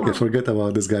 Okay, forget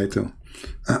about this guy too.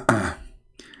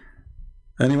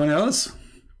 Anyone else?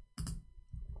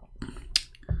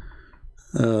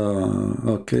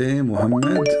 Okay,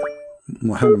 Muhammad.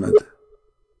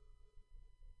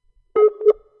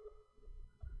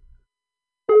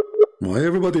 Why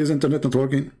everybody is internet not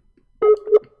working?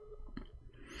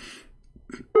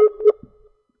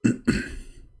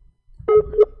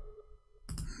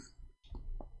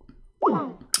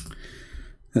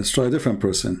 Let's try a different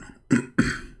person.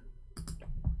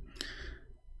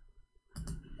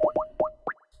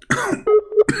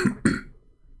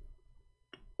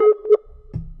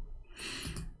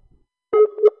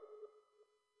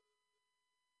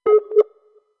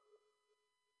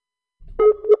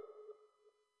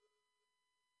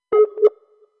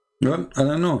 Well, I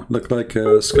don't know. Look like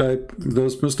Skype,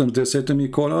 those Muslims, they say to me,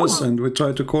 call us, and we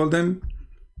try to call them.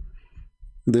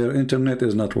 Their internet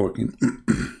is not working.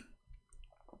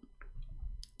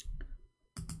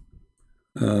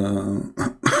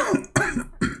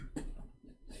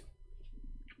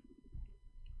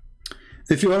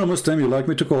 If you are a Muslim, you like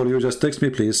me to call you, just text me,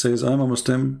 please. Says, I'm a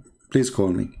Muslim, please call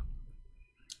me.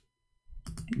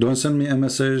 Don't send me a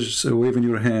message waving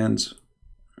your hands,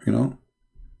 you know.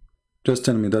 Just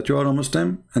tell me that you are a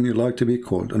Muslim and you like to be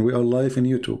called, and we are live in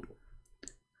YouTube.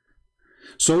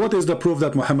 So what is the proof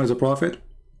that Muhammad is a prophet?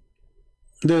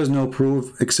 There is no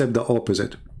proof except the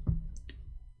opposite.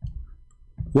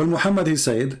 Well, Muhammad, he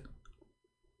said,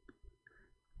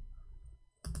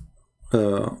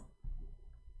 or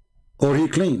he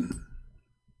claimed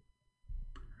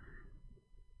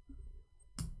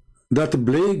that the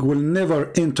plague will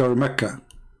never enter Mecca.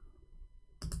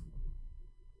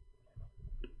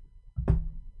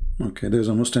 Okay, there's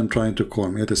a Muslim trying to call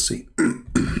me. Let us see.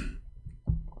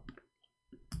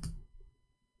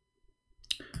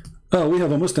 Oh, we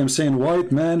have a Muslim saying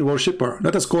white man worshipper.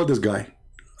 Let us call this guy.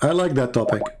 I like that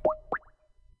topic.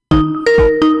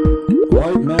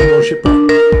 White man worshipper.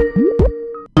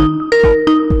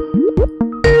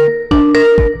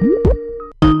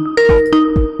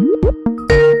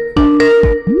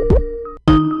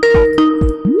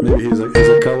 Maybe he's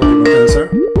a coward, he won't answer.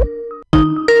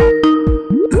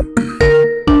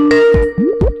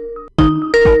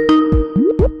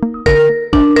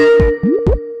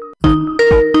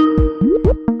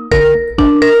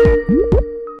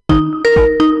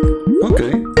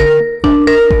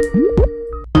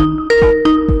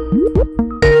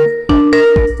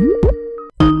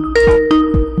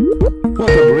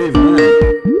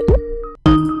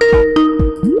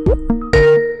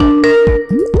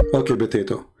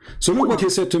 So look what he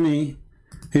said to me.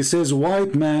 He says,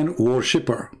 white man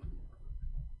worshipper.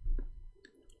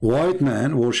 White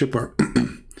man worshipper.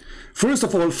 First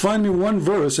of all, find me one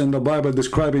verse in the Bible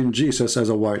describing Jesus as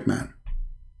a white man.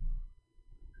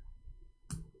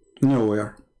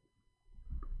 Nowhere.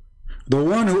 The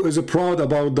one who is proud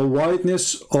about the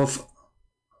whiteness of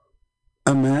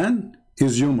a man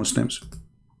is you Muslims.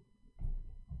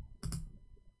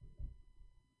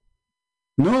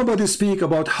 Nobody speak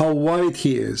about how white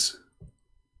he is.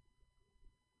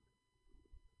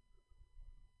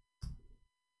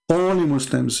 Only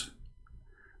Muslims.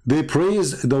 They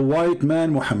praise the white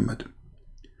man Muhammad.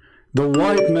 The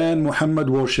white man Muhammad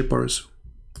worshippers.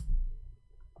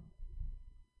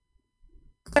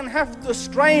 Didn't have to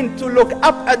strain to look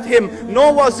up at him,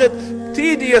 nor was it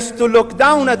tedious to look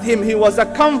down at him. He was a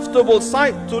comfortable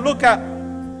sight to look at.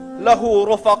 له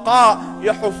رفقاء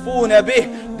يحفون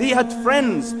به. He had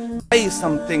friends. Say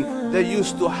something, they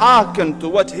used to hearken to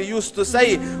what he used to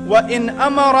say. وإن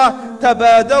أمر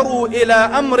تبادروا إلى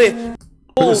أمره.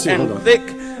 Tall and thick,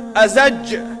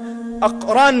 أزج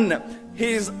أقرن.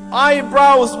 His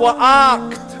eyebrows were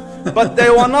arched, but they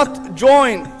were not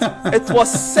joined. It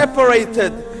was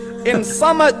separated. In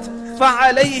Somad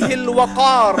فعليه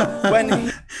الوقار.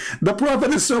 When the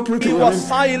Prophet is so pretty. He was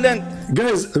silent.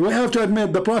 Guys, we have to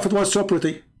admit the Prophet was so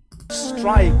pretty.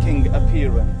 Striking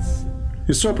appearance.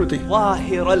 He's so pretty.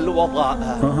 ظاهر الوضاء.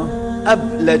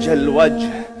 أبلج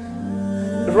الوجه.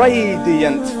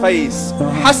 Radiant face.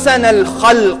 حسن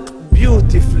الخلق.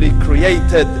 Beautifully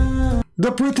created.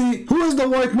 The pretty. Who is the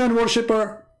white man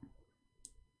worshipper?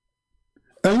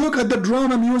 And look at the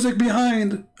drama music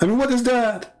behind. I mean, what is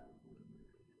that?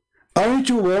 Aren't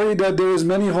you worried that there is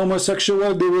many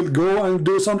homosexuals, they will go and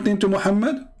do something to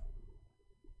Muhammad?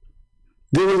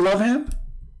 They will love him?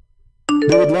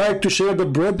 They would like to share the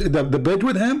bed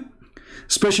with him?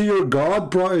 Especially your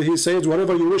God, he says,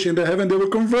 whatever you wish in the heaven, they will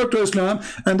convert to Islam.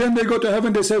 And then they go to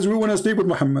heaven, they says, we want to sleep with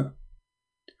Muhammad.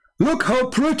 Look how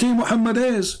pretty Muhammad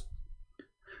is.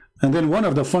 And then one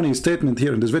of the funny statements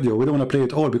here in this video, we don't want to play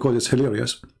it all because it's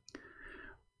hilarious.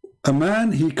 A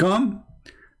man, he come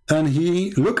and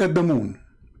he look at the moon.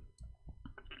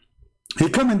 He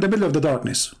come in the middle of the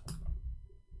darkness.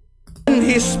 When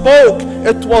he spoke,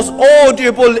 it was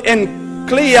audible and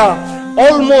clear,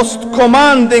 almost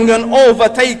commanding and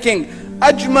overtaking.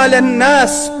 أجمل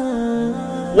الناس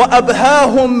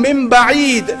وأبهاهم من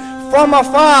بعيد. From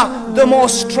afar, the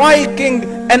most striking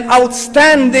and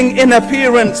outstanding in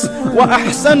appearance.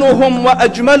 وأحسنهم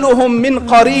وأجملهم من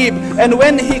قريب. And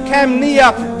when he came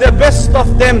near, the best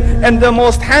of them and the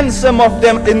most handsome of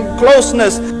them in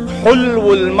closeness.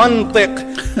 حلو المنطق.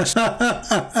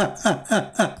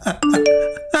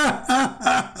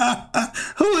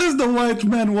 Who is the white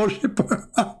man worshipper?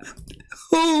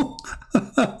 Who?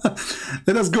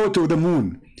 Let us go to the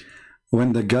moon.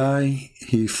 When the guy,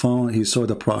 he saw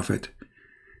the prophet.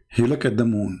 He looked at the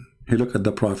moon. He looked at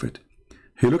the prophet.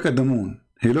 He looked at the moon.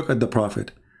 He looked at the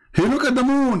prophet. He looked at the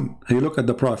moon. He looked at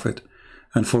the prophet.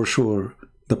 And for sure,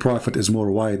 the prophet is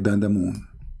more white than the moon.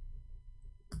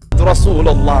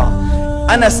 Rasulullah.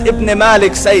 Anas ibn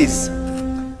Malik says,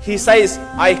 he says,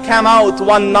 I came out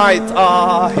one night.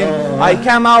 I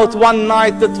came out one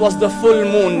night. It was the full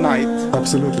moon night.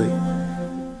 Absolutely.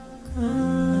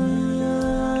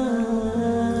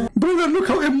 Brother, look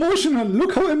how emotional.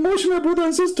 Look how emotional, brothers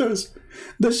and sisters.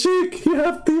 The sheikh, he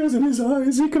has tears in his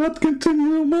eyes. He cannot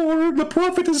continue more. The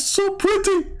prophet is so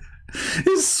pretty.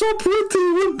 He's so pretty.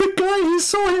 With the guy, he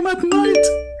saw him at night.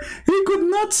 He could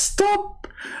not stop.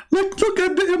 Like, look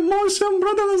at the emotion,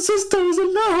 brothers and sisters.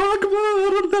 Allahu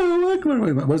Akbar, Allahu Akbar.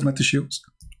 Wait, where's my tissues?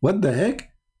 What the heck?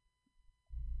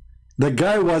 The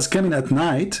guy was coming at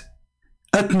night.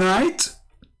 At night?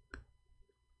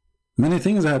 Many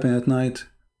things happen at night.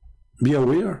 Be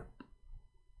aware.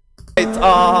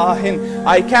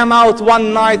 I came out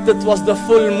one night, it was the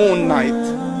full moon night.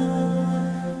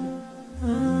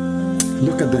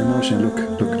 Look at the emotion, look.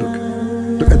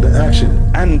 Look at the action.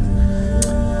 And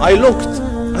I looked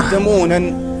at the moon,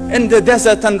 and in the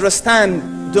desert,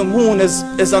 understand, the moon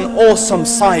is an awesome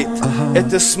sight.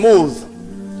 It is smooth,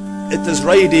 it is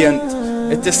radiant,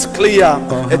 it is clear,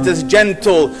 it is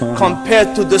gentle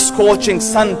compared to the scorching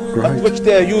sun at which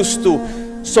they are used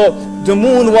to. So the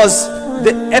moon was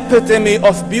the epitome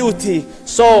of beauty.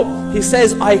 So he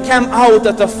says, I came out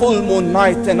at a full moon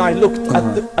night and I looked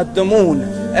at the moon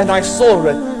and I saw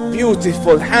it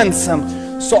beautiful, handsome.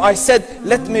 So I said,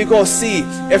 let me go see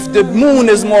if the moon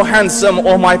is more handsome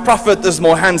or my prophet is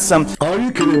more handsome. Are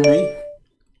you kidding me?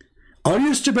 Are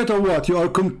you stupid or what? You are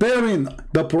comparing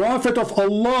the prophet of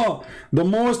Allah, the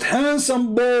most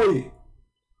handsome boy,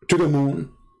 to the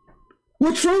moon.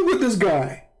 What's wrong with this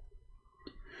guy?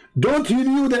 Don't you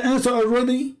know the answer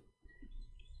already?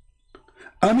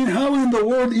 I mean, how in the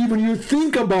world even you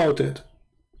think about it?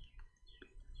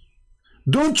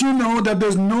 Don't you know that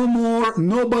there's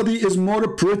nobody is more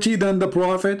pretty than the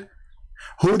prophet?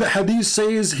 Who the hadith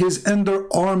says his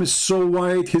underarm is so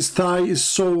white, his thigh is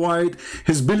so white,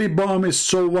 his belly button is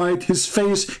so white, his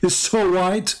face is so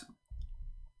white.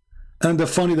 And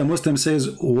the Muslim says,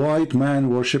 white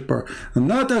man worshipper.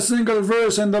 Not a single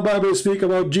verse in the Bible speak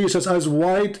about Jesus as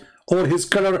white or his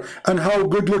color and how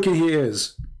good looking he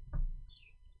is.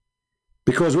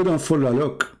 Because we don't follow a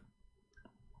look.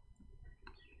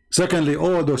 Secondly,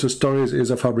 all those stories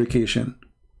is a fabrication.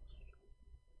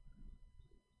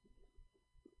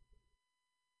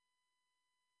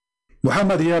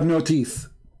 Muhammad, he have no teeth.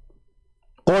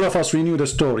 All of us, we knew the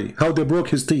story, how they broke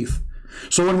his teeth.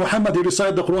 So when Muhammad, he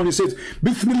recited the Quran, he says,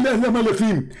 Bismillah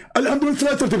Lamalafim,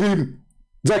 Alhamdulillah Tafim.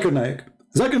 Zakir Naik.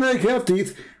 Zakir Naik, he have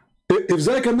teeth. If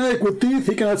Zakir Naik with teeth,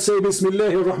 he cannot say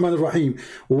Bismillah ar-Rahman ar-Rahim.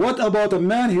 What about a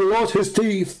man, he lost his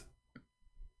teeth?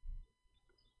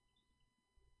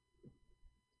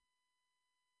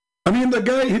 I mean, the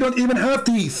guy, he don't even have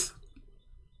teeth.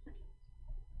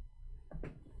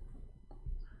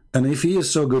 And if he is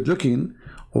so good looking,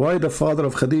 why the father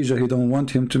of Khadija, he don't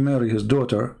want him to marry his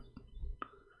daughter,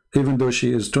 even though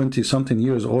she is 20-something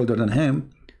years older than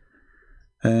him,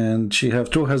 and she have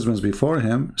 2 husbands before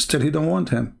him, still he don't want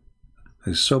him.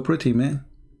 He's so pretty, man.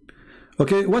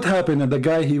 Okay, what happened? And the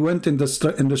guy, he went in the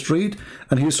street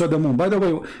and he saw the moon. By the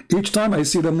way, each time I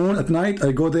see the moon at night,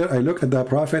 I go there, I look at the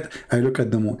prophet, I look at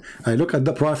the moon. I look at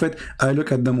the prophet, I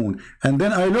look at the moon. And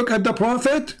then I look at the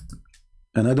prophet,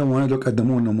 and I don't want to look at the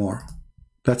moon no more.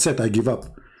 That's it, I give up.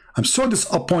 I'm so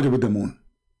disappointed with the moon.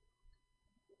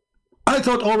 I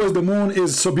thought always the moon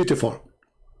is so beautiful.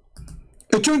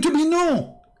 It turned to be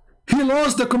no. He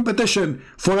lost the competition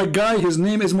for a guy, his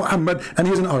name is Muhammad, and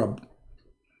he's an Arab,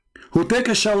 who take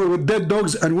a shower with dead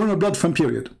dogs and warm blood from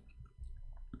period.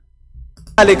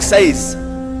 Malik says,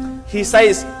 he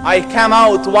says, I came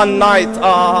out one night,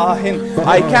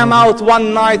 I came out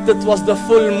one night, it was the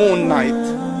full moon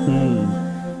night.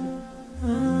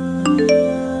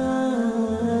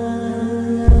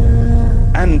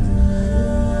 And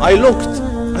I looked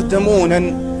at the moon,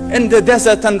 and in the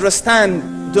desert,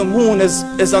 understand, the moon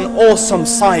is an awesome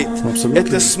sight. Absolutely.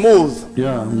 It is smooth,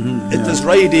 it is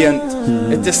radiant,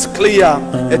 it is clear,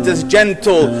 it is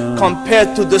gentle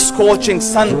compared to the scorching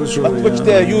sun at which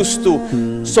they are used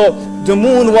to. So the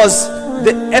moon was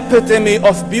the epitome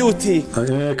of beauty.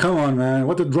 Come on, man,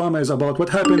 what the drama is about. What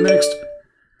happened next?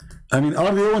 I mean,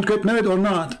 are they going to get married or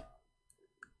not?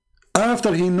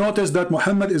 After he noticed that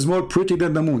Muhammad is more pretty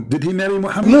than the moon, did he marry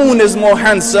Muhammad? Moon is more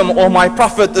handsome or my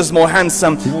prophet is more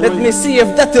handsome. Let me see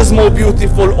if that is more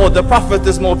beautiful or the prophet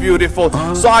is more beautiful.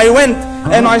 So I went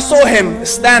and I saw him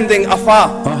standing afar.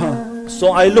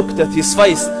 So I looked at his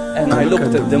face and I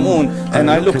looked at the moon and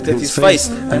I looked at his face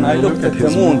and I looked at the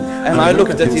moon and I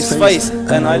looked at his face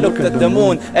and I looked at the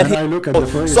moon and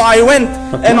so I went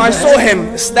and I saw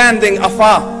him standing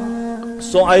afar.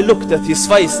 So I looked at his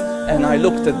face and I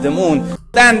looked at the moon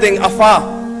standing afar.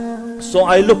 So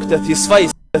I looked at his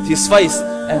face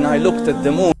and I looked at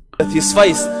the moon, at his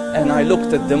face and I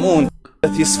looked at the moon,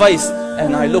 at his face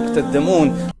and I looked at the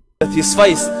moon, at his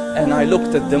face and I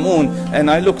looked at the moon and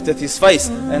I looked at his face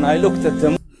and I looked at the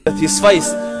moon, at his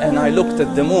face and I looked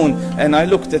at the moon and I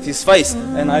looked at his face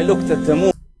and I looked at the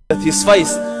moon, at his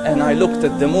face, and I looked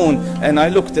at the moon, and I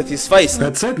looked at his face.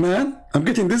 That's it, man. I'm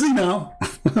getting dizzy now.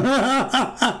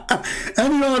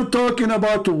 And you are talking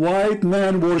about white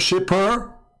man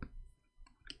worshipper?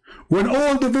 When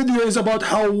all the video is about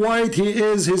how white he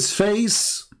is, his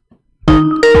face.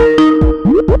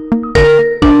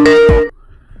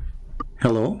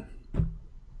 Hello?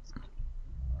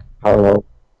 Hello.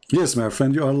 Yes, my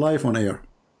friend, you are live on air.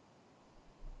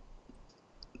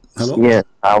 Hello? Yes,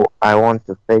 I want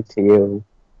to say to you.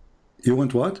 You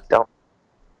want what? Don't.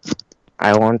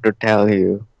 I want to tell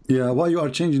you. Yeah, why you are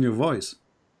changing your voice?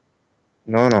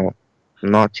 No, I'm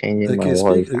not changing my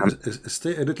voice.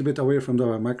 Stay a little bit away from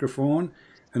the microphone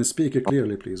and speak it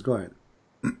clearly, please. Go ahead.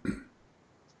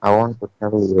 I want to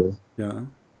tell you. Yeah.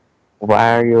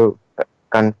 Why are you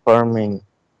confirming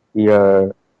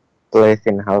your place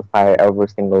in hellfire every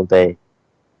single day?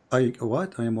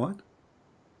 What? I am what?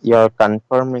 You're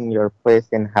confirming your place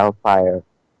in hellfire.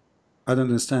 I don't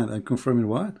understand. I'm confirming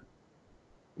what?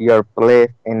 Your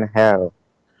place in hell.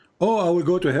 Oh, I will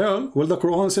go to hell. Well, the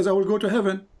Quran says I will go to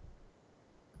heaven.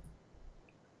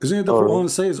 Isn't it the Quran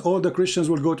says all the Christians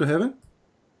will go to heaven?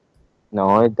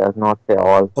 No, it does not say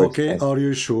all Okay, Christians. are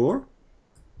you sure?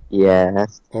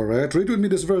 Yes. All right, read with me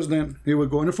this verse then. He will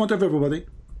go in front of everybody.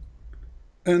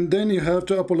 And then you have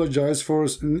to apologize for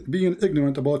being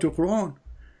ignorant about your Quran.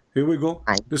 Here we go.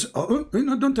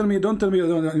 Don't tell me.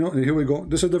 Here we go.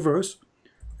 This is the verse.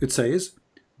 It says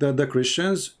that the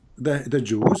Christians, the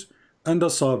Jews, and the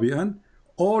Sabian,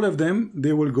 all of them,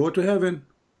 they will go to heaven.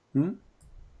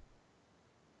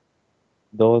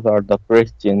 Those are the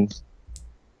Christians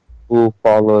who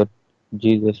followed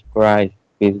Jesus Christ,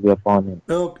 peace be upon him.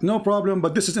 No problem,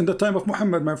 but this is in the time of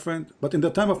Muhammad, my friend. But in the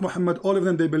time of Muhammad, all of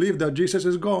them, they believe that Jesus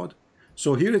is God.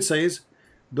 So here it says,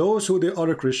 those who they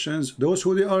are Christians, those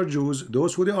who they are Jews,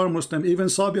 those who they are Muslim, even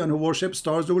Sabian who worship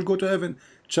stars, they will go to heaven.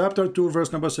 Chapter 2,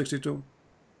 verse number 62.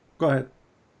 Go ahead.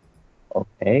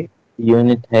 Okay.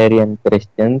 Unitarian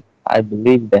Christians, I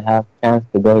believe they have chance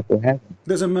to go to heaven.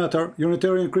 Doesn't matter.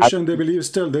 Unitarian Christian, they believe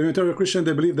still. The Unitarian Christian,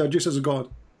 they believe that Jesus is God.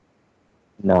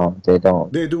 No, they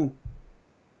don't. They do.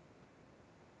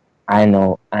 I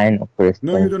know Christians.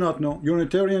 No, you do not know.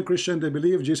 Unitarian Christian, they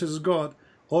believe Jesus is God.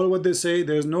 All what they say,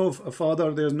 there's no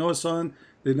Father, there's no Son,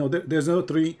 there's no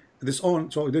three, this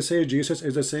on. So they say Jesus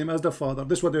is the same as the Father.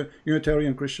 This is what the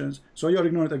Unitarian Christians. So you're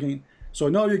ignorant again. So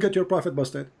now you get your prophet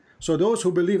busted. So those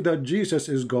who believe that Jesus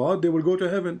is God, they will go to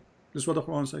heaven. This is what the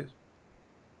Quran says.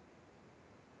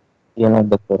 You know,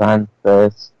 the Quran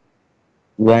says,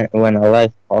 when Allah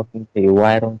is talking to you,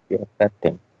 why don't you accept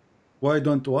him? Why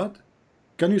don't what?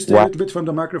 Can you stay a little bit from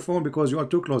the microphone because you are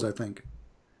too close, I think.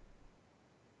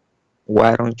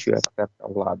 Why don't you accept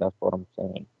Allah? That's what I'm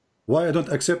saying. Why I don't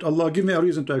accept Allah? Give me a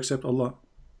reason to accept Allah.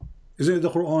 Isn't it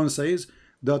the Quran says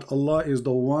that Allah is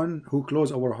the one who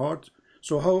closes our heart?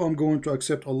 So how I'm going to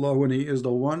accept Allah when He is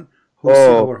the one who sees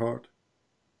our heart?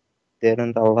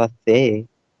 Didn't Allah say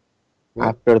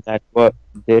after that? What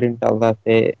didn't Allah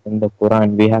say in the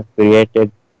Quran? We have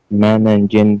created man and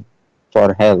jinn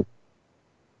for hell.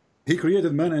 He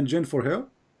created man and jinn for hell?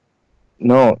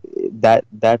 No,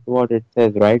 that's what it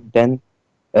says, right? Then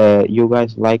you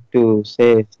guys like to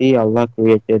say, see, Allah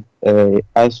created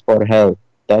us for hell.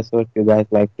 That's what you guys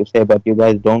like to say, but you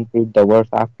guys don't read the verse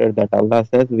after that. Allah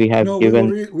says we have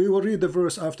given. We will read the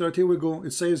verse after it. Here we go.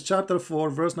 It says chapter 4,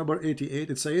 verse number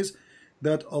 88. It says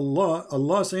that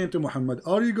Allah saying to Muhammad,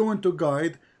 are you going to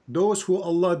guide those who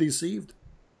Allah deceived?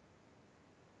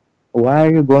 Why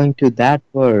are you going to that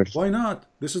verse? Why not?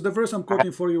 This is the verse I'm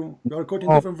quoting for you. You are quoting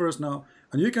different verse now.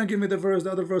 And you can give me the verse,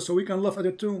 the other verse, so we can laugh at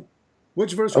it too.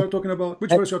 Which verse you are talking about?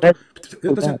 Which verse you are talking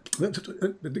about?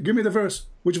 Give me the verse.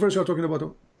 Which verse you are talking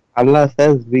about? Allah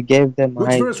says we gave them.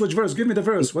 Which verse? Give me the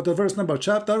verse. What the verse number?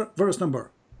 Chapter, verse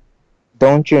number.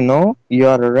 Don't you know? You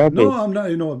are a rabbi. No, I'm not.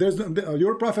 You know, there's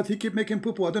your prophet. He keep making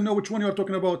poo-poo. I don't know which one you are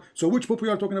talking about. So which poo-poo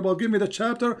you are talking about? Give me the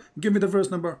chapter. Give me the verse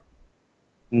number.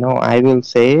 No, I will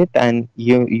say it, and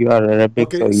you are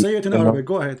Arabic. Okay, so say it in Arabic.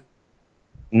 Go ahead.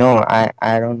 No,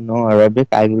 I don't know Arabic.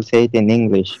 I will say it in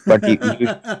English. But you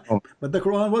But the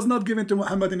Quran was not given to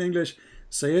Muhammad in English.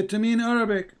 Say it to me in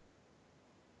Arabic.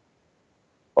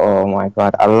 Oh my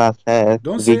God! Allah says.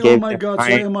 Don't say oh my God.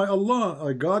 Say oh my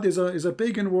Allah. God is a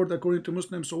pagan word according to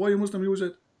Muslims. So why you Muslim use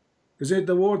it? Is it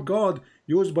the word God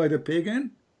used by the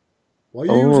pagan? Why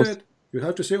you use it? You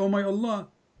have to say oh my Allah.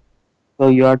 So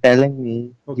you are telling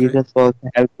me Jesus was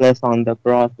helpless on the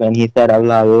cross when he said,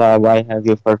 Allah, Allah, why have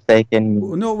you forsaken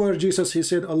me? Nowhere Jesus, he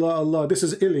said, Allah, Allah. This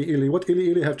is Ili, Ili. What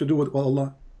Ili, Ili have to do with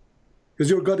Allah?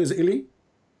 Is your God is Ili?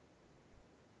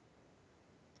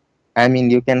 I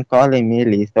mean, you can call him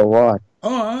Ili, so what?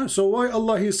 So why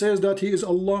Allah he says that he is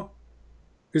Allah?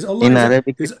 Is Allah In is,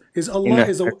 Arabic, is Allah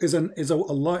is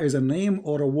Allah is a name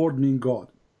or a word mean God?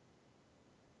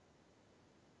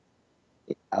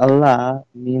 Allah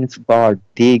means God,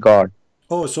 the God.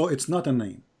 Oh, so it's not a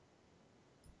name.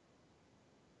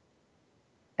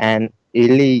 And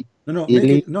Ili, No, make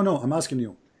it, no, I'm asking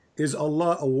you. Is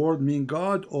Allah a word mean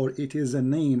God, or it is a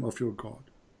name of your God?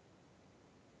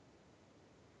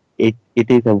 it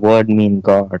is a word mean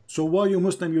God. So why you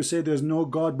Muslim you say there's no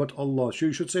God but Allah? So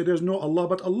you should say there's no Allah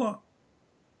but Allah.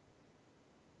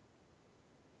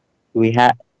 We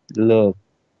have, look,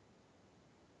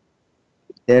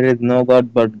 there is no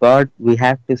God but God. We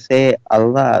have to say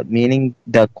Allah, meaning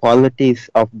the qualities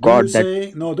of God. Do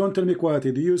you say, no, don't tell me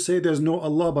quality. Do you say there's no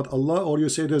Allah but Allah, or you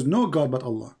say there's no God but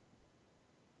Allah?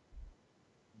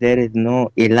 There is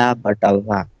no ilah but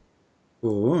Allah.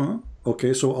 Oh,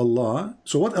 okay, so Allah.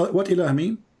 So what ilah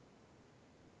mean?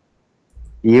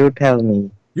 You tell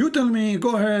me. You tell me,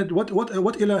 go ahead. What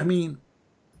ilah mean?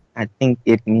 I think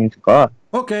it means God.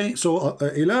 Okay, so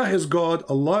ilah is God.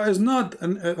 Allah is not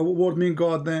a word mean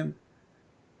God then.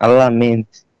 Allah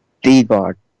means the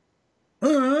God.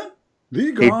 The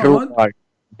The God. true God.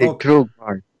 The Okay. true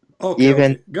God. Okay,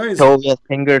 Even okay. Guys. Tovia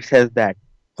Singer says that.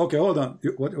 Okay, hold on.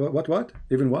 What?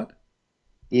 Even what?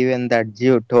 Even that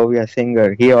Jew, Tovia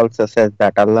Singer, he also says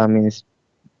that Allah means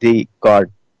the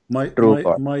God. True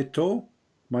God. My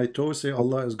toe say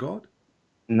Allah is God?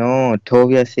 No,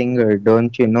 Tovia Singer,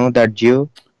 don't you know that Jew?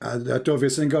 Tovia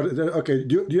Singer. Okay,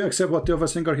 do you accept what Tovia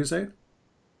Singer he said?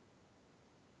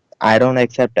 I don't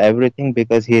accept everything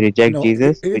because he rejects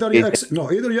Jesus. Either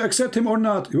you accept him or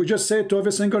not. You just say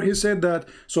Tovia Singer he said that.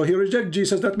 So he reject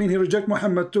Jesus. That means he reject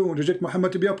Muhammad too. Reject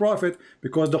Muhammad to be a prophet,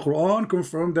 because the Quran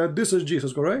confirmed that this is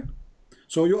Jesus, correct?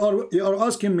 So you are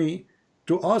asking me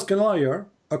to ask a liar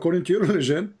according to your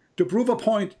religion to prove a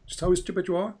point. Just how stupid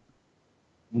you are.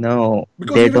 No,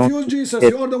 because he refused Jesus.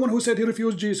 You are the one who said he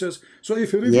refused Jesus. So if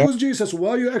he refused Jesus,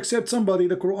 why you accept somebody?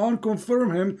 The Quran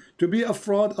confirmed him to be a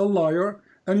fraud, a liar,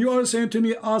 and you are saying to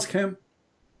me, ask him.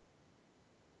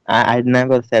 I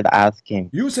never said ask him.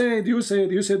 You said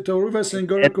Tovia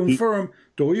Singer confirm.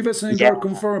 Tovia Singer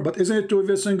confirm. But isn't it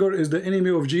Tovia Singer is the enemy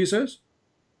of Jesus?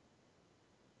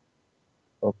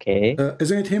 Okay.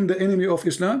 Isn't it him the enemy of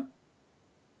Islam?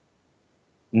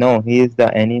 No, he is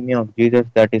the enemy of Jesus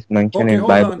that is mentioned in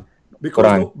Bible.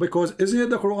 Because isn't it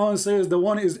the Quran says the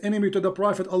one is enemy to the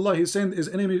Prophet Allah he sent is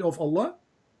enemy of Allah?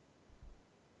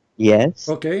 Yes.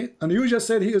 Okay, and you just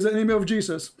said he is the enemy of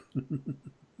Jesus.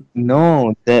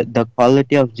 No, the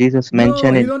quality of Jesus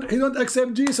mentioned. No, he don't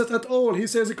accept Jesus at all. He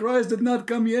says Christ did not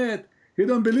come yet. He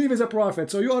don't believe he's a prophet.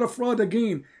 So you are a fraud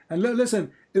again. And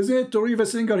listen, isn't it Tovia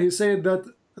Singer? He said that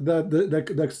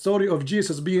the story of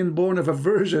Jesus being born of a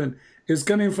virgin is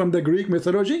coming from the Greek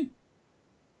mythology.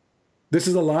 This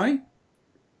is a lie.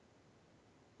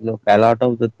 Look, a lot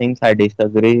of the things I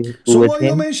disagree with him. So why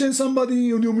you mention somebody?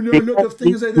 You know a lot of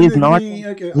things that didn't agree.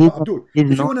 Okay, Abdul,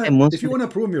 if you wanna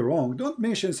prove me wrong, don't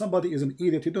mention somebody is an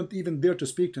idiot. You don't even dare to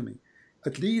speak to me.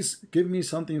 At least give me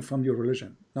something from your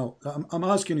religion. Now I'm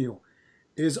asking you,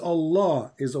 is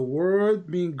Allah is a word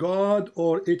mean God,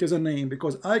 or it is a name?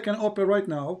 Because I can open right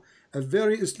now a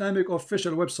very Islamic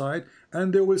official website,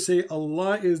 and they will say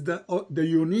Allah is the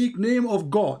unique name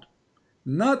of God,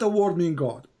 not a word mean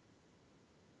God.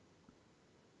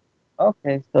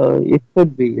 Okay, so it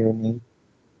could be unique.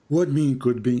 What mean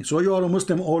could be? So you are a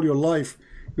Muslim all your life.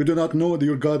 You do not know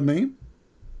your God name?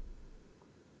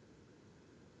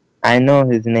 I know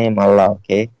his name, Allah,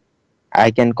 okay?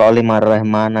 I can call him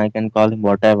Ar-Rahman, I can call him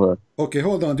whatever. Okay,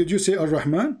 hold on. Did you say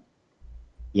Ar-Rahman?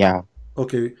 Yeah.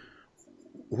 Okay.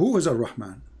 Who is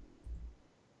Ar-Rahman?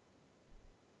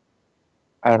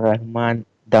 Ar-Rahman,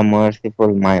 the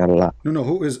merciful, my Allah. No,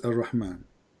 who is Ar-Rahman?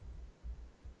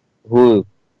 Who?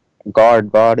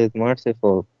 God is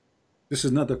merciful. This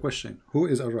is not the question. Who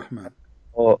is Ar-Rahman?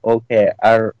 Oh, okay.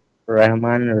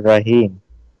 Ar-Rahman Rahim.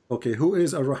 Okay, who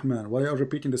is Ar-Rahman? Why are you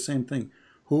repeating the same thing?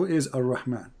 Who is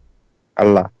Ar-Rahman?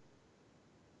 Allah.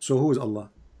 So who is Allah?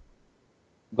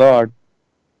 God.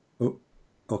 Oh,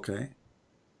 okay.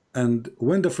 And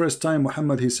when the first time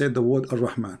Muhammad he said the word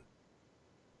Ar-Rahman?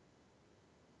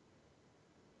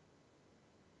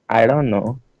 I don't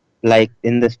know. Like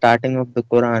in the starting of the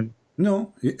Quran.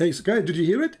 No, hey, guys, did you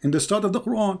hear it? In the start of the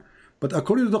Quran. But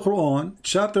according to the Quran,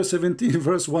 chapter 17,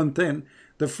 verse 110,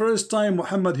 the first time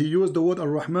Muhammad he used the word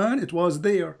Ar-Rahman, it was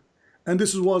there. And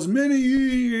this was many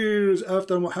years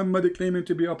after Muhammad claiming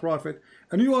to be a prophet.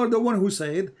 And you are the one who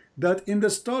said that in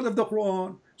the start of the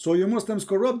Quran, so you Muslims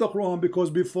corrupt the Quran, because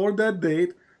before that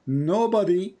date,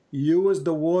 nobody used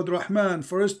the word Rahman.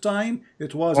 First time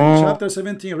it was in chapter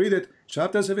 17. Read it.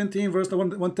 Chapter 17, verse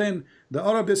 110. The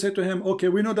Arab, they said to him, okay,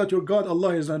 we know that your God,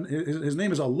 Allah, his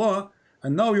name is Allah,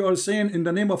 and now you are saying in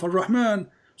the name of Ar-Rahman.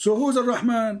 So who's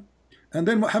Ar-Rahman? And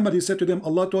then Muhammad, he said to them,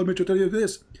 Allah told me to tell you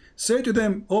this. Say to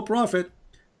them, O Prophet,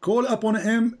 call upon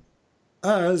him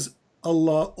as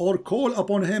Allah, or call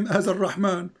upon him as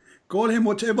Ar-Rahman. Call him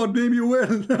whichever name you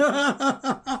will.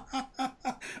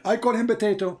 I call him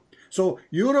potato. So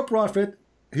you're a prophet.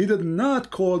 He did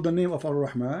not call the name of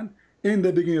Ar-Rahman in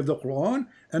the beginning of the Quran.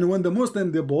 And when the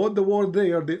Muslim, they bought the word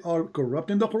there, they are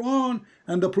corrupting the Quran.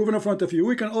 And the proof in front of you,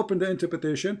 we can open the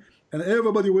interpretation, and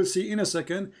everybody will see in a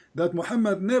second that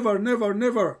Muhammad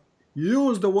never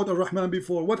used the word Ar-Rahman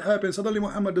before. What happened? Suddenly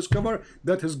Muhammad discovered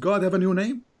that his God have a new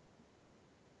name.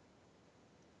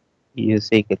 You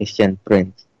say Christian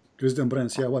Prince. Christian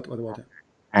Prince, yeah, what about it?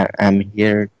 I'm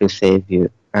here to save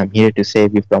you. I'm here to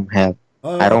save you from hell.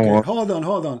 I don't want... Hold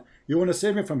on. You want to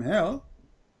save me from hell?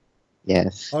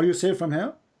 Yes. Are you saved from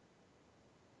hell?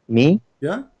 Me?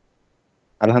 Yeah.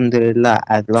 Alhamdulillah,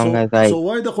 as long as I... So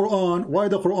why the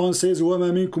Quran says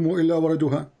وَمَا مِنْكُمُ إِلَّا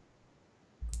وَرَدُهَا?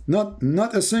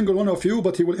 Not a single one of you,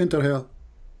 but he will enter hell.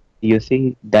 You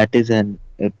see, that is a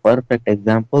perfect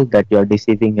example that you are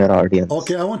deceiving your audience.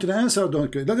 Okay, I want you to answer.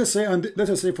 Let us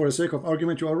say for the sake of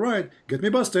argument, you are right. Get me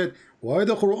busted. Why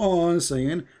the Quran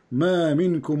saying مَا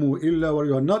مِنْكُمُ إِلَّا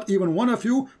وَرَدُهَا? Not even one of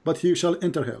you, but he shall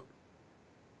enter hell.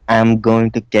 I'm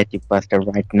going to get you busted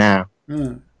right now.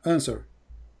 Answer.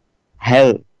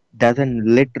 Hell doesn't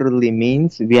literally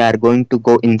means we are going to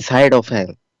go inside of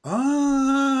hell.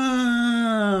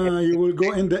 You will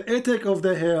go in the attic of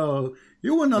the hell.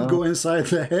 You will not go inside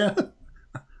the hell.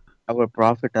 Our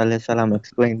Prophet ﷺ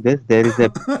explained this. There is a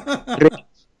bridge.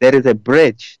 There is a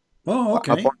bridge. Oh,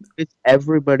 okay. Upon which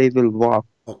everybody will walk.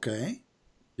 Okay.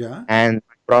 Yeah. And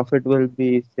Prophet will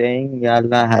be saying, Ya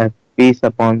Allah, have peace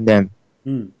upon them.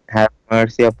 Have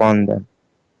mercy upon them.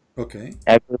 Okay.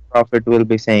 Every prophet will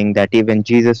be saying that. Even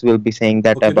Jesus will be saying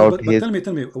that about but his...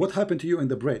 Tell me, what happened to you in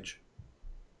the bridge?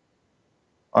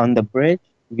 On the bridge,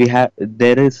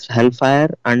 there is hellfire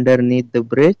underneath the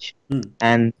bridge,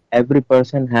 and every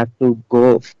person have to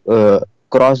go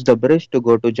cross the bridge to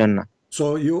go to Jannah.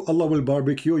 So Allah will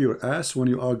barbecue your ass when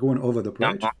you are going over the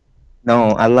bridge?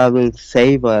 No, Allah will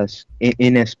save us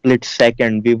in a split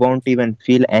second. We won't even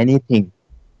feel anything.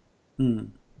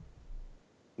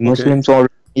 Muslims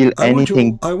won't feel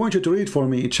anything. I want you to read for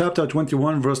me chapter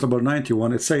 21 verse number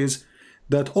 91. It says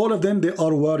that all of them, they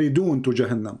are waridun to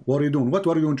Jahannam. Waridun. What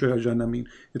waridun to Jahannam mean?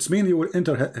 It's mean you will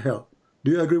enter hell.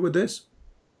 Do you agree with this?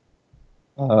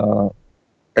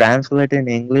 Translate in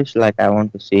English, like I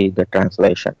want to see the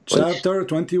translation. Chapter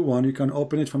 21, you can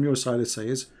open it from your side. It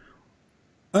says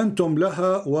Antum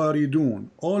laha waridun.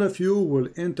 All of you will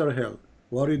enter hell.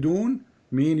 Waridun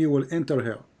mean you will enter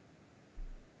hell.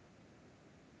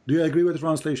 Do you agree with the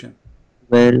translation?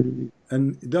 Well,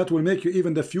 and that will make you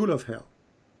even the fuel of hell.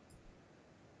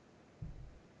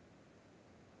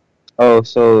 Oh,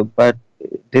 so, but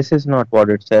this is not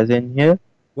what it says in here,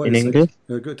 in English.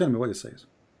 Tell me what it says.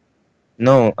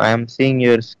 No, I am seeing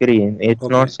your screen. It's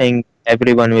not saying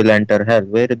everyone will enter hell.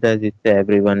 Where does it say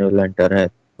everyone will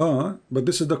enter hell? But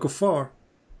this is the kuffar.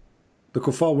 The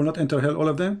kuffar will not enter hell, all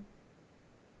of them?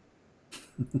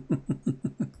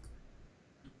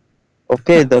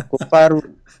 Okay, the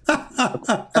kuffar.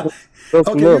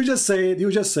 Okay,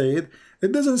 you just said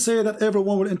it doesn't say that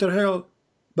everyone will enter hell,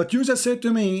 but you just said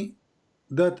to me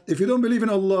that if you don't believe in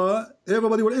Allah,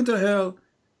 everybody will enter hell.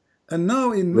 And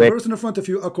now in the verse in front of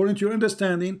you, according to your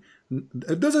understanding,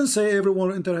 it doesn't say everyone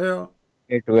will enter hell.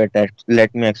 Wait,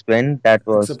 let me explain. That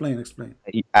was explain.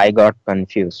 I got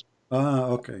confused.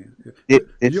 Okay.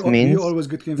 This means you always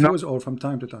get confused, or from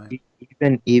time to time.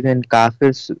 Even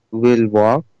kafirs will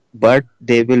walk, but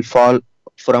they will fall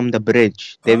from the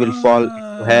bridge. They will fall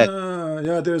into hell.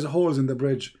 Yeah, there's holes in the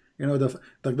bridge. You know,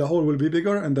 the hole will be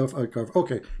bigger and the curve.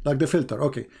 Okay, like the filter.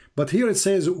 Okay, but here it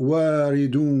says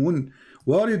waridun.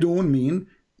 Waridun mean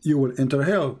you will enter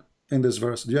hell in this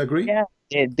verse. Do you agree? Yeah,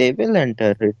 they will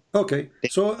enter it. Okay,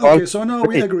 so now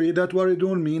we agree that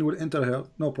waridun mean will enter hell.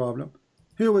 No problem.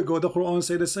 Here we go. The Quran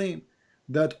say the same,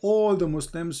 that all the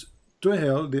Muslims to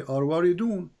hell, they are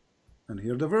waridun. And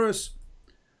here the verse,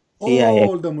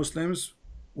 all the Muslims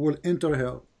will enter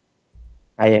hell.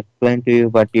 I explained to you,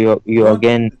 but you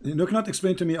again. You cannot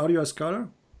explain to me. Are you a scholar?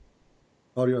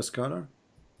 Are you a scholar?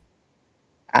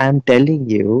 I'm telling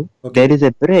you, there is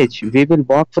a bridge. We will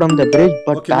walk from the bridge,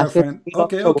 but okay, my friend.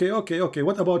 Okay.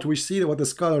 What about we see what the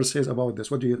scholar says about this?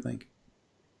 What do you think?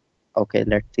 Okay,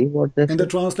 let's see what this In the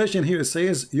is. translation here it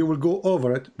says you will go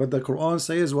over it, but the Quran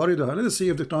says wariduha. Let's see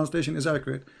if the translation is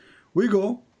accurate. We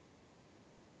go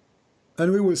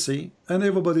and we will see, and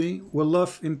everybody will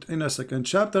laugh in a second.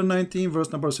 Chapter 19,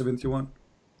 verse number 71.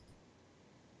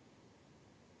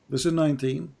 This is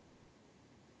 19.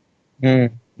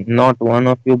 Not one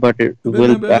of you, but it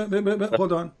will.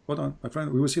 Hold on, my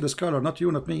friend. We will see the scholar, not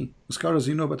you, not me. The scholars,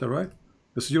 you know better, right?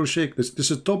 This is your sheikh. This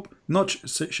is top-notch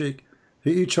sheikh.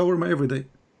 He eats shawarma every day,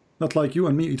 not like you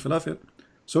and me eat falafel.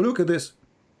 So look at this.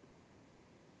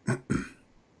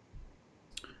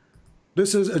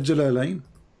 This is a Jalalain.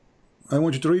 I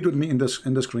want you to read with me in the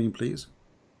screen, please.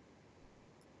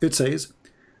 It says,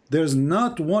 "There's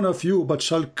not one of you but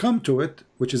shall come to it,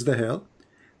 which is the hell,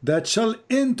 that shall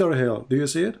enter hell." Do you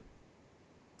see it?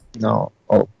 No.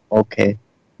 Oh, okay.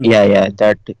 Yeah.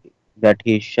 That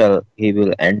he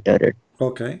will enter it.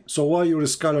 Okay. So why your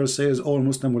scholar says all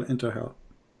Muslim will enter hell?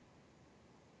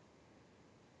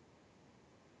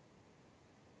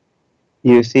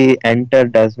 You see, enter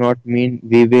does not mean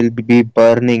we will be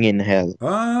burning in hell.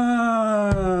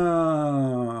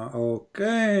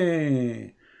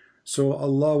 Okay. So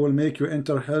Allah will make you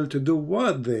enter hell to do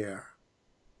what there?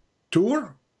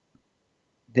 Tour?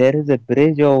 There is a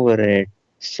bridge over it.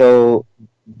 So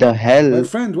the hell. My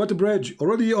friend, what bridge?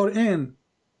 Already you are in.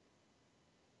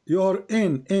 You are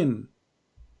in.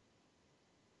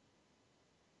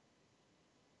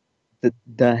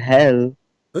 The hell.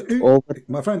 Over.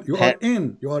 My friend, you are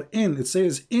in. You are in. It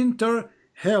says enter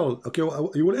hell. Okay,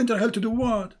 you will enter hell to do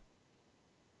what?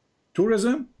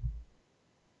 Tourism?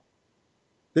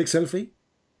 Take selfie?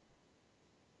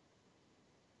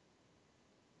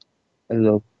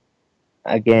 Look,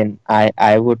 again,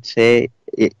 I would say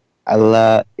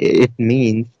Allah, it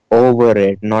means over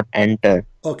it, not enter.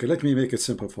 Okay, let me make it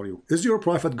simple for you. Is your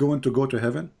prophet going to go to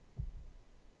heaven?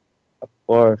 Of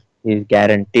course, he's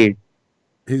guaranteed.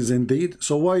 He's indeed.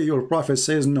 So why your prophet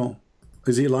says no?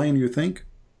 Is he lying, you think?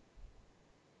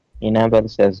 He never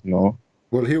says no.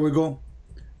 Well, here we go.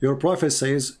 Your prophet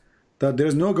says that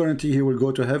there's no guarantee he will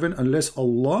go to heaven unless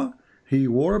Allah, he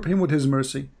warp him with his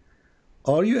mercy.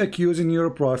 Are you accusing your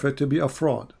prophet to be a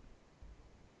fraud?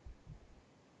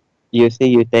 You see,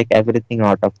 you take everything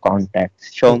out of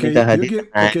context. Show me the hadith.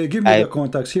 Give me the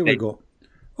context. Here we go.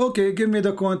 Okay, give me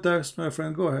the context, my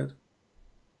friend. Go ahead.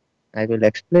 I will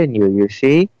explain you. You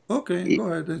see. Okay, go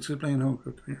ahead. Explain.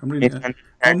 Okay. I'm reading.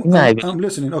 I'm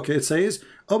listening. Okay, it says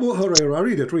Abu Hurairah.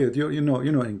 Read it. You know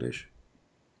English.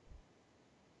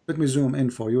 Let me zoom in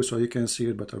for you so you can see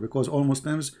it better, because all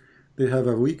Muslims, they have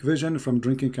a weak vision from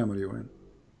drinking camel urine.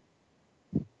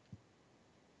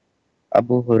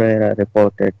 Abu Hurairah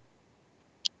reported,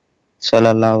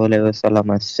 Sallallahu Alaihi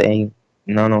Wasallam is saying,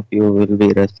 none of you will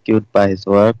be rescued by his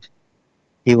works.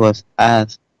 He was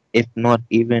asked if not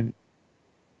even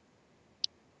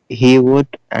he would,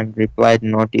 and replied,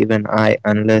 not even I,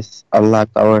 unless Allah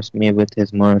covers me with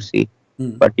his mercy.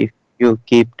 But if you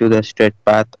keep to the straight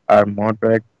path, are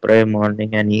moderate, pray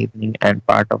morning and evening and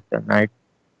part of the night,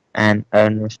 and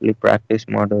earnestly practice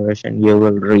moderation, you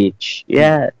will reach.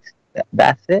 Yes,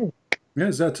 that's it.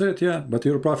 Yes, that's it, yeah. But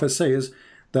your prophet says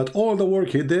that all the work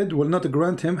he did will not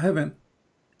grant him heaven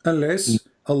unless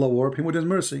Allah warp him with his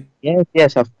mercy.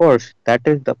 Yes, of course. That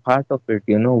is the part of it.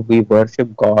 You know, we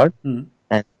worship God,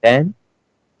 and then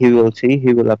he will see,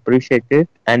 he will appreciate it,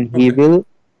 and he will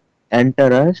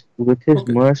enter us with his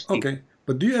mercy. Okay,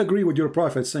 but do you agree with your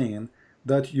prophet saying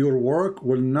that your work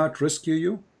will not rescue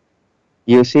you?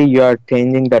 You see, you are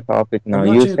changing the topic now. I'm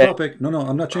not changing topic. No,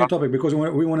 I'm not changing topic, because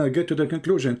we want to get to the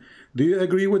conclusion. Do you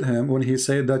agree with him when he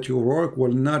said that your work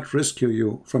will not rescue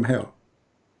you from hell?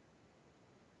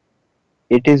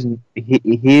 It is,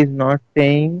 he is not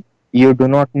saying you do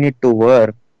not need to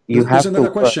work. You have to.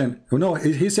 Another question. No,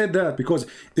 he said that because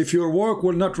if your work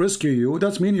will not rescue you,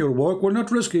 that means your work will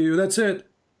not rescue you. That's it.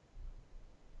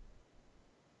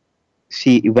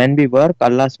 See, when we work,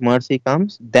 Allah's mercy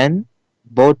comes, then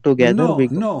both together.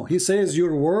 No, he says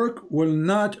your work will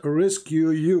not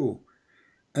rescue you.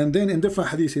 And then in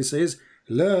different hadith he says,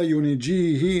 لا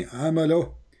ينجيه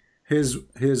عمله.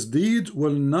 His deeds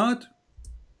will not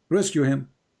rescue him.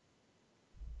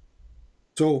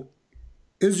 So,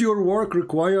 is your work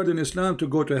required in Islam to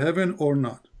go to heaven or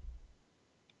not?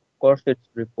 Of course it's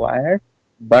required,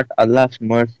 but Allah's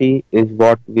mercy is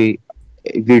what we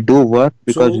do work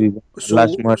because we want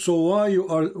Allah's mercy. So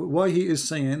why he is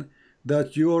saying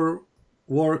that your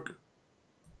work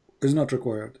is not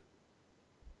required?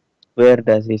 Where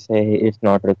does he say it's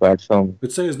not required? So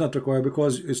it says it's not required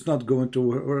because it's not going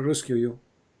to rescue you.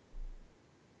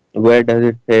 Where does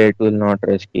it say it will not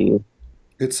rescue you?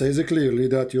 It says clearly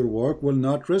that your work will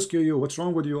not rescue you. What's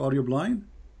wrong with you? Are you blind?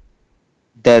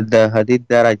 The hadith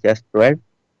that I just read.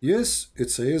 Yes,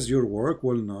 it says your work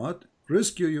will not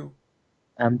rescue you.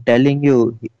 I'm telling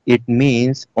you, it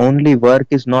means only work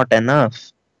is not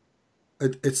enough.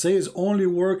 It says only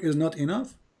work is not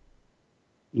enough.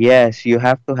 Yes, you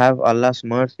have to have Allah's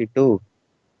mercy too.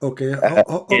 Okay, Okay,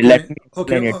 okay, let me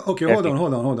okay, explain it. okay.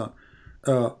 Hold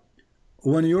on.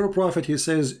 When you're a prophet, he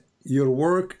says your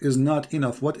work is not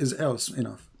enough. What is else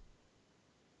enough?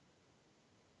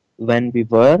 When we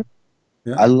work,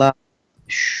 Yeah. Allah,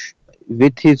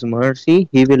 with His mercy,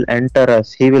 He will enter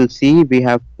us. He will see we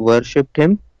have worshipped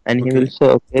Him, and He will say,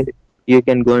 "Okay, you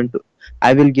can go into."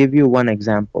 I will give you one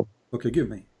example. Okay, give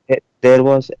me. There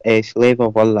was a slave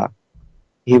of Allah.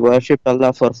 He worshipped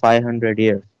Allah for 500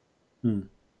 years.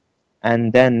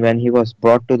 And then when he was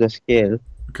brought to the scale,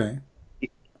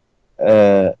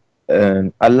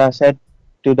 Allah said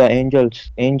to the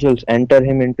angels, enter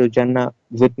him into Jannah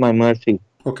with my mercy.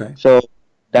 Okay. So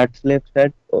that slave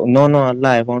said, no, Allah,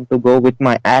 I want to go with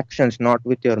my actions, not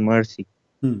with your mercy.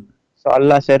 So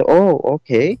Allah said, oh,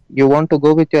 okay, you want to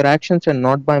go with your actions and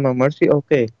not by my mercy?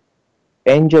 Okay.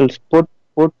 Angels, put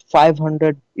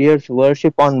 500 years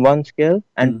worship on one scale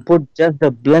and put just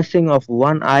the blessing of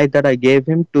one eye that I gave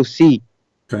him to see.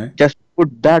 Okay. Just put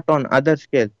that on other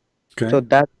scale. Okay. So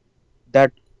that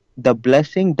the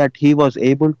blessing that he was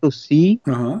able to see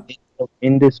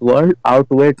in this world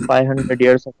outweighed 500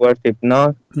 years of worship.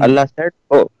 Now Allah said,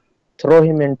 oh, throw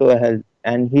him into a hell.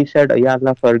 And he said, Ya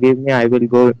Allah, forgive me, I will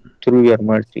go through your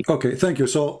mercy. Okay, thank you.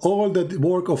 So all the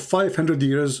work of 500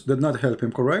 years did not help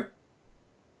him, correct?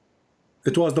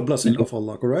 It was the blessing of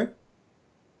Allah, correct?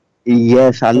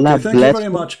 Yes, Allah okay, thank you very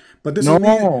much. But this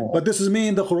is me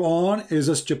in the Quran is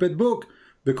a stupid book,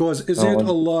 because isn't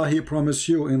Allah, He promised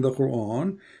you in the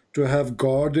Quran to have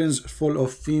gardens full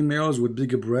of females with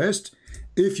big breasts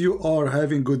if you are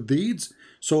having good deeds?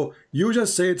 So you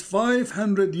just said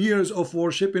 500 years of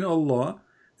worshiping Allah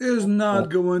is not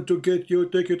going to take you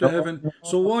to heaven.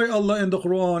 So why Allah in the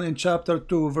Quran in chapter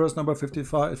 2 verse number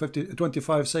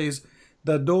 25 says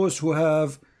that those who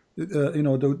have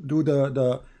do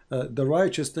the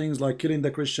righteous things like killing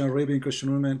the Christian, raping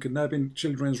Christian women, kidnapping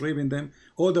children, raping them,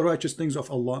 all the righteous things of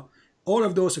Allah, all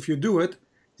of those, if you do it,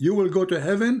 you will go to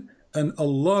heaven and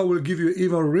Allah will give you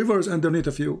even rivers underneath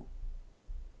of you.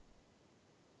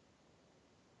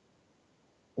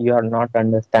 You are not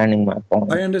understanding my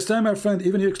point. I understand, my friend.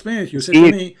 Even you explained it. You said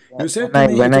to me,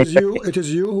 it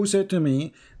is you who said to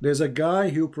me, there's a guy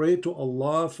who prayed to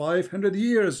Allah 500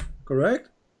 years, correct?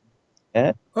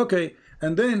 Yeah. Okay,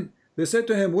 and then they said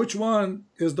to him, which one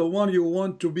is the one you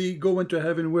want to be going to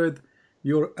heaven with?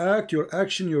 Your act, your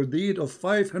action, your deed of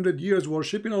 500 years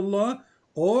worshipping Allah,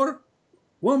 or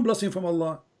one blessing from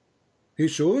Allah? He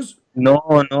chose? No,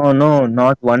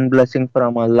 not one blessing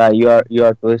from Allah. You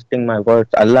are twisting my words.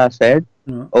 Allah said,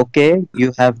 okay,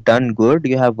 you have done good.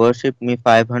 You have worshipped me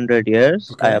 500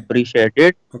 years. I appreciate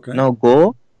it. Now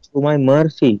go to my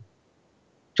mercy.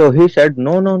 So he said,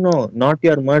 no, not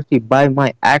your mercy, by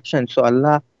my actions. So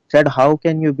Allah said, how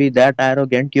can you be that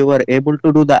arrogant? You were able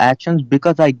to do the actions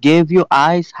because I gave you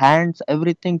eyes, hands,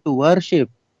 everything to worship.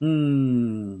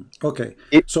 Okay.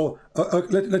 So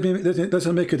let's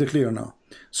make it clear now.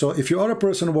 So if you are a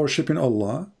person worshipping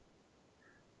Allah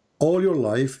all your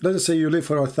life, let's say you live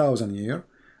for 1,000 years,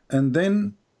 and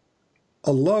then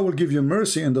Allah will give you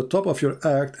mercy in the top of your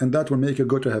act, and that will make you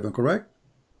go to heaven, correct?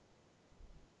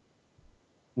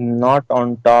 Not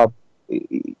on top.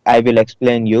 I will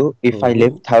explain you. If I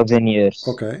live 1,000 years,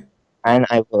 okay, and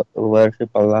I worship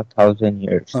Allah 1,000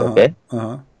 years, okay,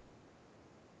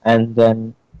 and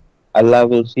then Allah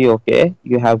will see, okay,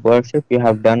 you have worshipped, you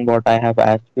have done what I have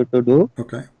asked you to do.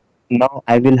 Okay. Now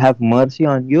I will have mercy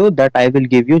on you, that I will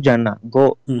give you Jannah.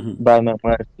 Go by my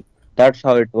mercy. That's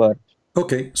how it works.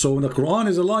 Okay, so the Quran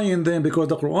is a lying then, because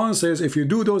the Quran says if you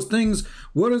do those things,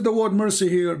 where is the word mercy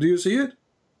here? Do you see it?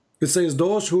 It says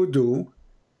those who do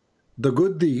the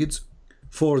good deeds,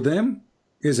 for them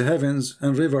is heavens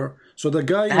and river. So the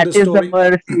guy in the story,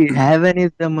 that is the mercy. Heaven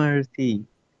is the mercy.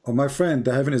 Oh, my friend,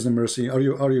 the heaven is the mercy. Are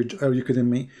you kidding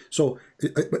me? So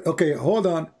okay, hold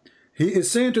on. He is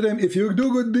saying to them, if you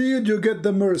do good deed, you get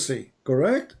the mercy,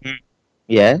 correct?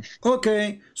 Yes.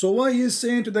 Okay, so why he's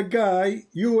saying to the guy,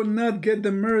 you will not get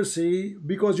the mercy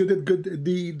because you did good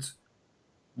deeds?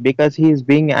 Because he is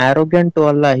being arrogant to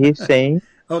Allah. He's saying,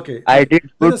 okay, I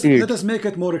did good deeds. Let us make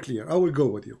it more clear. I will go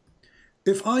with you.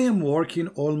 If I am working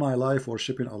all my life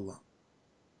worshipping Allah,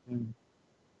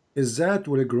 is that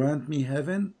will grant me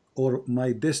heaven or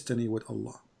my destiny with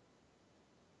Allah?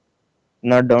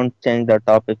 No, don't change the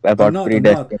topic about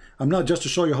predestination. I'm not just to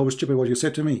show you how stupid what you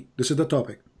said to me. This is the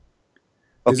topic.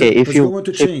 Okay, is it going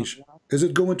to change? Is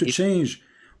it going to change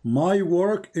my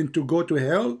work into go to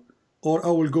hell, or I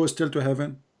will go still to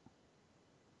heaven?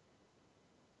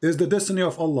 Is the destiny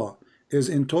of Allah is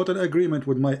in total agreement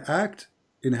with my act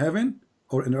in heaven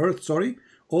or in earth, sorry,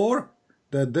 or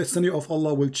the destiny of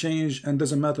Allah will change and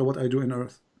doesn't matter what I do in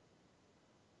earth?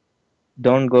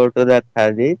 Don't go to that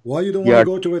hadith. Why you don't want to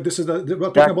go to it? This is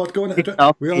we're talking about going.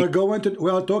 We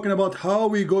are talking about how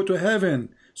we go to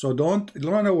heaven. So don't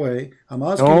run away. I'm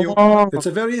asking you. It's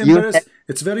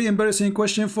a very embarrassing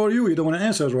question for you. You don't want to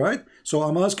answer, right? So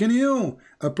I'm asking you.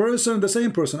 A person, the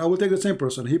same person. I will take the same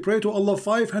person. He prayed to Allah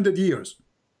 500 years.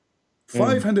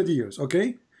 500 years.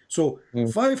 Okay. So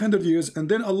 500 years, and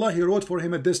then Allah He wrote for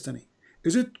him a destiny.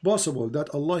 Is it possible that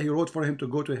Allah He wrote for him to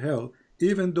go to hell,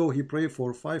 even though he prayed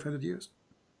for 500 years?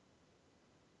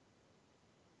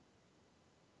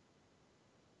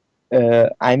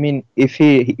 I mean, if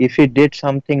he did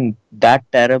something that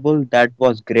terrible that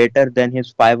was greater than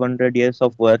his 500 years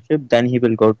of worship, then he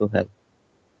will go to hell.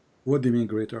 What do you mean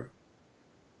greater?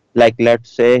 Like, let's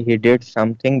say he did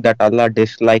something that Allah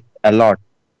disliked a lot,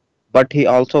 but he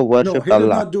also worshipped Allah. No, he did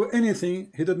not do anything.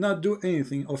 He did not do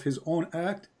anything of his own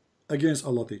act against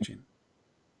Allah's teaching.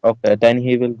 Okay, then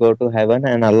he will go to heaven,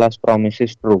 and Allah's promise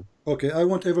is true. Okay, I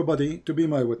want everybody to be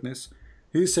my witness.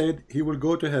 He said he will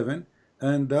go to heaven,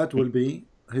 and that will be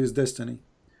his destiny.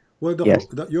 Well,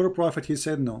 your prophet, he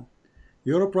said no.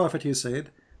 Your prophet, he said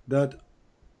that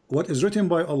what is written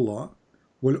by Allah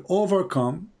will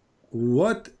overcome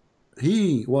what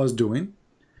he was doing,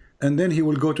 and then he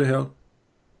will go to hell.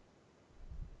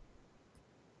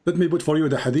 Let me put for you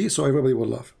the hadith so everybody will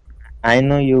laugh. I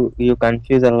know you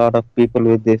confuse a lot of people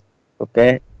with this.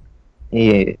 Okay,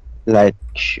 yeah, like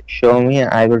show me.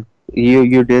 I will.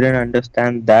 You didn't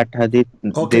understand that hadith.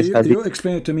 Okay, you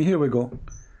explain it to me. Here we go.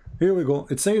 Here we go.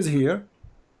 It says here,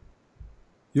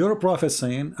 your prophet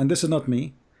saying, and this is not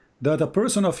me, that a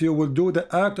person of you will do the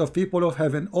act of people of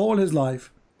heaven all his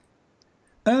life,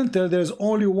 until there's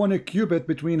only one cubit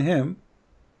between him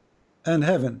and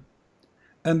heaven,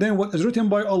 and then what is written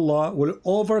by Allah will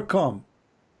overcome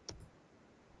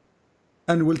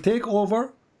and will take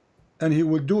over, and he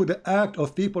will do the act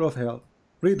of people of hell.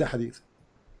 Read the hadith.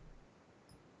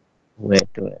 Wait.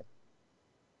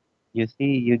 You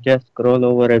see, you just scroll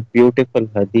over a beautiful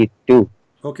hadith too.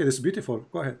 Okay, this is beautiful.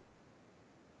 Go ahead.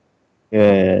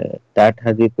 That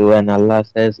hadith when Allah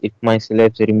says, "If my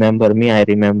slaves remember me, I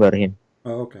remember him."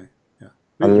 Oh, okay. Yeah.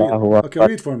 Okay,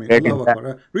 read for me. Allahu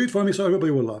Akbar. Read for me so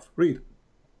everybody will laugh. Read.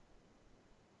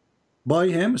 By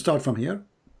him, start from here.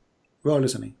 We are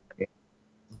listening. Okay.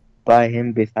 By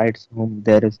him besides whom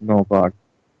there is no God,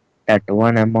 that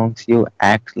one amongst you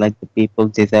acts like the people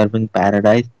deserving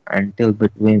paradise, until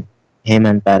between him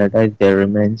and paradise there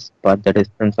remains but the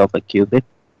distance of a cubit,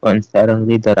 when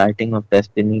suddenly the writing of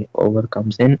destiny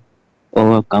overcomes him,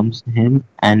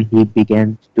 and he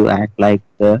begins to act like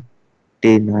the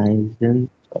denizens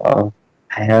of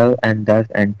hell, and thus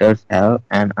enters hell,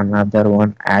 and another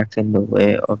one acts in the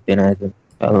way of denizens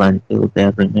of hell, until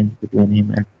there remains between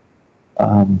him and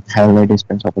hell a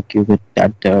distance of a cubit,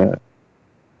 that the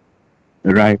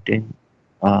writing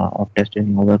of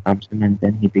destiny overcomes him, and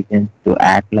then he begins to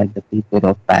act like the people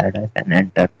of paradise and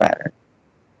enter paradise.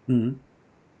 Mm-hmm.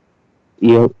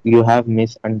 You have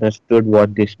misunderstood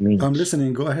what this means. I'm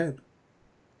listening. Go ahead.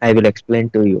 I will explain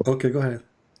to you. Okay, go ahead.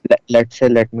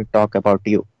 Let me talk about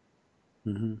you.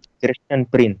 Mm-hmm. Christian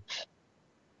prince.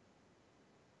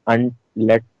 And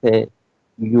let's say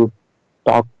you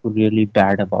talk really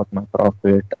bad about my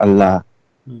prophet, Allah.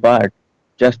 Mm-hmm. But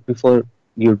just before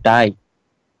you die,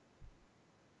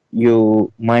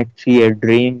 you might see a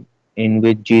dream in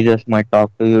which Jesus might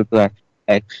talk to you to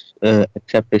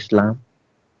accept Islam.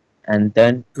 And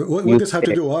then what does this have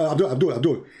to do?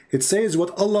 Abdul. It says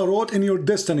what Allah wrote in your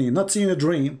destiny, not seeing a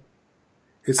dream.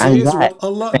 It says what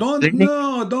Allah.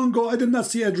 Don't go. I did not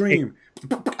see a dream.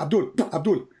 Abdul.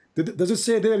 Does it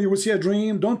say there you will see a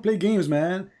dream? Don't play games,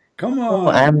 man. Come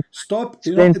on. Stop.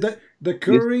 You know,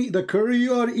 the curry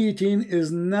you are eating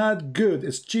is not good.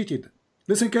 It's cheated.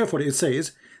 Listen carefully. It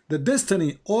says the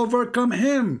destiny overcome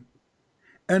him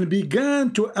and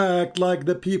began to act like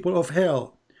the people of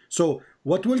hell. So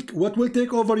what will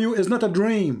take over you is not a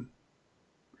dream.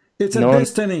 It's a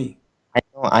destiny.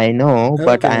 I know,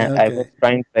 but I was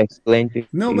trying to explain to you.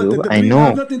 No, but the dream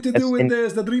has nothing to do with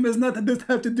this. The dream is not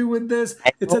have to do with this.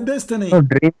 It's a destiny. No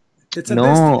dream. It's a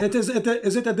destiny.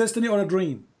 Is it a destiny or a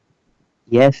dream?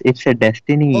 Yes, it's a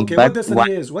destiny. Okay, but what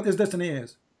destiny is? What is destiny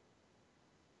is?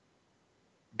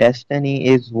 Destiny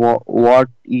is what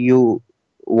you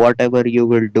whatever you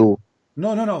will do.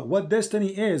 No, no, no. What destiny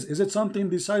is it something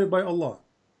decided by Allah?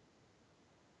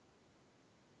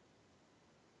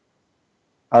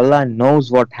 Allah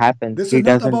knows what happens. This He is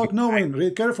not doesn't about knowing.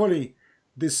 Read carefully.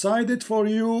 Decided for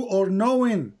you or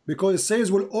knowing, because it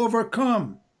says will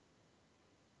overcome.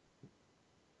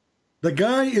 The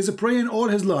guy is praying all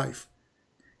his life.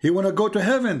 He want to go to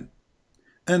heaven.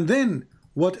 And then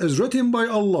what is written by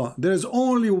Allah, there is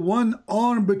only one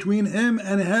arm between him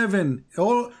and heaven.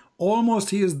 Almost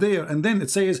he is there. And then it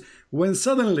says, when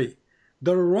suddenly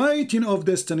the writing of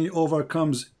destiny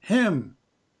overcomes him.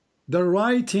 The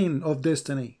writing of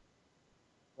destiny.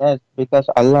 Yes, because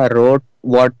Allah wrote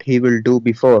what he will do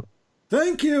before.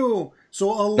 Thank you. So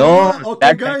Allah, No,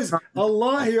 okay guys,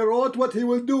 Allah, he wrote what he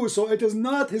will do. So it is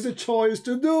not his choice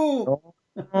to do.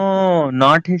 No,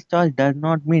 not his choice does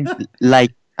not mean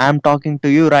like I'm talking to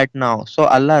you right now. So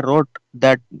Allah wrote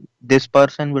that this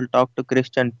person will talk to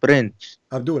Christian prince.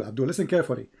 Abdul, listen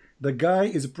carefully. The guy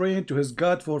is praying to his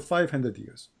God for 500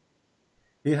 years.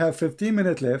 He have 15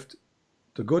 minutes left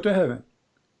to go to heaven.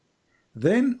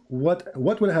 Then what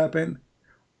will happen?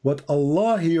 What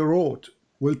Allah he wrote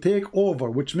will take over,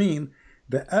 which means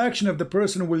the action of the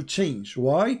person will change.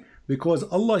 Why? Because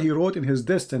Allah he wrote in his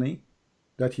destiny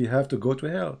that he have to go to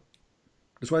hell.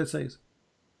 That's what it says.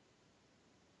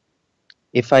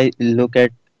 If I look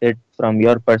at it from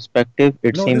your perspective,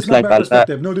 it No, seems this is not like my Allah.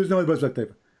 perspective. No, this is not my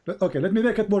perspective. Okay, let me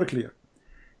make it more clear.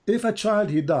 If a child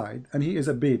he died and he is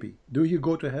a baby, do he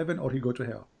go to heaven or he go to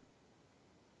hell?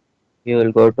 He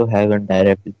will go to heaven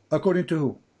directly. According to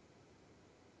who?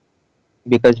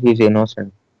 Because he's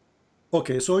innocent.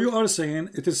 Okay, so you are saying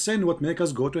it is sin what make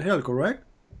us go to hell, correct?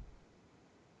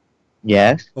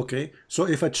 Yes. Okay, so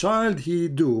if a child he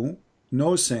do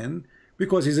no sin,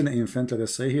 because he's an infant, let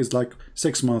us say he's like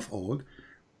 6 months old,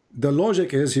 the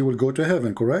logic is he will go to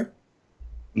heaven, correct?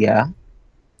 Yeah.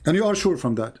 And you are sure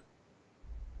from that?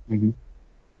 Mm-hmm.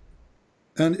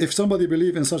 And if somebody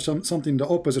believe in such something the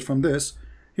opposite from this,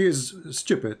 he is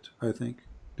stupid, I think.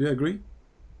 Do you agree?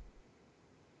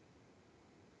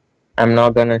 I'm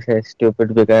not gonna say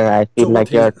stupid because I feel So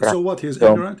like you're trying. so what? He is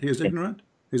ignorant? He is ignorant?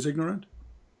 He's ignorant?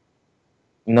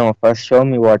 No, first show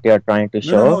me what you're trying to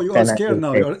show. No, you are then I scared will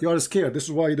now. say. You are scared. This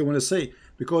is why you don't want to say.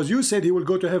 Because you said he will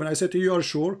go to heaven. I said to you, you are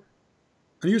sure?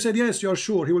 And you said, yes, you are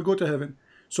sure he will go to heaven.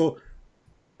 So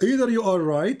either you are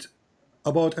right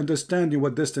about understanding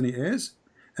what destiny is,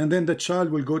 and then the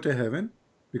child will go to heaven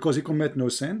because he commit no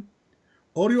sin,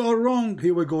 or you are wrong.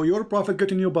 He will go. Your prophet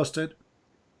getting you busted.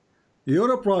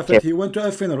 You're a prophet. Yep. He went to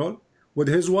a funeral with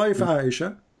his wife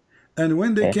Aisha, and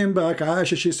when they came back,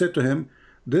 Aisha, she said to him,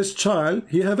 this child,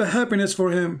 he have a happiness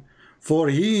for him, for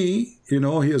he, you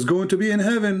know, he is going to be in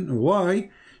heaven.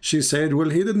 Why? She said, well,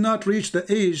 he did not reach the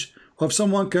age of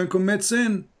someone can commit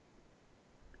sin.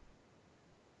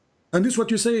 And this is what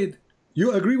you said.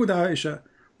 You agree with Aisha.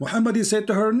 Muhammad, he said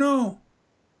to her, no,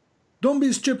 don't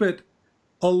be stupid.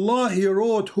 Allah, he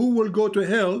wrote who will go to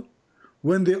hell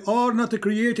when they are not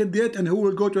created yet, and who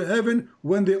will go to heaven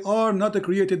when they are not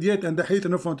created yet. And the hadith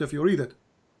in front of you, read it.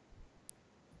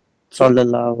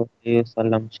 Sallallahu Alaihi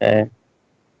Wasallam said,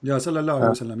 Yeah, sallallahu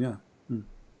alaihi wasallam, yeah.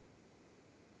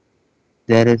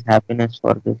 there is happiness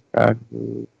for this child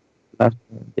who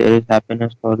there is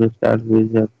happiness for this child who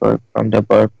is a birth from the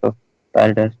birth of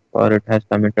paradise, for it has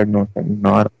committed no sin,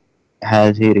 nor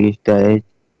has he reached the age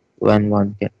when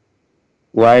one can.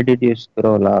 Why did you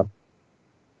scroll up?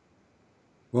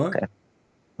 What?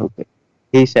 Okay.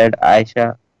 He said,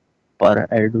 Aisha, for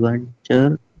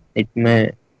adventure, it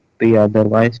may be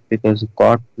otherwise, because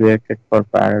God created for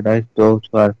paradise those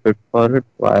who are fit for it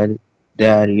while they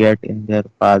are yet in their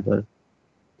father's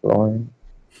loins,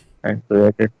 and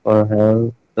created for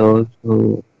hell those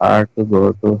who are to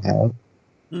go to hell.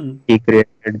 He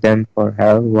created them for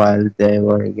hell while they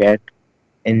were yet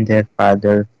in their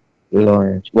father's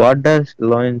loins. What does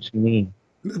loins mean?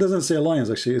 It doesn't say lions,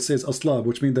 actually. It says aslab,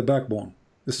 which means the backbone.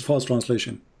 This is false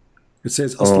translation. It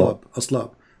says aslab,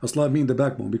 aslab. Aslab means the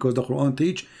backbone, because the Quran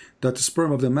teach that the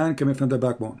sperm of the man coming from the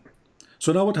backbone.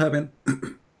 So now what happened?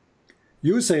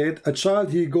 You said a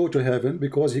child he go to heaven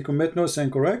because he commit no sin,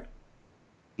 correct?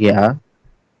 Yeah.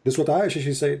 This is what Aisha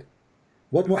she said.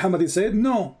 What Muhammad he said?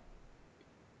 No.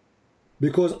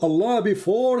 Because Allah,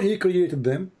 before he created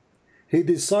them, he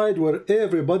decided where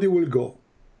everybody will go.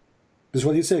 This is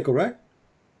what he said, correct?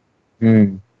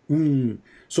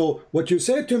 So what you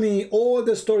said to me, all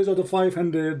the stories of the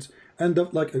 500s and the,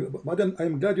 like, but then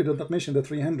I'm glad you did not mention the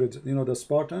 300s, you know, the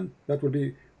Spartan. That would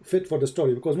be fit for the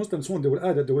story, because Muslims soon they will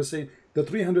add it. They will say the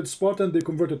 300 Spartan they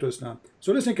converted to Islam.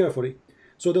 So listen carefully.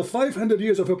 So the 500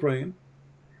 years of a praying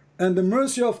and the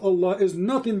mercy of Allah is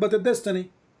nothing but a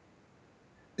destiny.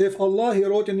 If Allah, He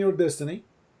wrote in your destiny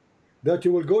that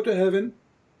you will go to heaven,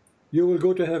 you will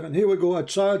go to heaven. He will go, a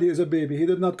child, he is a baby, he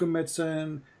did not commit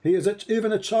sin, he is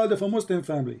even a child of a Muslim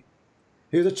family,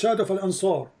 he is a child of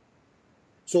Al-Ansar.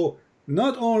 So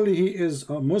not only he is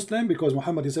a Muslim, because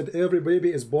Muhammad, he said every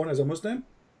baby is born as a Muslim,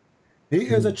 he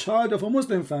is a child of a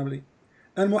Muslim family.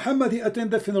 And Muhammad, he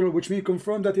attended the funeral, which means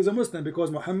confirm that he's a Muslim, because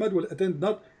Muhammad will attend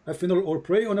not a funeral or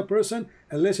pray on a person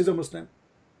unless he's a Muslim.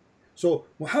 So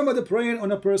Muhammad praying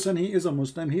on a person, he is a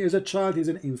Muslim, he is a child, he's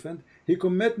an infant, he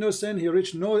commit no sin, he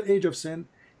reached no age of sin,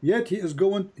 yet he is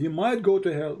going, he might go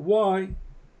to hell. Why?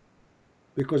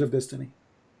 Because of destiny.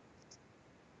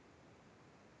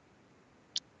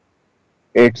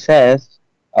 It says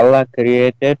Allah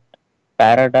created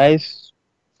paradise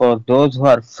for those who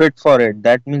are fit for it.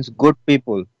 That means good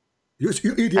people. You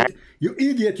idiot, you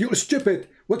idiot, you stupid.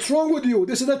 What's wrong with you?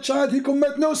 This is a child, he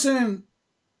commit no sin.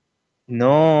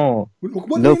 No.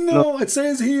 What do you know? It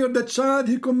says here, the child,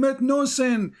 he commit no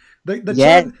sin.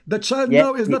 The child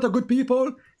now is not a good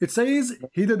people. It says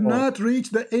he did not reach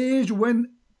the age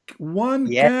when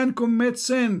one can commit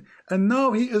sin. And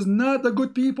now he is not a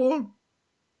good people.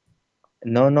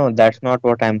 No, that's not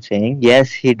what I'm saying.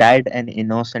 Yes, he died an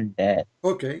innocent death.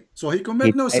 Okay, so he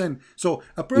commit no sin. So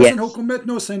a person who commit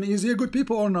no sin, is he a good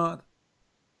people or not?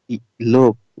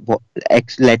 Look,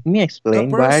 let me explain.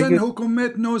 A person who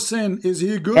commit no sin, is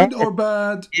he good or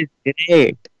bad? He's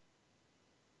great.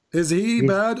 Is he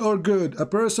bad or good? A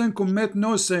person commit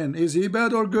no sin, is he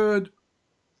bad or good?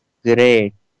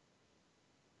 Great.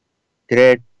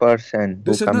 Great person.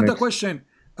 This is not the question.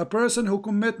 A person who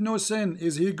commit no sin,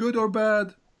 is he good or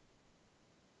bad?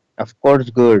 Of course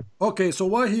good. Okay, so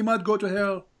why he might go to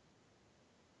hell?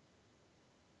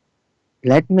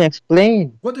 Let me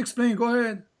explain. What explain? Go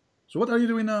ahead. So what are you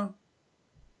doing now?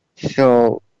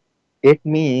 So it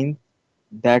means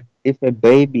that if a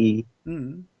baby,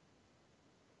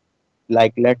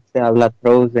 like let's say Allah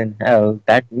throws in hell,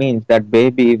 that means that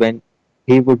baby, when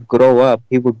he would grow up,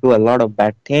 he would do a lot of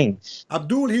bad things.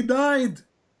 Abdul, he died.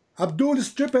 Abdul is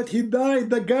stupid, he died.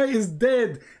 The guy is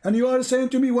dead. And you are saying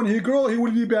to me when he grow, he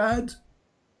will be bad?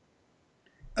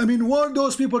 I mean, where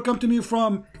those people come to me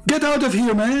from? Get out of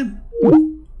here, man.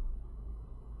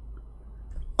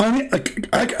 I mean,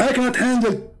 I cannot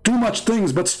handle too much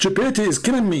things, but stupidity is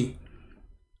killing me.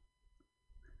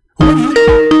 When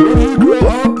you grow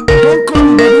up,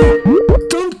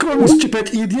 don't call me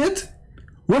stupid idiot.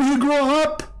 When you grow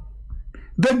up,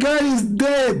 the guy is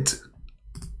dead.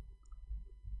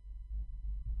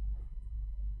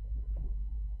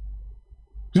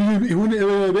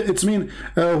 It's mean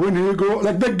when you grow,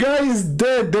 like the guy is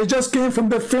dead. They just came from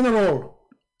the funeral.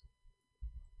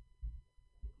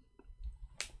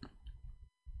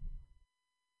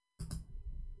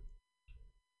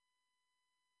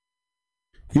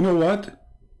 You know what?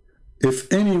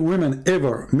 If any woman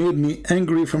ever made me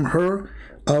angry from her,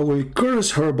 I will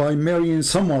curse her by marrying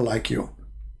someone like you.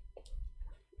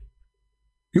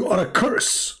 You are a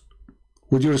curse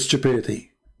with your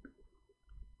stupidity.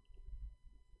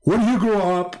 When you grow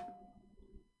up,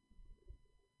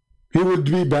 he would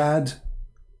be bad.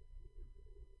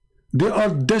 They are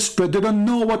desperate. They don't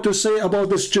know what to say about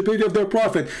the stupidity of their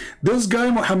prophet. This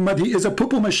guy Muhammad, he is a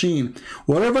poo-poo machine.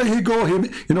 Wherever he go,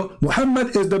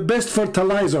 Muhammad is the best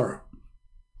fertilizer.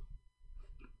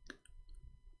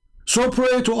 So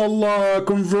pray to Allah,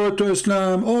 convert to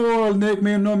Islam. All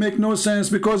make no sense,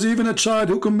 because even a child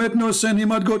who commit no sin, he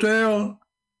might go to hell.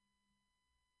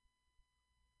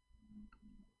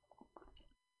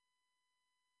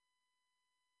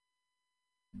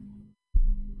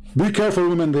 Be careful,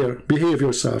 women there. Behave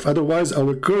yourself. Otherwise, I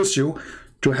will curse you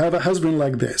to have a husband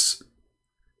like this.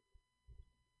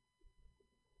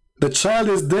 The child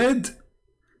is dead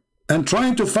and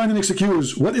trying to find an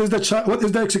excuse. What is the child? What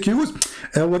is the excuse?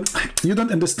 You don't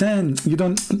understand. You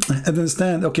don't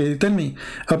understand. Okay, tell me.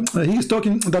 He is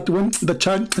talking that when the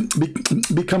child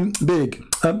become big,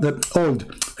 old,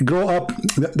 grow up.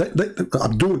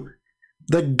 Abdul,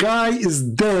 the guy is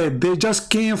dead. They just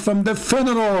came from the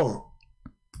funeral.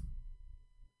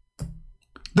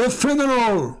 The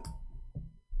funeral.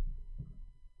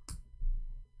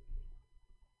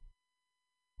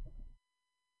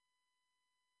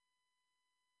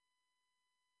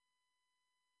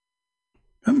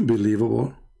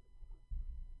 Unbelievable.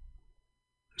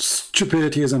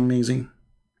 Stupidity is amazing.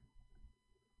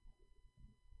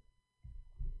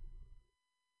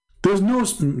 There's no,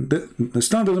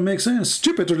 Islam doesn't make sense.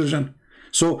 Stupid religion.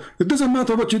 So it doesn't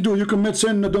matter what you do. You commit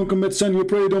sin, don't commit sin. You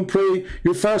pray, don't pray.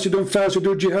 You fast, you don't fast. You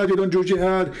do jihad, you don't do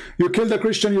jihad. You kill the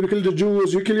Christian, you kill the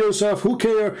Jews. You kill yourself. Who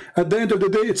cares? At the end of the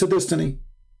day, it's a destiny.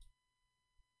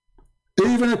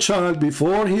 Even a child,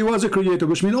 before he was created,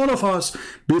 which means all of us,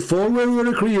 before we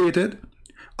were created,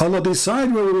 Allah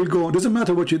decide where we will go. It doesn't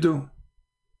matter what you do.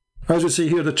 As you see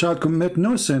here, the child commit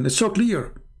no sin. It's so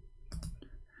clear.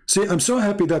 See, I'm so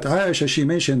happy that Aisha, she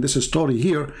mentioned this story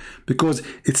here, because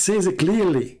it says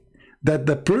clearly that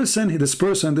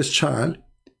this child,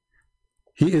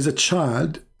 he is a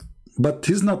child, but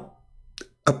he's not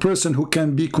a person who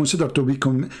can be considered to be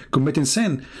committing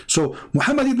sin. So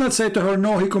Muhammad did not say to her,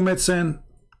 no, he commits sin.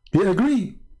 He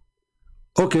agreed.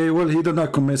 Okay, well, he did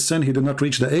not commit sin, he did not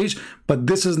reach the age, but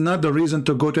this is not the reason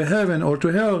to go to heaven or to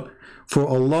hell. For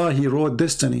Allah, he wrote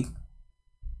destiny.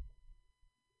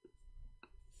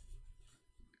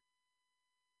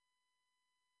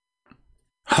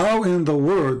 How in the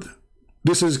world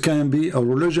this can be a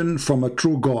religion from a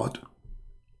true God?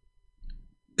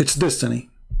 It's destiny.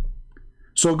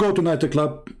 So go to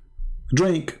nightclub,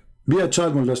 drink, be a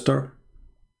child molester,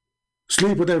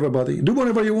 sleep with everybody, do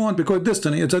whatever you want, because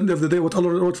destiny, it's at the end of the day what Allah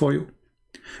wrote for you.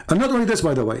 And not only this,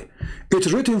 by the way,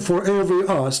 it's written for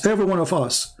every one of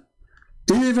us.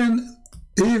 Even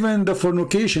the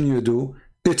fornication you do,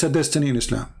 it's a destiny in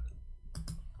Islam.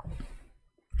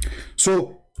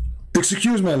 So,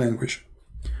 excuse my language.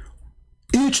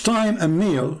 Each time a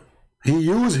male, he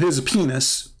used his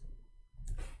penis,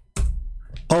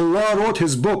 Allah wrote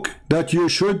his book that you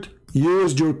should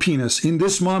use your penis in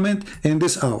this moment, in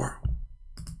this hour.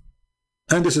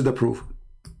 And this is the proof.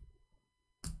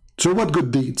 So what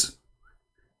good deeds?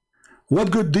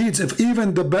 What good deeds, if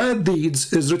even the bad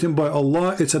deeds is written by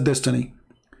Allah, it's a destiny.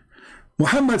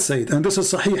 Muhammad said, and this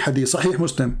is Sahih Hadith, Sahih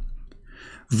Muslim,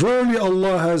 verily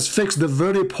Allah has fixed the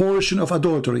very portion of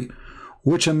adultery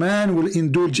which a man will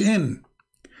indulge in,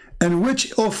 and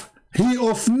which he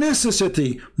of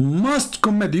necessity must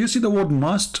commit. Do you see the word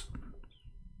must?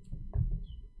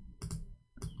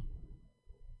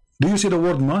 Do you see the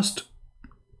word must?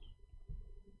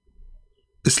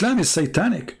 Islam is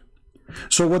satanic.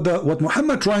 So what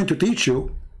Muhammad trying to teach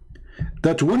you,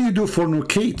 that when you do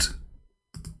fornicate,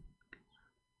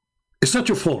 it's not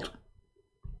your fault.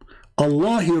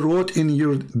 Allah, he wrote in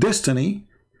your destiny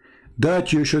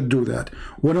that you should do that.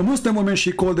 When a Muslim woman,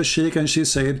 she called the sheikh and she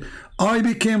said, I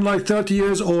became like 30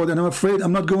 years old and I'm afraid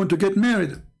I'm not going to get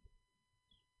married.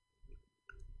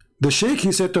 The sheikh,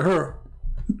 he said to her,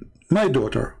 my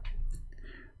daughter,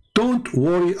 don't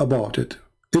worry about it.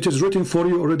 It is written for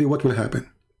you already what will happen.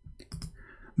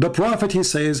 The Prophet, he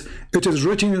says, it is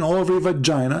written in every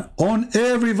vagina, on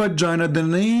every vagina, the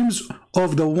names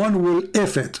of the one will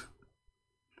if it.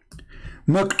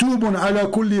 Maktubun ala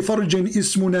kulli farjin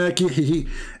ismu nakihihi.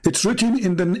 It's written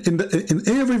in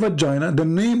every vagina, the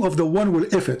name of the one will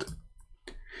if it.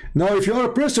 Now, if you are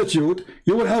a prostitute,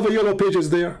 you will have a yellow pages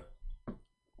there.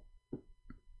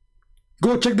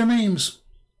 Go check the names.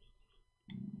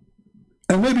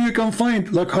 And maybe you can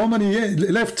find like how many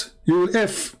left you will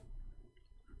F.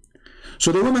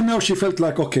 So the woman now, she felt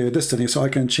like, okay, destiny, so I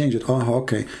can change it. Oh,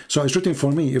 okay. So it's written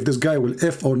for me if this guy will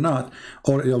F or not,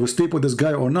 or I will sleep with this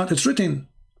guy or not. It's written.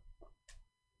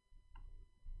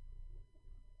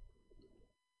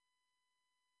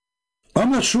 I'm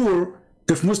not sure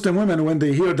if Muslim women, when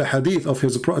they hear the hadith of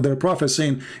their prophet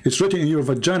saying it's written in your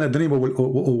vagina, the name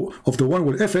of the one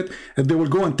will F it, and they will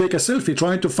go and take a selfie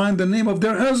trying to find the name of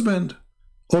their husband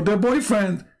or their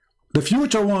boyfriend, the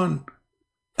future one,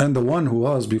 and the one who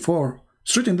was before.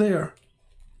 It's written there.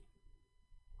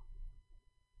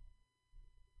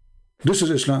 This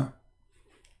is Islam.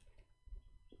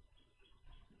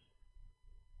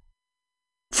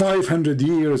 500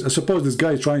 years. I suppose this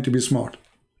guy is trying to be smart.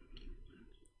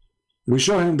 We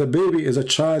show him the baby is a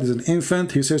child, is an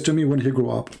infant. He says to me when he grew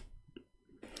up.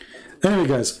 Anyway,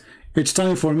 guys, it's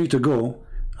time for me to go.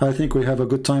 I think we have a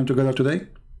good time together today.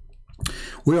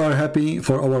 We are happy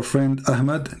for our friend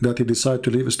Ahmed that he decided to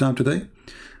leave Islam today.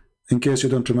 In case you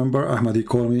don't remember, Ahmed, he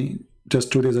called me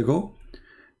just 2 days ago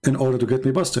in order to get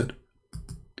me busted.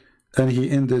 And he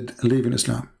ended leaving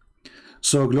Islam.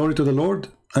 So glory to the Lord,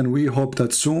 and we hope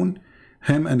that soon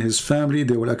him and his family,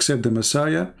 they will accept the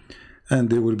Messiah and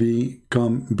they will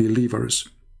become believers.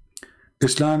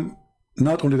 Islam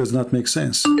not only does not make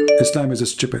sense, Islam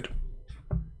is stupid.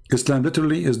 Islam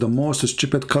literally is the most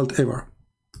stupid cult ever.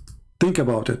 Think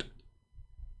about it.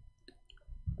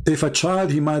 If a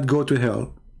child, he might go to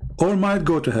hell or might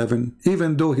go to heaven,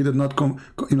 even though he did not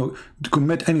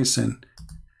commit any sin.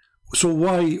 So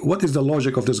what is the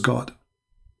logic of this God?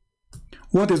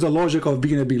 What is the logic of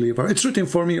being a believer? It's written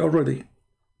for me already.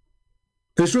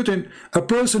 It's written, a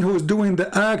person who is doing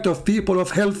the act of people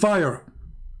of hellfire.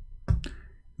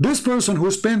 This person who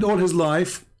spent all his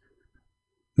life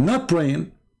not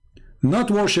praying, not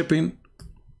worshiping,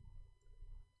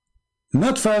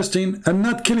 not fasting, and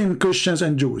not killing Christians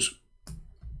and Jews,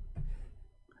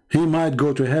 he might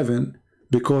go to heaven,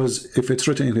 because if it's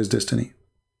written in his destiny.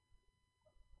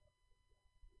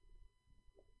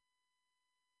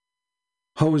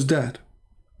 How is that?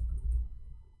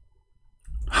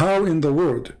 How in the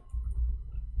world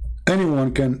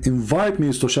anyone can invite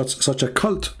me to such a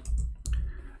cult?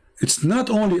 It's not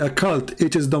only a cult,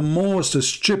 it is the most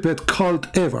stupid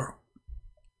cult ever.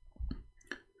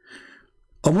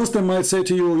 A Muslim might say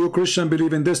to you, you Christian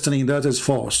believe in destiny. That is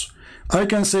false. I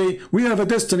can say, we have a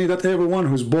destiny that everyone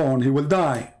who's born, he will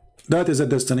die. That is a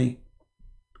destiny.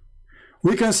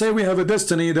 We can say we have a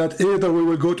destiny that either we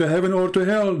will go to heaven or to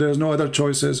hell. There's no other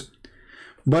choices.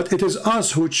 But it is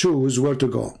us who choose where to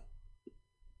go.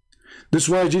 This is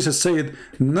why Jesus said,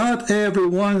 not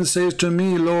everyone says to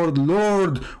me, Lord,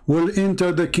 Lord, will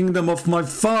enter the kingdom of my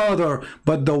Father,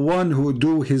 but the one who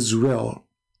do his will.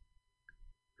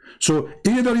 So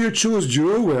either you choose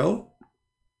your will,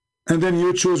 and then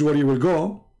you choose where you will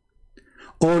go,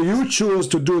 or you choose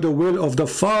to do the will of the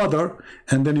Father,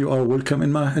 and then you are welcome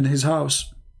in his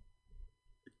house.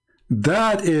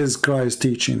 That is Christ's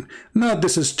teaching. Not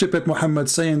this stupid Muhammad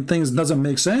saying things doesn't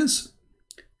make sense.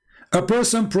 A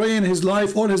person praying his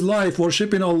life, all his life,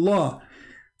 worshipping Allah,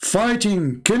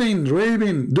 fighting, killing,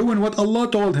 raping, doing what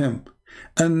Allah told him,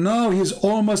 and now he's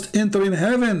almost entering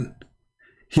heaven.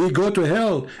 He go to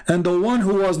hell, and the one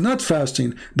who was not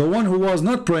fasting, the one who was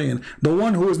not praying, the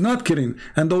one who is not killing,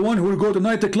 and the one who will go to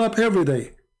nightclub every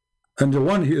day, and the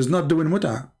one he is not doing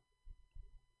mut'ah,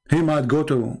 he might go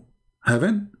to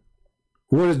heaven.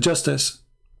 Where is justice?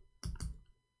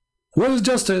 Where is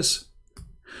justice?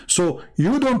 So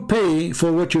you don't pay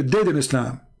for what you did in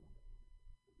Islam,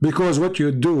 because what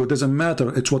you do doesn't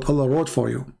matter. It's what Allah wrote for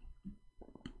you.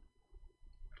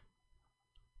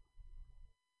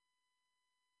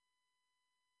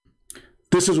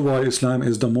 This is why Islam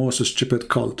is the most stupid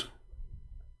cult.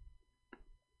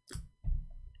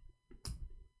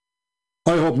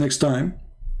 I hope next time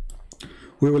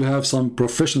we will have some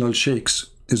professional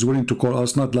sheikhs is willing to call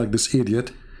us, not like this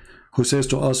idiot who says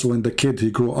to us when the kid he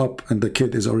grew up and the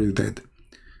kid is already dead.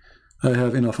 I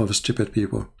have enough of stupid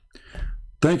people.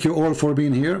 Thank you all for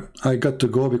being here. I got to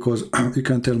go because you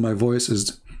can tell my voice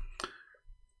is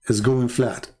going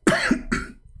flat.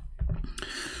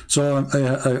 So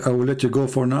I will let you go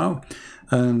for now,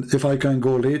 and if I can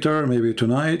go later, maybe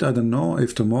tonight, I don't know,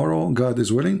 if tomorrow, God is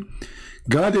willing.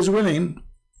 God is willing,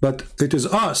 but it is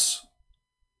us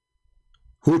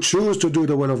who choose to do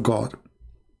the will of God.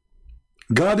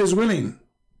 God is willing,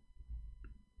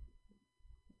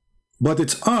 but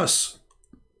it's us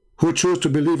who choose to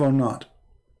believe or not.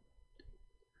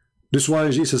 This is why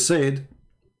Jesus said,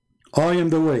 I am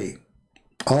the way,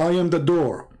 I am the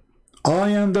door,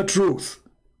 I am the truth,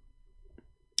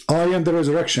 I am the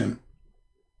resurrection.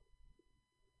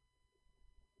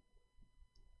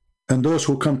 And those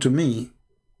who come to me,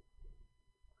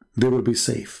 they will be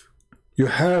safe. You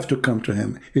have to come to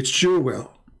him. It's your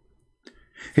will.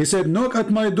 He said, knock at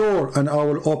my door and I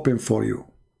will open for you.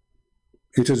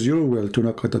 It is your will to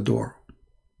knock at the door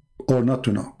or not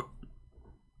to knock.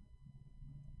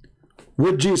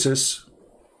 With Jesus,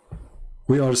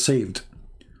 we are saved.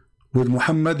 With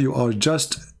Muhammad, you are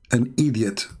just an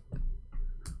idiot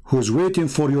who's waiting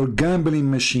for your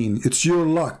gambling machine. It's your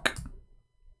luck.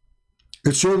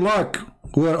 It's your luck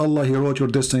where Allah He wrote your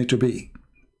destiny to be.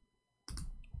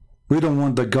 We don't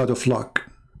want the God of luck.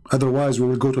 Otherwise, we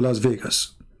will go to Las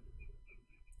Vegas.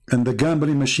 And the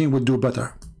gambling machine would do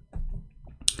better.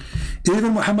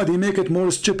 Even Muhammad, he make it more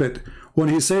stupid when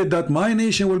he said that my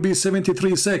nation will be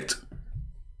 73 sect.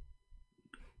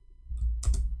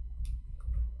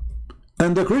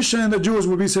 And the Christian and the Jews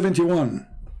will be 71.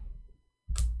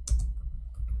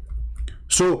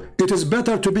 So it is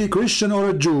better to be Christian or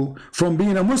a Jew from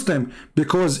being a Muslim,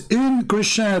 because in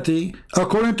Christianity,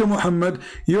 according to Muhammad,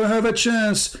 you have a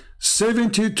chance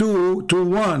 72 to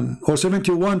 1 or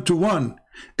 71 to 1.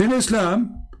 In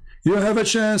Islam, you have a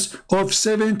chance of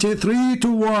 73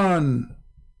 to 1.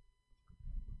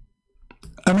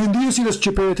 I mean, do you see the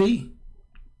stupidity?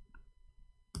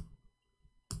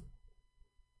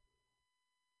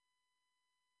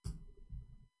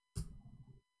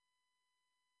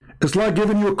 It's like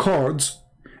giving you cards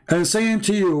and saying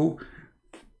to you,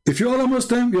 if you are a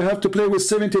Muslim, you have to play with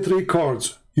 73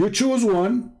 cards. You choose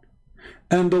one,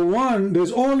 and the one,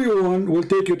 there's only one, will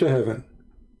take you to heaven.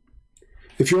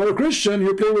 If you are a Christian,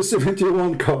 you play with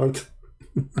 71 cards.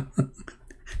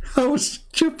 How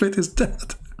stupid is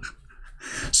that?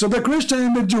 So the Christian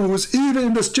and the Jews, even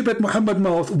in the stupid Muhammad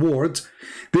mouth words,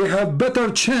 they have better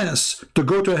chance to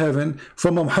go to heaven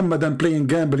from Muhammad than playing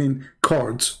gambling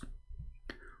cards.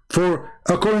 For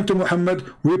according to Muhammad,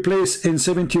 we place in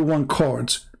 71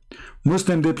 cards.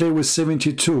 Muslim, they play with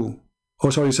 72. Oh,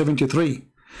 sorry, 73.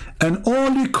 And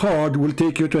only card will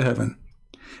take you to heaven.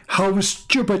 How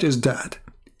stupid is that?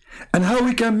 And how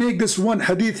we can make this one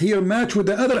hadith here match with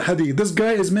the other hadith? This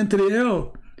guy is mentally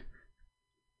ill.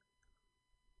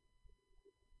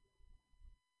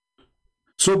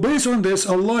 So based on this,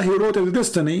 Allah, He wrote in the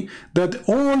destiny that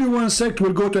only one sect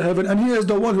will go to heaven, and He is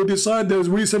the one who decides there's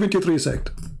we 73 sect.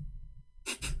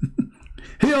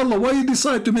 Hey Allah, why you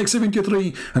decide to make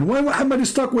 73? And why Muhammad is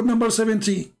stuck with number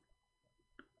 70?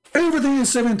 Everything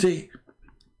is 70.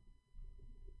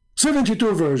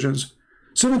 72 versions.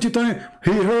 70 times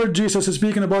he heard Jesus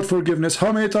speaking about forgiveness.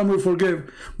 How many times we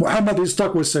forgive? Muhammad is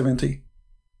stuck with 70.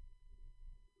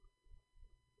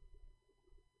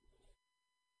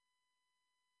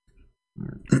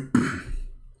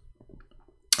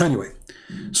 Anyway,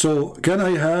 so can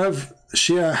I have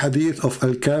Shia Hadith of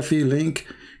Al-Kafi link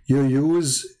you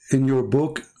use in your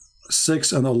book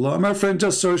 6 and Allah? My friend,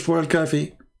 just search for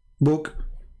Al-Kafi book.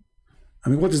 I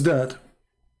mean, what is that?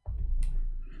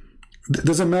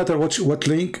 Doesn't matter what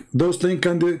link. Those links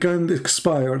can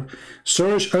expire.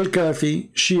 Search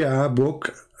Al-Kafi Shia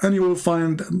book and you will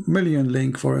find a million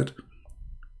link for it.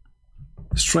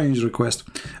 Strange request.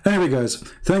 Anyway, guys,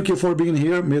 thank you for being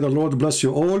here. May the Lord bless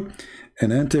you all.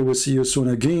 And Ante, we'll see you soon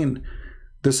again.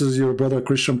 This is your brother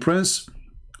Christian Prince.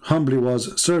 Humbly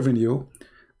was serving you.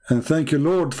 And thank you,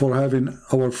 Lord, for having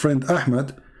our friend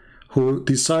Ahmed, who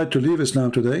decided to leave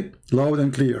Islam today, loud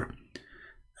and clear.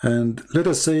 And let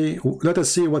us see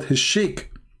what his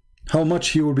sheikh, how much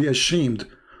he will be ashamed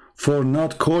for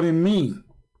not calling me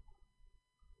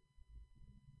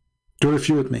to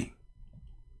refute me.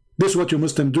 This is what you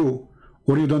Muslims do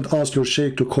when you don't ask your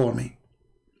sheikh to call me.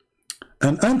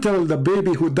 And until the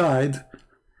baby who died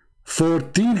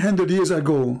 1400 years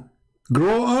ago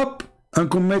grow up and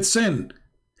commit sin,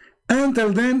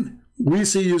 until then, we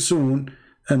see you soon,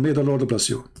 and may the Lord bless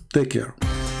you. Take care.